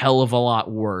whole hell of a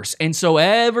lot worse. And so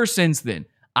ever since then,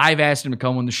 I've asked him to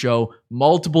come on the show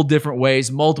multiple different ways,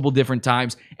 multiple different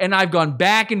times, and I've gone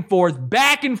back and forth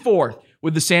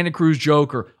with the Santa Cruz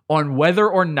Joker on whether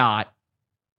or not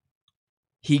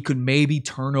he could maybe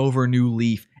turn over a new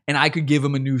leaf and I could give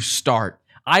him a new start.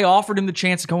 I offered him the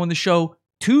chance to come on the show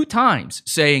 2 times,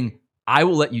 saying, I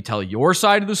will let you tell your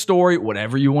side of the story,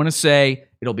 whatever you want to say.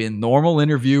 It'll be a normal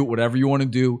interview, whatever you want to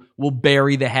do. We'll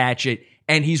bury the hatchet.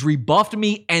 And he's rebuffed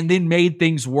me and then made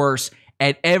things worse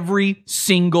at every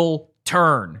single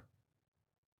turn.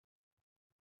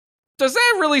 Does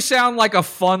that really sound like a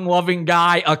fun-loving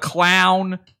guy, a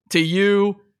clown to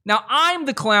you? Now, I'm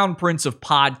the clown prince of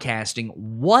podcasting.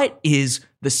 What is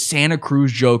the Santa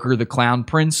Cruz Joker the clown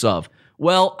prince of?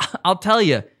 Well, I'll tell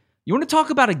you. You want to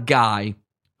talk about a guy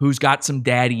who's got some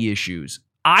daddy issues.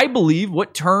 I believe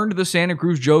what turned the Santa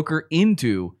Cruz Joker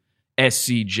into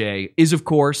SCJ is, of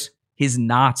course, his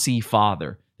Nazi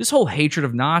father. This whole hatred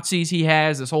of Nazis he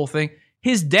has, this whole thing,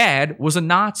 His dad was a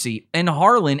Nazi, and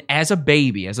Harlan, as a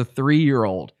baby, as a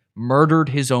 3-year-old, murdered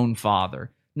his own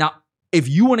father. Now, if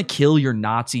you want to kill your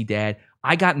Nazi dad,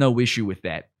 I got no issue with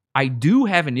that. I do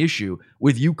have an issue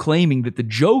with you claiming that the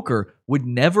Joker would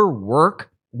never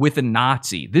work with a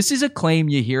Nazi. This is a claim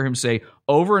you hear him say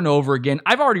over and over again.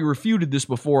 I've already refuted this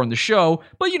before on the show,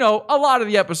 but a lot of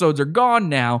the episodes are gone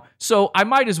now, so I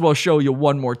might as well show you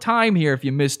one more time here if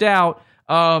you missed out.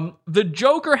 The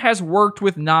Joker has worked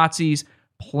with Nazis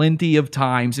plenty of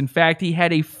times. In fact, he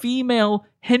had a female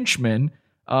henchman.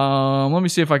 Let me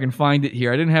see if I can find it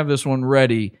here. I didn't have this one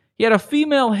ready. He had a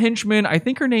female henchman. I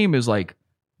think her name is like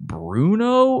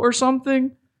Bruno or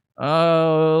something.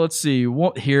 Let's see.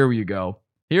 Here you go.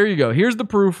 Here's the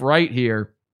proof right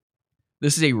here.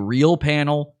 This is a real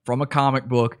panel from a comic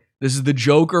book. This is the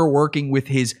Joker working with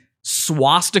his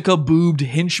swastika-boobed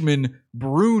henchman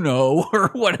Bruno, or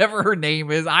whatever her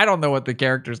name is. I don't know what the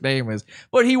character's name is,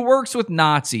 but he works with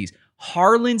Nazis.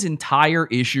 Harlan's entire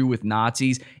issue with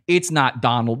Nazis, it's not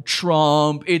Donald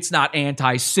Trump, it's not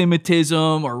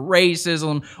anti-Semitism or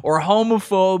racism or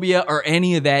homophobia or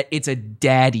any of that. It's a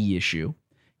daddy issue.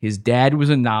 His dad was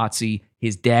a Nazi.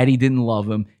 His daddy didn't love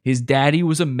him. His daddy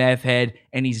was a meth head,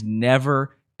 and he's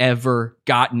never, ever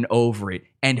gotten over it.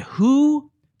 And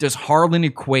who does Harlan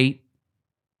equate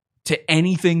to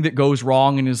anything that goes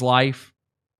wrong in his life?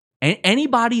 And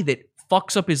anybody that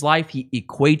fucks up his life, he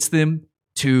equates them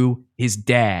to his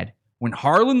dad. When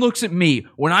Harlan looks at me,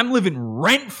 when I'm living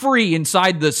rent-free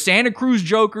inside the Santa Cruz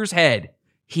Joker's head,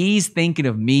 he's thinking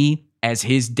of me as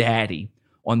his daddy.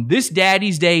 On this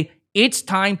Daddy's Day, it's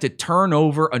time to turn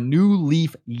over a new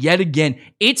leaf yet again.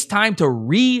 It's time to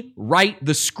rewrite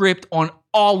the script on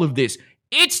all of this.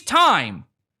 It's time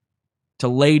to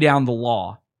lay down the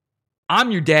law.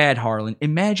 I'm your dad, Harlan.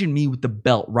 Imagine me with the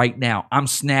belt right now. I'm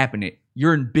snapping it.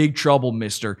 You're in big trouble,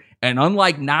 mister. And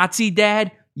unlike Nazi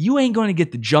dad, you ain't going to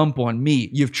get the jump on me.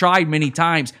 You've tried many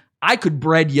times. I could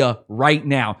bread you right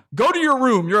now. Go to your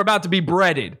room. You're about to be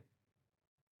breaded.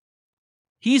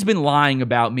 He's been lying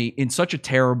about me in such a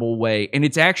terrible way, and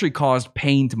it's actually caused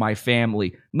pain to my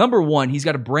family. Number one, he's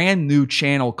got a brand new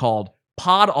channel called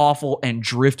Pod Awful and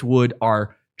Driftwood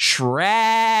Are Trash.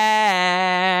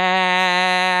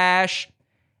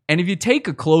 And if you take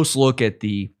a close look at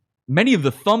many of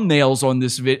the thumbnails on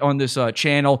this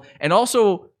channel, and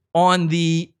also on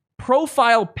the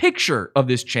profile picture of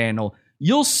this channel,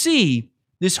 you'll see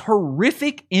this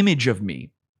horrific image of me.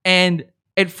 And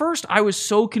at first, I was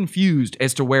so confused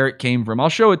as to where it came from. I'll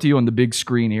show it to you on the big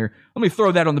screen here. Let me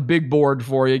throw that on the big board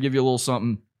for you, give you a little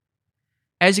something.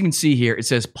 As you can see here, it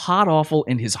says Pod Awful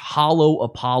and his hollow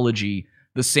apology,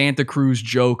 the Santa Cruz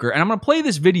Joker. And I'm going to play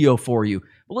this video for you.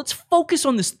 But let's focus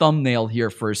on this thumbnail here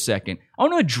for a second. I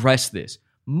want to address this.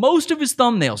 Most of his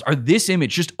thumbnails are this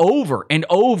image just over and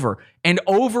over and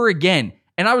over again.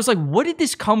 And I was like, what did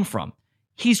this come from?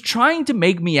 He's trying to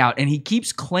make me out, and he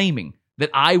keeps claiming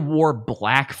that I wore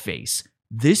blackface.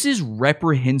 This is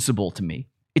reprehensible to me.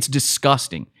 It's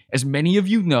disgusting. As many of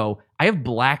you know, I have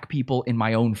black people in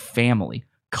my own family.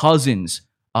 Cousins,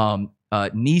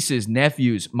 nieces,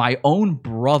 nephews. My own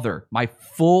brother, my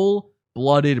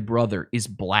full-blooded brother, is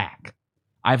black.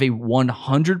 I have a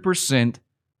 100%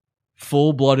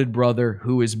 full-blooded brother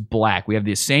who is black. We have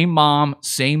the same mom,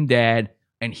 same dad,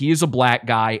 and he is a black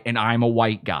guy, and I'm a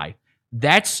white guy.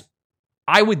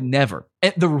 I would never.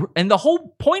 And the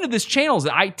whole point of this channel is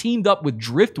that I teamed up with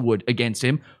Driftwood against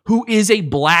him, who is a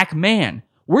black man.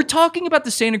 We're talking about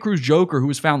the Santa Cruz Joker, who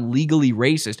was found legally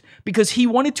racist because he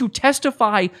wanted to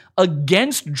testify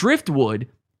against Driftwood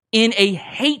in a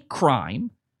hate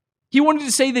crime. He wanted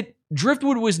to say that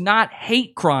Driftwood was not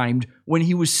hate crimed when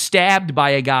he was stabbed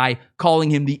by a guy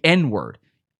calling him the N-word.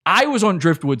 I was on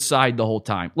Driftwood's side the whole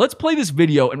time. Let's play this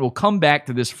video and we'll come back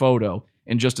to this photo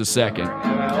in just a second.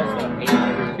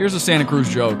 Here's the Santa Cruz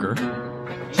Joker.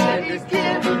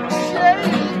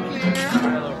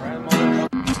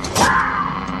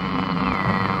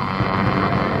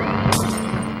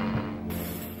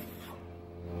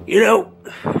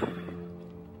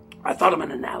 I thought of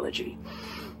an analogy.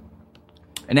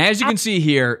 And as you can see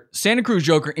here, Santa Cruz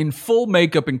Joker in full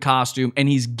makeup and costume, and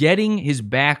he's getting his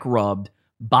back rubbed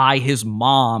by his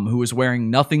mom, who is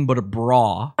wearing nothing but a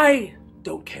bra. I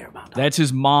don't care about that. That's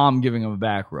his mom giving him a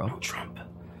back rub. Trump.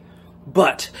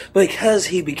 But because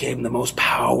he became the most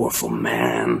powerful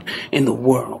man in the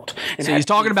world. So he's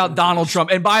talking about Donald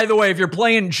Trump. And by the way, if you're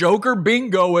playing Joker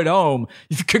bingo at home,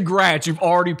 congrats, you've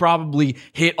already probably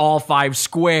hit all 5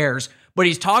 squares. But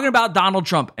he's talking about Donald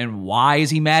Trump. And why is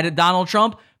he mad at Donald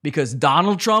Trump? Because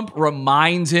Donald Trump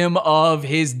reminds him of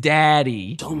his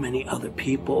daddy. So many other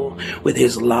people with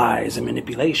his lies and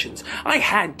manipulations. I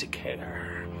had to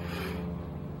care.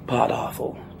 Pod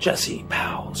Awful, Jesse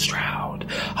Powell Stroud,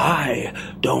 I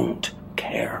don't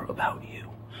care about you.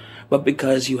 But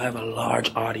because you have a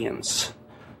large audience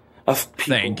of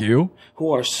people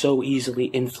who are so easily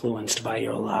influenced by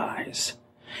your lies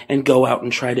and go out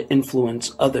and try to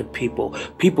influence other people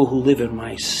who live in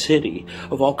my city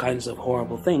of all kinds of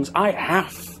horrible things, I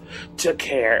have to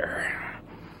care.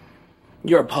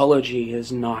 Your apology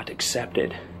is not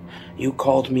accepted. You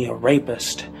called me a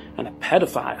rapist and a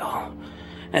pedophile,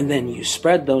 and then you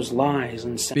spread those lies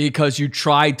and said, because you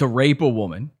tried to rape a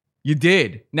woman. You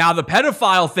did. Now, the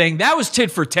pedophile thing, that was tit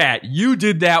for tat. You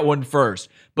did that one first.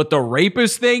 But the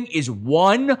rapist thing is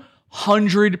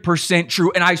 100%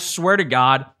 true. And I swear to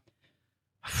God,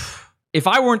 if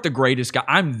I weren't the greatest guy,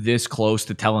 I'm this close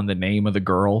to telling the name of the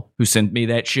girl who sent me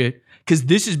that shit. Because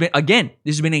this has been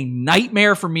a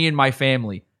nightmare for me and my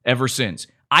family ever since.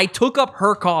 I took up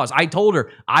her cause. I told her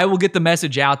I will get the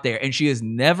message out there. And she has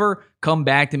never come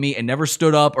back to me and never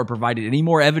stood up or provided any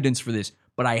more evidence for this.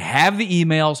 But I have the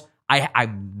emails.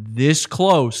 I'm this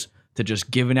close to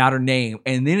just giving out her name.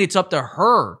 And then it's up to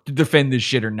her to defend this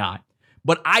shit or not.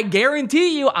 But I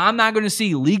guarantee you I'm not going to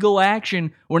see legal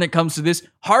action when it comes to this.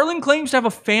 Harlan claims to have a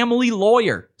family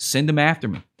lawyer. Send him after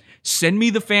me. Send me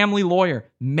the family lawyer.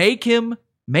 Make him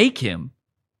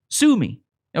sue me.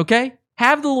 Okay?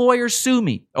 Have the lawyer sue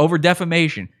me over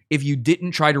defamation if you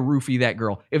didn't try to roofie that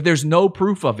girl. If there's no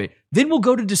proof of it, then we'll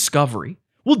go to discovery.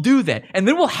 We'll do that. And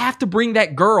then we'll have to bring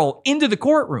that girl into the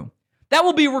courtroom. That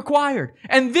will be required.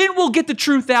 And then we'll get the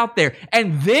truth out there.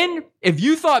 And then, if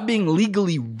you thought being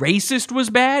legally racist was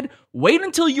bad, wait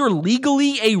until you're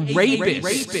legally a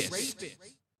rapist.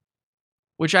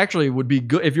 Which actually would be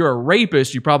good. If you're a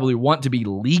rapist, you probably want to be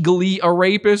legally a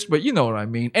rapist, but you know what I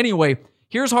mean. Anyway,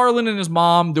 here's Harlan and his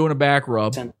mom doing a back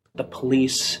rub. The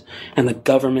police and the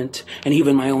government and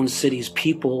even my own city's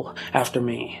people after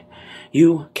me.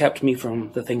 You kept me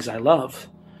from the things I love,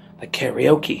 like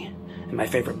karaoke and my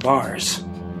favorite bars.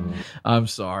 I'm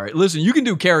sorry. Listen, you can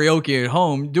do karaoke at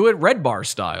home. Do it Red Bar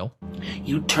style.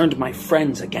 You turned my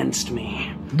friends against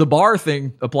me. The bar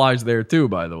thing applies there too,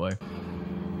 by the way.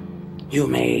 You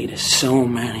made so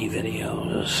many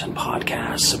videos and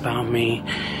podcasts about me.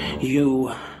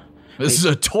 This is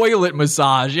a toilet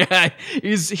massage. Yeah,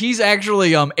 he's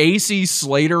actually AC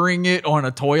Slatering it on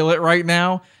a toilet right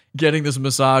now, getting this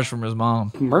massage from his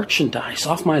mom. Merchandise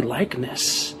off my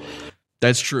likeness.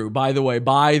 That's true. By the way,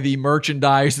 buy the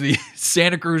merchandise, the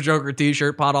Santa Cruz Joker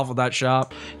t-shirt,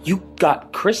 podoffle.shop. You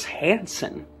got Chris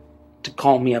Hansen to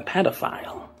call me a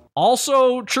pedophile.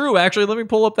 Also true. Actually, let me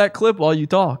pull up that clip while you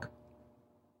talk.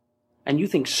 And you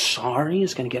think sorry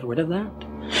is going to get rid of that?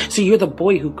 See, you're the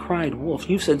boy who cried wolf.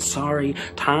 You said sorry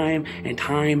time and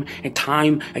time and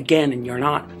time again, and you're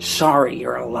not sorry.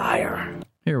 You're a liar.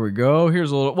 Here we go.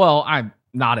 Here's a little... Well, I'm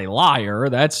not a liar.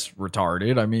 That's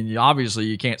retarded. I mean, obviously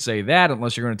you can't say that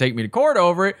unless you're going to take me to court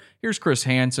over it. Here's Chris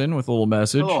Hansen with a little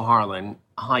message. Hello, Harlan.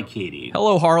 Hi, Katie.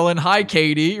 Hello, Harlan. Hi,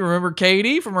 Katie. Remember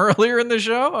Katie from earlier in the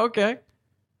show? Okay.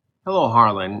 Hello,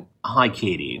 Harlan. Hi,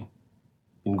 Katie.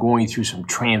 Been going through some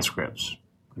transcripts.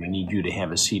 I'm going to need you to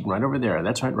have a seat right over there.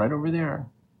 That's right, right over there.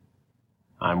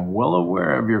 I'm well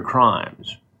aware of your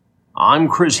crimes. I'm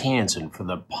Chris Hansen for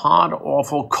the Pod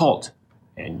Awful Cult,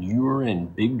 and you're in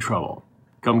big trouble.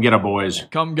 Come get 'em, boys.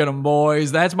 Come get 'em,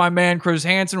 boys. That's my man, Chris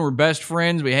Hansen. We're best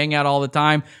friends. We hang out all the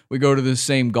time. We go to the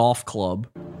same golf club.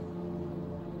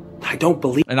 I don't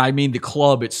believe... And I mean the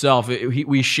club itself.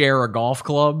 We share a golf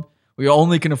club. We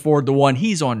only can afford the one.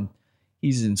 He's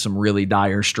in some really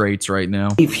dire straits right now.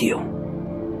 You.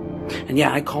 And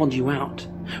yeah, I called you out.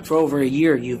 For over a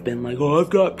year, you've been like, oh,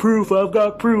 I've got proof.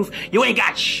 You ain't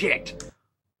got shit.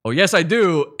 Oh, yes, I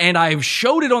do. And I've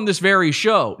showed it on this very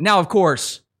show. Now, of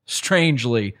course,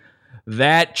 strangely,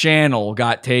 that channel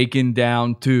got taken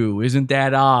down too. Isn't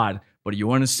that odd? But if you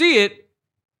want to see it,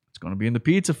 it's going to be in the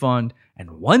Pizza Fund.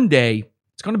 And one day,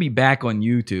 it's going to be back on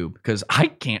YouTube because I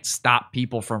can't stop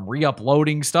people from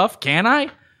re-uploading stuff, can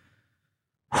I?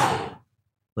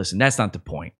 Listen, that's not the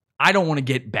point. I don't want to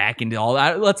get back into all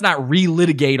that. Let's not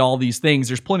relitigate all these things.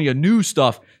 There's plenty of new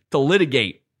stuff to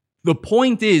litigate. The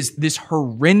point is this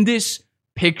horrendous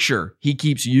picture he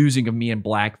keeps using of me in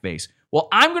blackface. Well,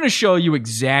 I'm going to show you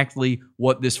exactly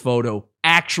what this photo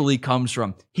actually comes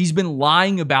from. He's been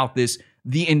lying about this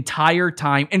the entire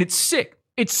time, and it's sick.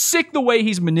 It's sick the way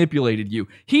he's manipulated you.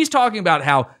 He's talking about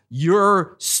how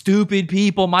you're stupid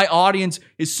people. My audience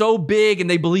is so big and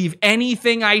they believe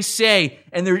anything I say.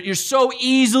 And you're so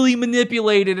easily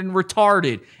manipulated and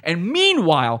retarded. And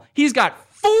meanwhile, he's got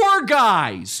 4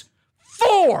 guys.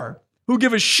 4 who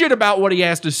give a shit about what he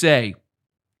has to say.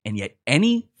 And yet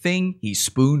anything he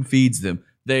spoon feeds them,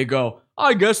 they go,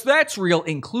 I guess that's real,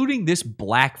 including this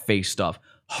blackface stuff.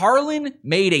 Harlan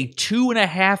made a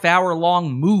 2.5 hour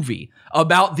long movie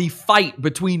about the fight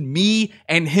between me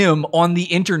and him on the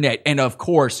internet. And of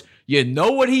course, you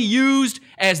know what he used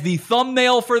as the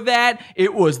thumbnail for that?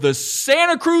 It was the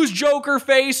Santa Cruz Joker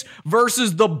face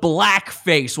versus the black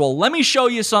face. Well, let me show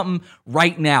you something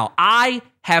right now. I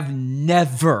have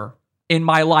never in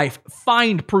my life,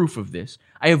 find proof of this,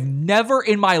 I have never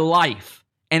in my life,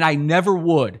 and I never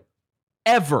would,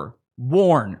 ever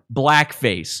worn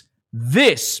blackface.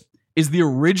 This is the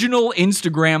original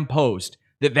Instagram post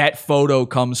that photo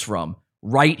comes from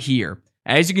right here.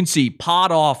 As you can see,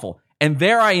 Pod Awful. And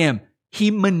there I am.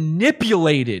 He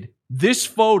manipulated this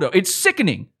photo. It's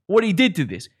sickening what he did to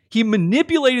this. He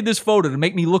manipulated this photo to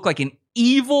make me look like an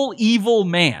evil, evil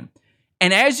man.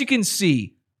 And as you can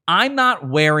see, I'm not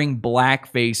wearing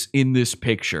blackface in this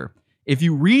picture. If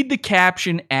you read the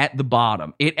caption at the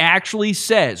bottom, it actually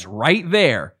says right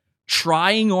there,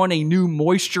 trying on a new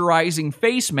moisturizing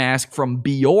face mask from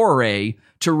Biore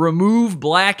to remove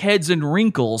blackheads and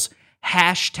wrinkles,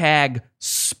 hashtag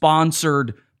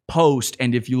sponsored post.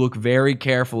 And if you look very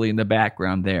carefully in the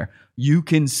background there, you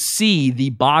can see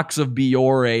the box of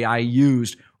Biore I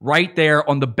used right there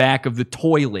on the back of the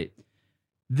toilet.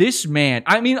 This man,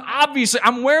 I mean, obviously,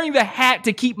 I'm wearing the hat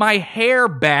to keep my hair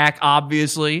back,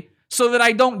 obviously, so that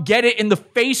I don't get it in the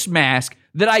face mask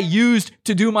that I used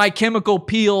to do my chemical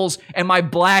peels and my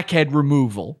blackhead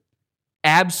removal.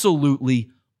 Absolutely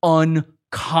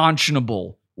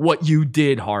unconscionable what you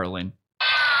did, Harlan.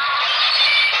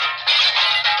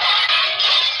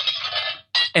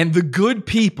 And the good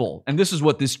people, and this is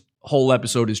what this whole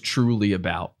episode is truly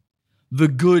about, the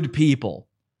good people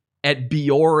at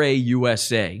Biore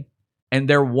USA and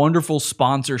their wonderful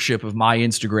sponsorship of my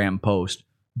Instagram post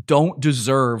don't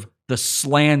deserve the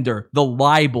slander, the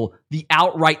libel, the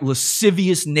outright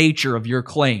lascivious nature of your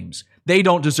claims. They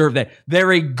don't deserve that.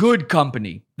 They're a good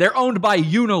company. They're owned by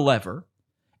Unilever,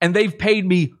 and they've paid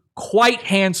me quite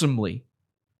handsomely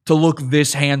to look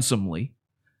this handsomely.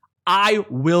 I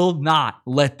will not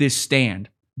let this stand.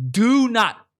 Do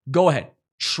not, go ahead,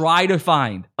 try to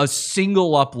find a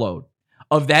single upload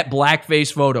of that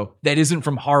blackface photo that isn't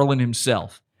from Harlan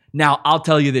himself. Now, I'll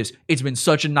tell you this. It's been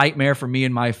such a nightmare for me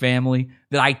and my family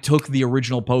that I took the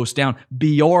original post down.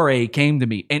 Biore came to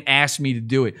me and asked me to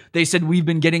do it. They said, we've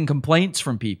been getting complaints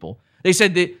from people. They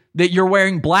said that you're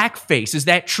wearing blackface. Is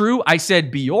that true? I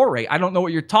said, Biore, I don't know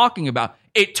what you're talking about.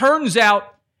 It turns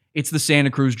out it's the Santa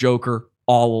Cruz Joker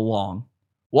all along.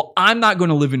 Well, I'm not going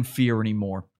to live in fear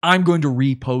anymore. I'm going to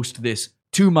repost this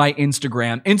to my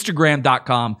Instagram,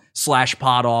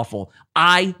 instagram.com/podawful.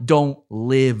 I don't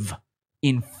live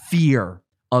in fear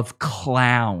of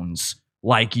clowns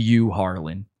like you,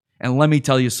 Harlan. And let me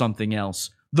tell you something else.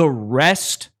 The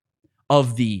rest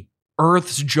of the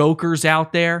Earth's jokers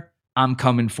out there, I'm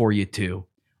coming for you too.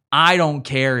 I don't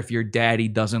care if your daddy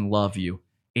doesn't love you.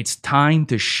 It's time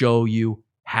to show you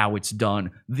how it's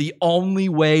done. The only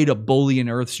way to bully an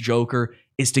Earth's joker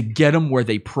is to get them where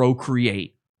they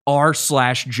procreate.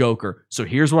 r/Joker. So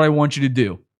here's what I want you to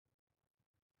do.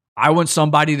 I want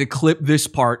somebody to clip this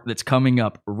part that's coming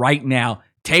up right now.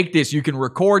 Take this. You can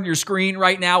record your screen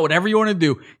right now, whatever you want to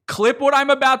do. Clip what I'm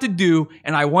about to do,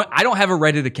 and I don't have a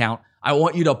Reddit account. I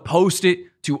want you to post it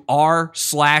to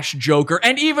r/Joker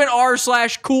and even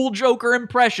r/Cool Joker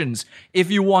Impressions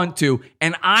if you want to,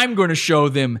 and I'm going to show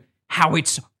them how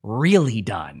it's really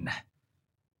done.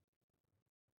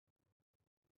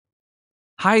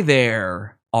 Hi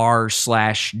there,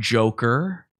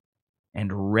 r/Joker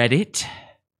and Reddit.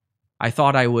 I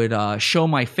thought I would show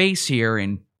my face here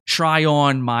and try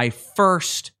on my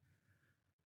first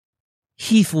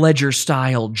Heath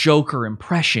Ledger-style Joker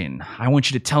impression. I want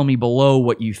you to tell me below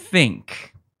what you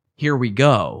think. Here we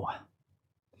go.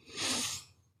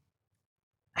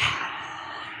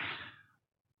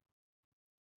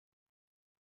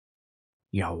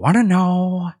 You want to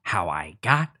know how I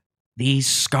got these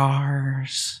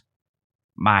scars?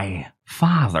 My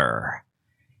father,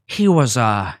 he was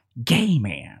a gay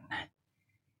man.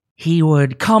 He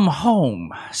would come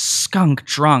home skunk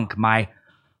drunk, my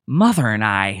mother and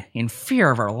I in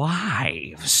fear of our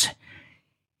lives.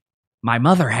 My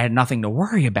mother had nothing to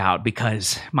worry about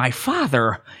because my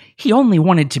father, he only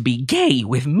wanted to be gay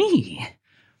with me.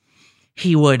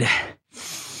 He would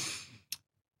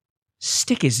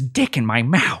stick his dick in my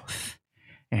mouth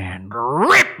and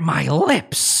rip my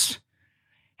lips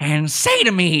and say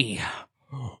to me,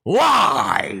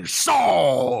 "Why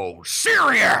so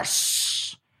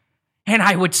serious?" and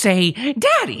I would say,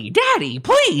 Daddy, Daddy,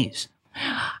 please.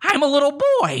 I'm a little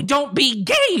boy. Don't be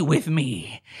gay with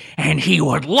me. And he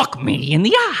would look me in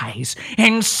the eyes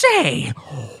and say,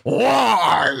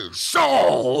 why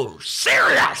so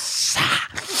serious?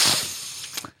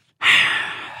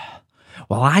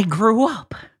 Well, I grew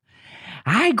up.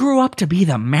 I grew up to be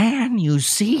the man you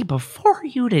see before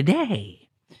you today.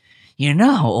 You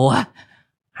know,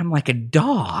 I'm like a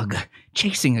dog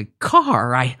chasing a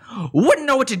car. I wouldn't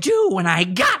know what to do when I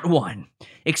got one.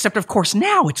 Except, of course,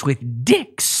 now it's with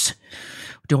dicks.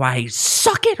 Do I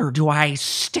suck it or do I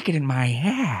stick it in my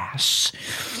ass?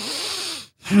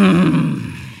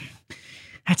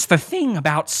 That's the thing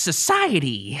about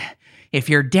society. If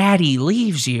your daddy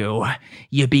leaves you,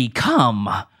 you become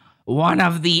one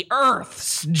of the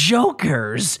Earth's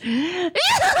jokers.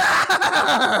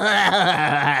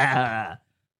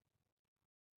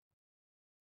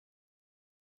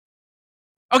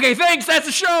 Okay, thanks. That's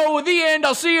the show. The end.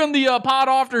 I'll see you in the Pod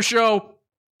After show.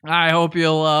 I hope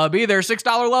you'll be there.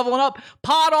 $6 level and up.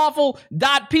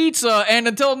 Podawful.pizza. And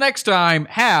until next time,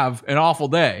 have an awful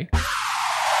day.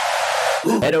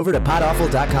 Head over to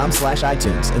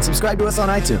podawful.com/iTunes and subscribe to us on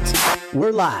iTunes.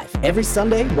 We're live every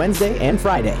Sunday, Wednesday, and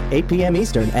Friday, 8 p.m.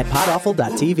 Eastern at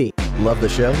podawful.tv. Love the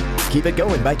show? Keep it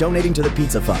going by donating to the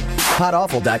Pizza Fund.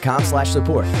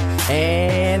 podawful.com/support.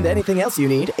 And anything else you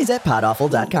need is at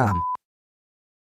podawful.com.